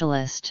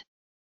socialist?"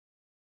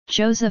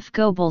 Joseph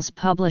Goebbels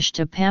published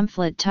a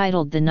pamphlet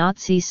titled The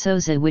Nazi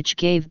Soße, which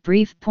gave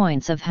brief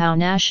points of how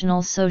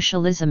National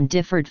Socialism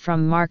differed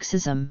from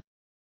Marxism.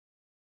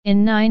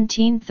 In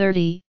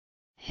 1930,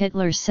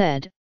 Hitler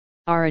said,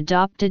 "Our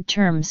adopted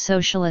term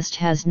socialist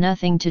has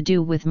nothing to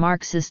do with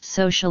Marxist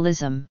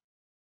socialism.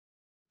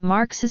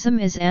 Marxism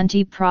is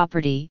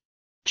anti-property,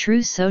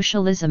 true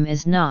socialism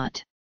is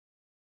not."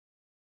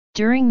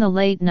 During the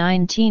late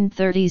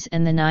 1930s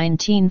and the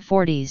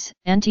 1940s,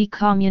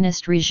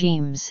 anti-communist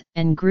regimes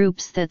and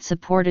groups that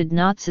supported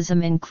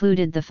Nazism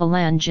included the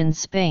Falange in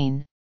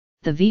Spain,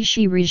 the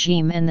Vichy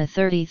regime and the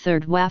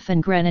 33rd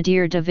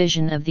Waffen-Grenadier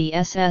Division of the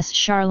SS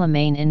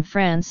Charlemagne in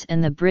France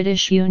and the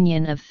British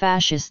Union of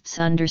Fascists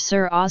under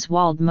Sir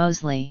Oswald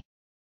Mosley.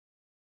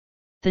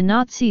 The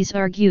Nazis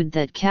argued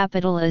that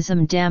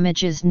capitalism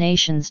damages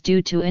nations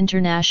due to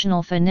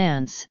international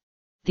finance,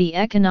 the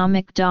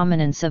economic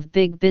dominance of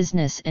big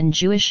business and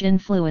Jewish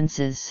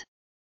influences.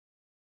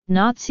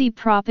 Nazi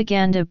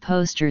propaganda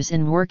posters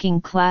in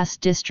working-class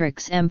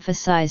districts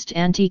emphasized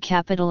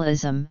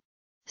anti-capitalism,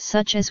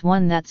 such as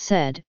one that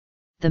said,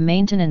 "The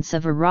maintenance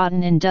of a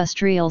rotten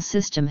industrial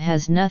system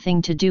has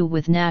nothing to do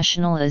with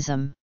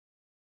nationalism.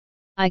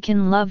 I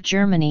can love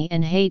Germany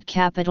and hate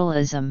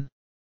capitalism."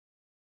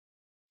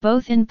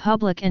 Both in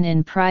public and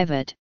in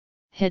private,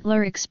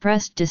 Hitler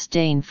expressed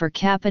disdain for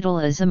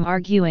capitalism,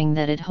 arguing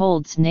that it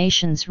holds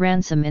nations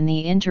ransom in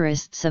the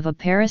interests of a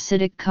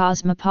parasitic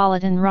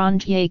cosmopolitan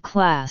rentier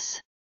class.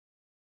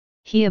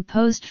 He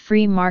opposed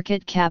free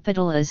market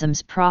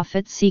capitalism's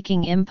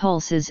profit-seeking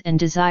impulses and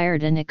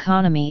desired an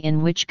economy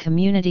in which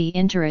community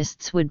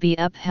interests would be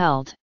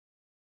upheld.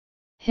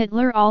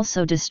 Hitler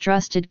also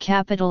distrusted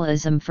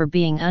capitalism for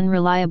being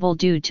unreliable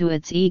due to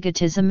its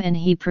egotism, and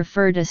he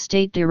preferred a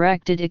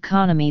state-directed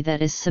economy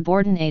that is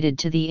subordinated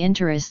to the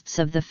interests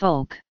of the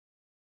folk.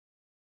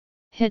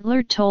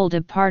 Hitler told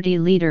a party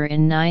leader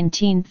in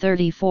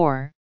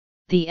 1934,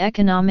 "The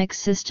economic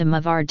system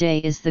of our day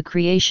is the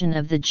creation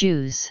of the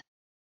Jews."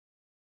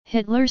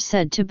 Hitler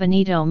said to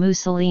Benito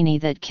Mussolini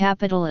that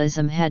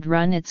capitalism had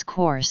run its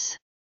course.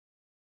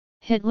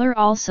 Hitler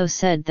also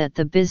said that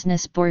the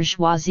business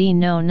bourgeoisie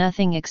know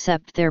nothing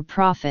except their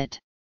profit.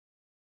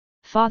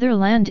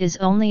 Fatherland is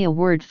only a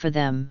word for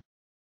them.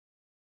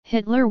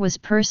 Hitler was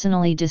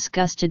personally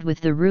disgusted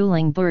with the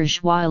ruling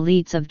bourgeois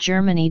elites of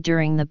Germany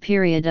during the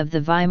period of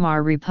the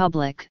Weimar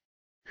Republic,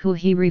 who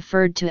he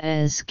referred to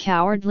as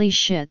cowardly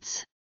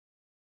shits.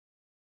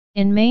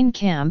 In Mein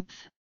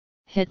Kampf,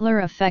 Hitler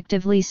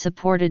effectively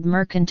supported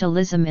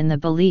mercantilism in the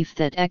belief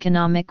that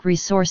economic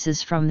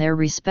resources from their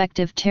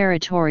respective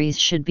territories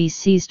should be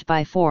seized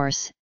by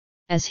force,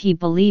 as he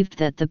believed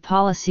that the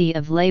policy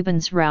of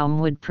Lebensraum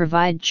would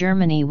provide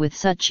Germany with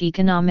such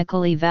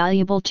economically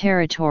valuable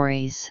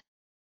territories.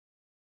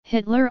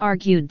 Hitler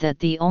argued that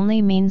the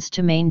only means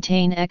to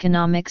maintain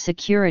economic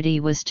security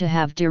was to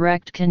have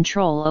direct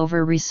control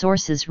over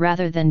resources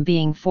rather than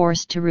being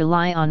forced to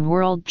rely on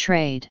world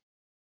trade.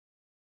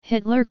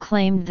 Hitler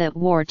claimed that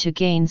war to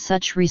gain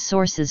such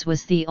resources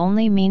was the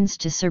only means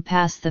to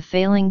surpass the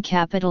failing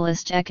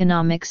capitalist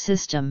economic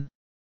system.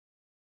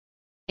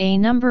 A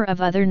number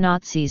of other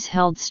Nazis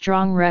held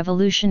strong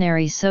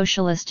revolutionary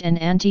socialist and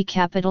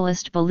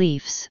anti-capitalist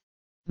beliefs,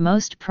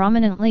 most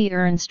prominently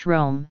Ernst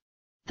Röhm,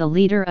 the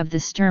leader of the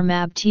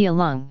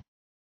Sturmabteilung.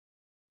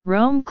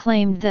 Röhm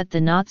claimed that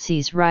the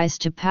Nazis' rise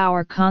to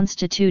power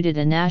constituted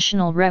a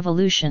national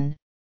revolution,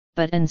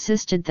 but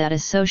insisted that a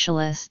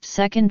socialist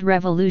second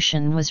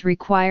revolution was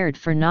required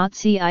for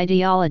Nazi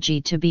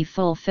ideology to be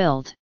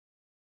fulfilled.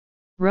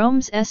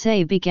 Röhm's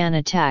essay began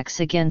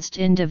attacks against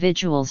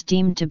individuals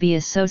deemed to be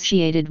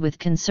associated with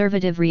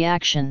conservative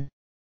reaction.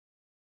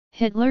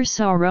 Hitler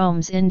saw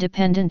Röhm's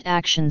independent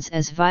actions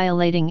as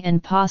violating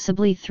and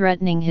possibly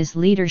threatening his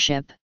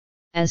leadership,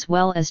 as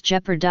well as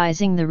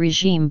jeopardizing the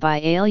regime by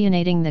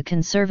alienating the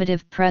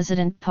conservative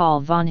President Paul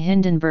von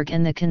Hindenburg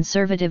and the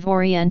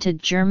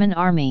conservative-oriented German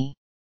army.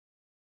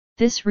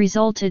 This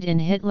resulted in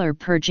Hitler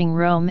purging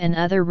Röhm and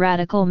other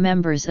radical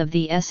members of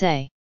the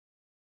SA.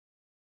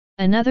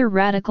 Another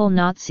radical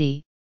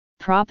Nazi,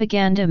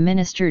 propaganda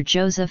minister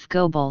Joseph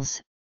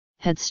Goebbels,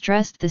 had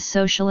stressed the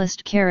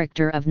socialist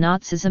character of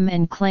Nazism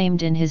and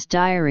claimed in his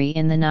diary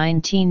in the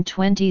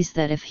 1920s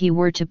that if he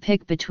were to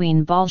pick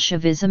between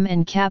Bolshevism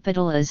and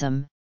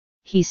capitalism,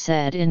 he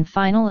said in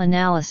final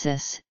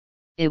analysis,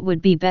 "It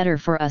would be better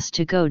for us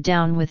to go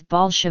down with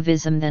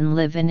Bolshevism than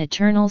live in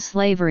eternal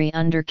slavery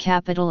under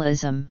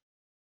capitalism."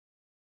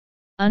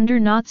 Under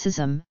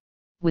Nazism,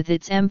 with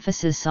its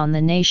emphasis on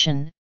the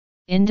nation,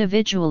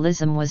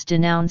 individualism was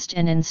denounced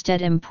and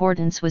instead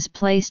importance was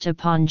placed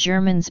upon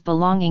Germans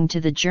belonging to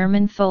the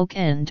German folk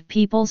and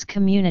people's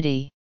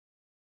community.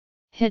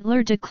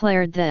 Hitler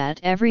declared that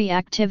every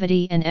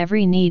activity and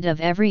every need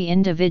of every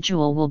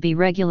individual will be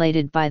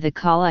regulated by the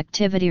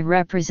collectivity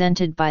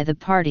represented by the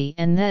party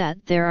and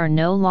that there are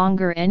no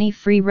longer any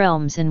free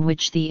realms in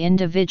which the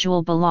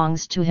individual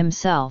belongs to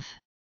himself.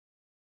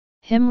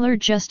 Himmler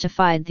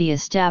justified the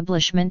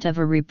establishment of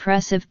a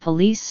repressive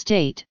police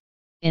state,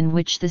 in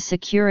which the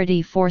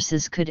security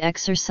forces could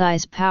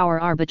exercise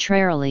power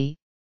arbitrarily,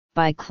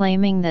 by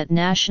claiming that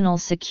national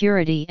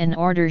security and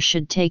order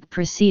should take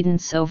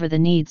precedence over the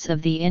needs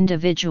of the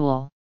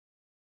individual.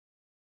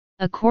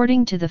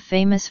 According to the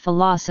famous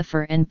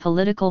philosopher and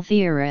political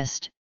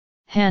theorist,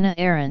 Hannah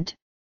Arendt,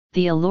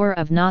 the allure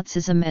of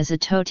Nazism as a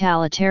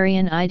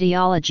totalitarian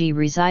ideology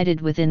resided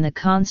within the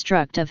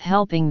construct of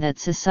helping that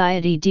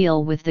society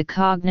deal with the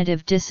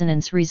cognitive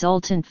dissonance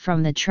resultant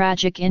from the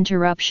tragic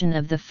interruption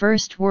of the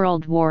First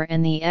World War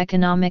and the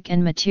economic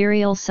and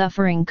material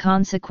suffering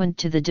consequent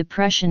to the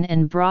Depression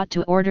and brought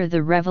to order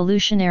the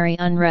revolutionary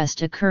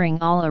unrest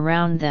occurring all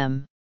around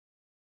them.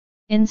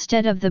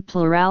 Instead of the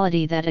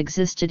plurality that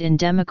existed in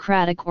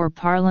democratic or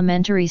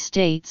parliamentary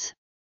states,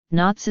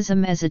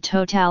 Nazism as a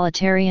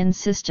totalitarian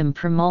system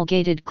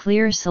promulgated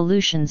clear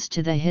solutions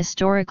to the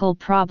historical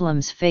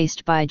problems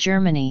faced by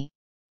Germany,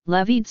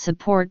 levied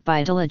support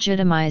by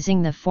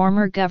delegitimizing the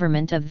former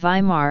government of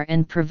Weimar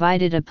and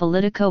provided a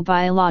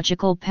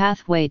politico-biological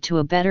pathway to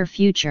a better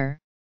future,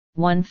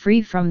 one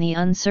free from the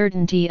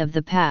uncertainty of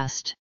the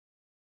past.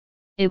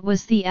 It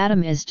was the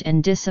atomized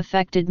and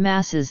disaffected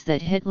masses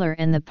that Hitler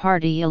and the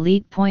party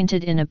elite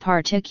pointed in a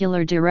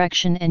particular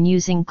direction and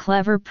using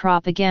clever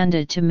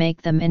propaganda to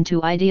make them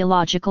into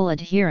ideological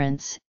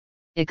adherents,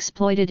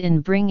 exploited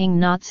in bringing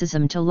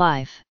Nazism to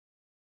life.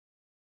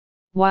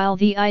 While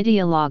the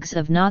ideologues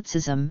of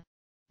Nazism,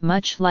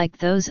 much like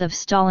those of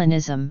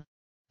Stalinism,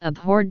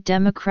 abhorred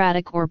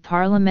democratic or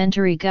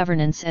parliamentary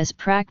governance as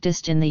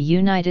practiced in the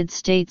United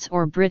States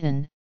or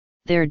Britain,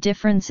 their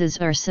differences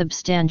are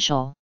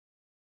substantial.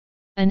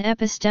 An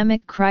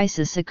epistemic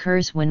crisis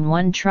occurs when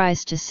one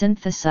tries to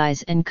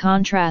synthesize and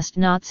contrast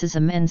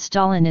Nazism and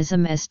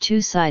Stalinism as two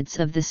sides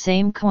of the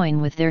same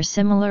coin with their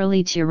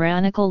similarly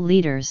tyrannical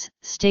leaders,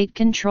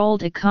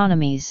 state-controlled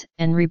economies,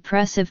 and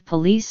repressive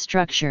police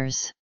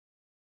structures.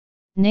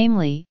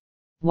 Namely,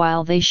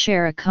 while they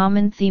share a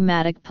common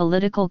thematic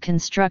political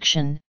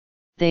construction,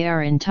 they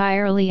are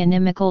entirely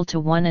inimical to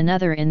one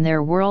another in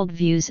their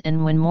worldviews,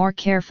 and when more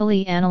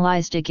carefully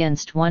analyzed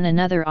against one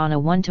another on a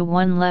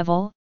one-to-one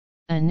level,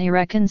 an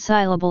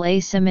irreconcilable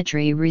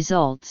asymmetry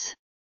results.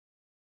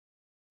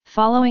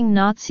 Following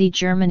Nazi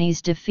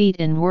Germany's defeat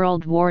in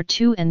World War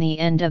II and the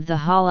end of the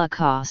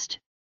Holocaust,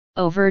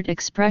 overt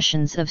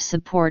expressions of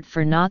support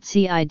for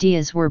Nazi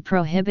ideas were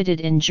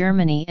prohibited in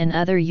Germany and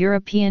other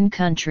European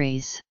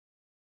countries.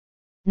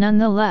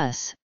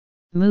 Nonetheless,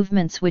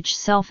 movements which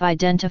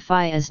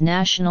self-identify as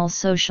National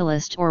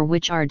Socialist or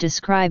which are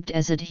described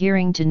as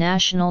adhering to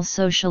National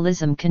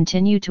Socialism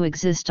continue to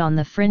exist on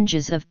the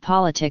fringes of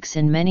politics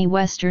in many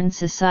Western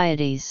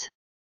societies.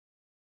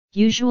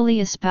 Usually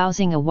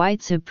espousing a white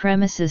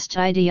supremacist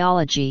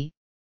ideology,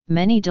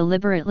 many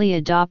deliberately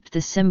adopt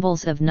the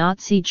symbols of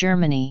Nazi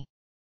Germany.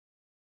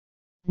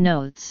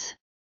 Notes.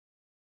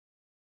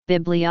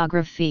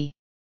 Bibliography.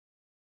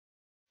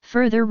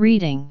 Further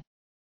reading.